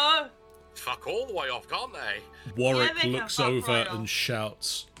 No! Fuck all the way off, can't they? Warwick Yeah, they can looks fuck over right and off.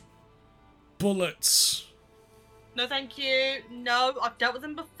 shouts, "Bullets!" No, thank you. No, I've dealt with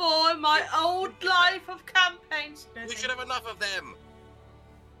them before in my old life of campaigns. No, We thank should have enough of them.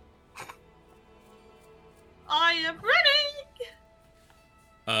 I am ready.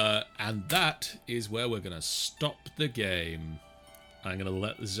 And that is where we're going to stop the game. I'm going to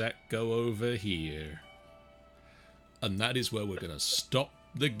let Zach go over here. And that is where we're going to stop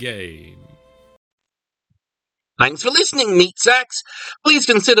the game. Thanks for listening, Meat Sacks. Please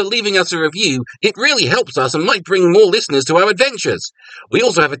consider leaving us a review. It really helps us and might bring more listeners to our adventures. We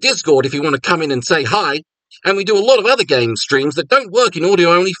also have a Discord if you want to come in and say hi, and we do a lot of other game streams that don't work in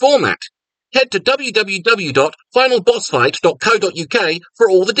audio-only format. Head to www.finalbossfight.co.uk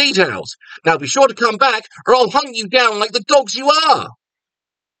for all the details. Now be sure to come back, or I'll hunt you down like the dogs you are!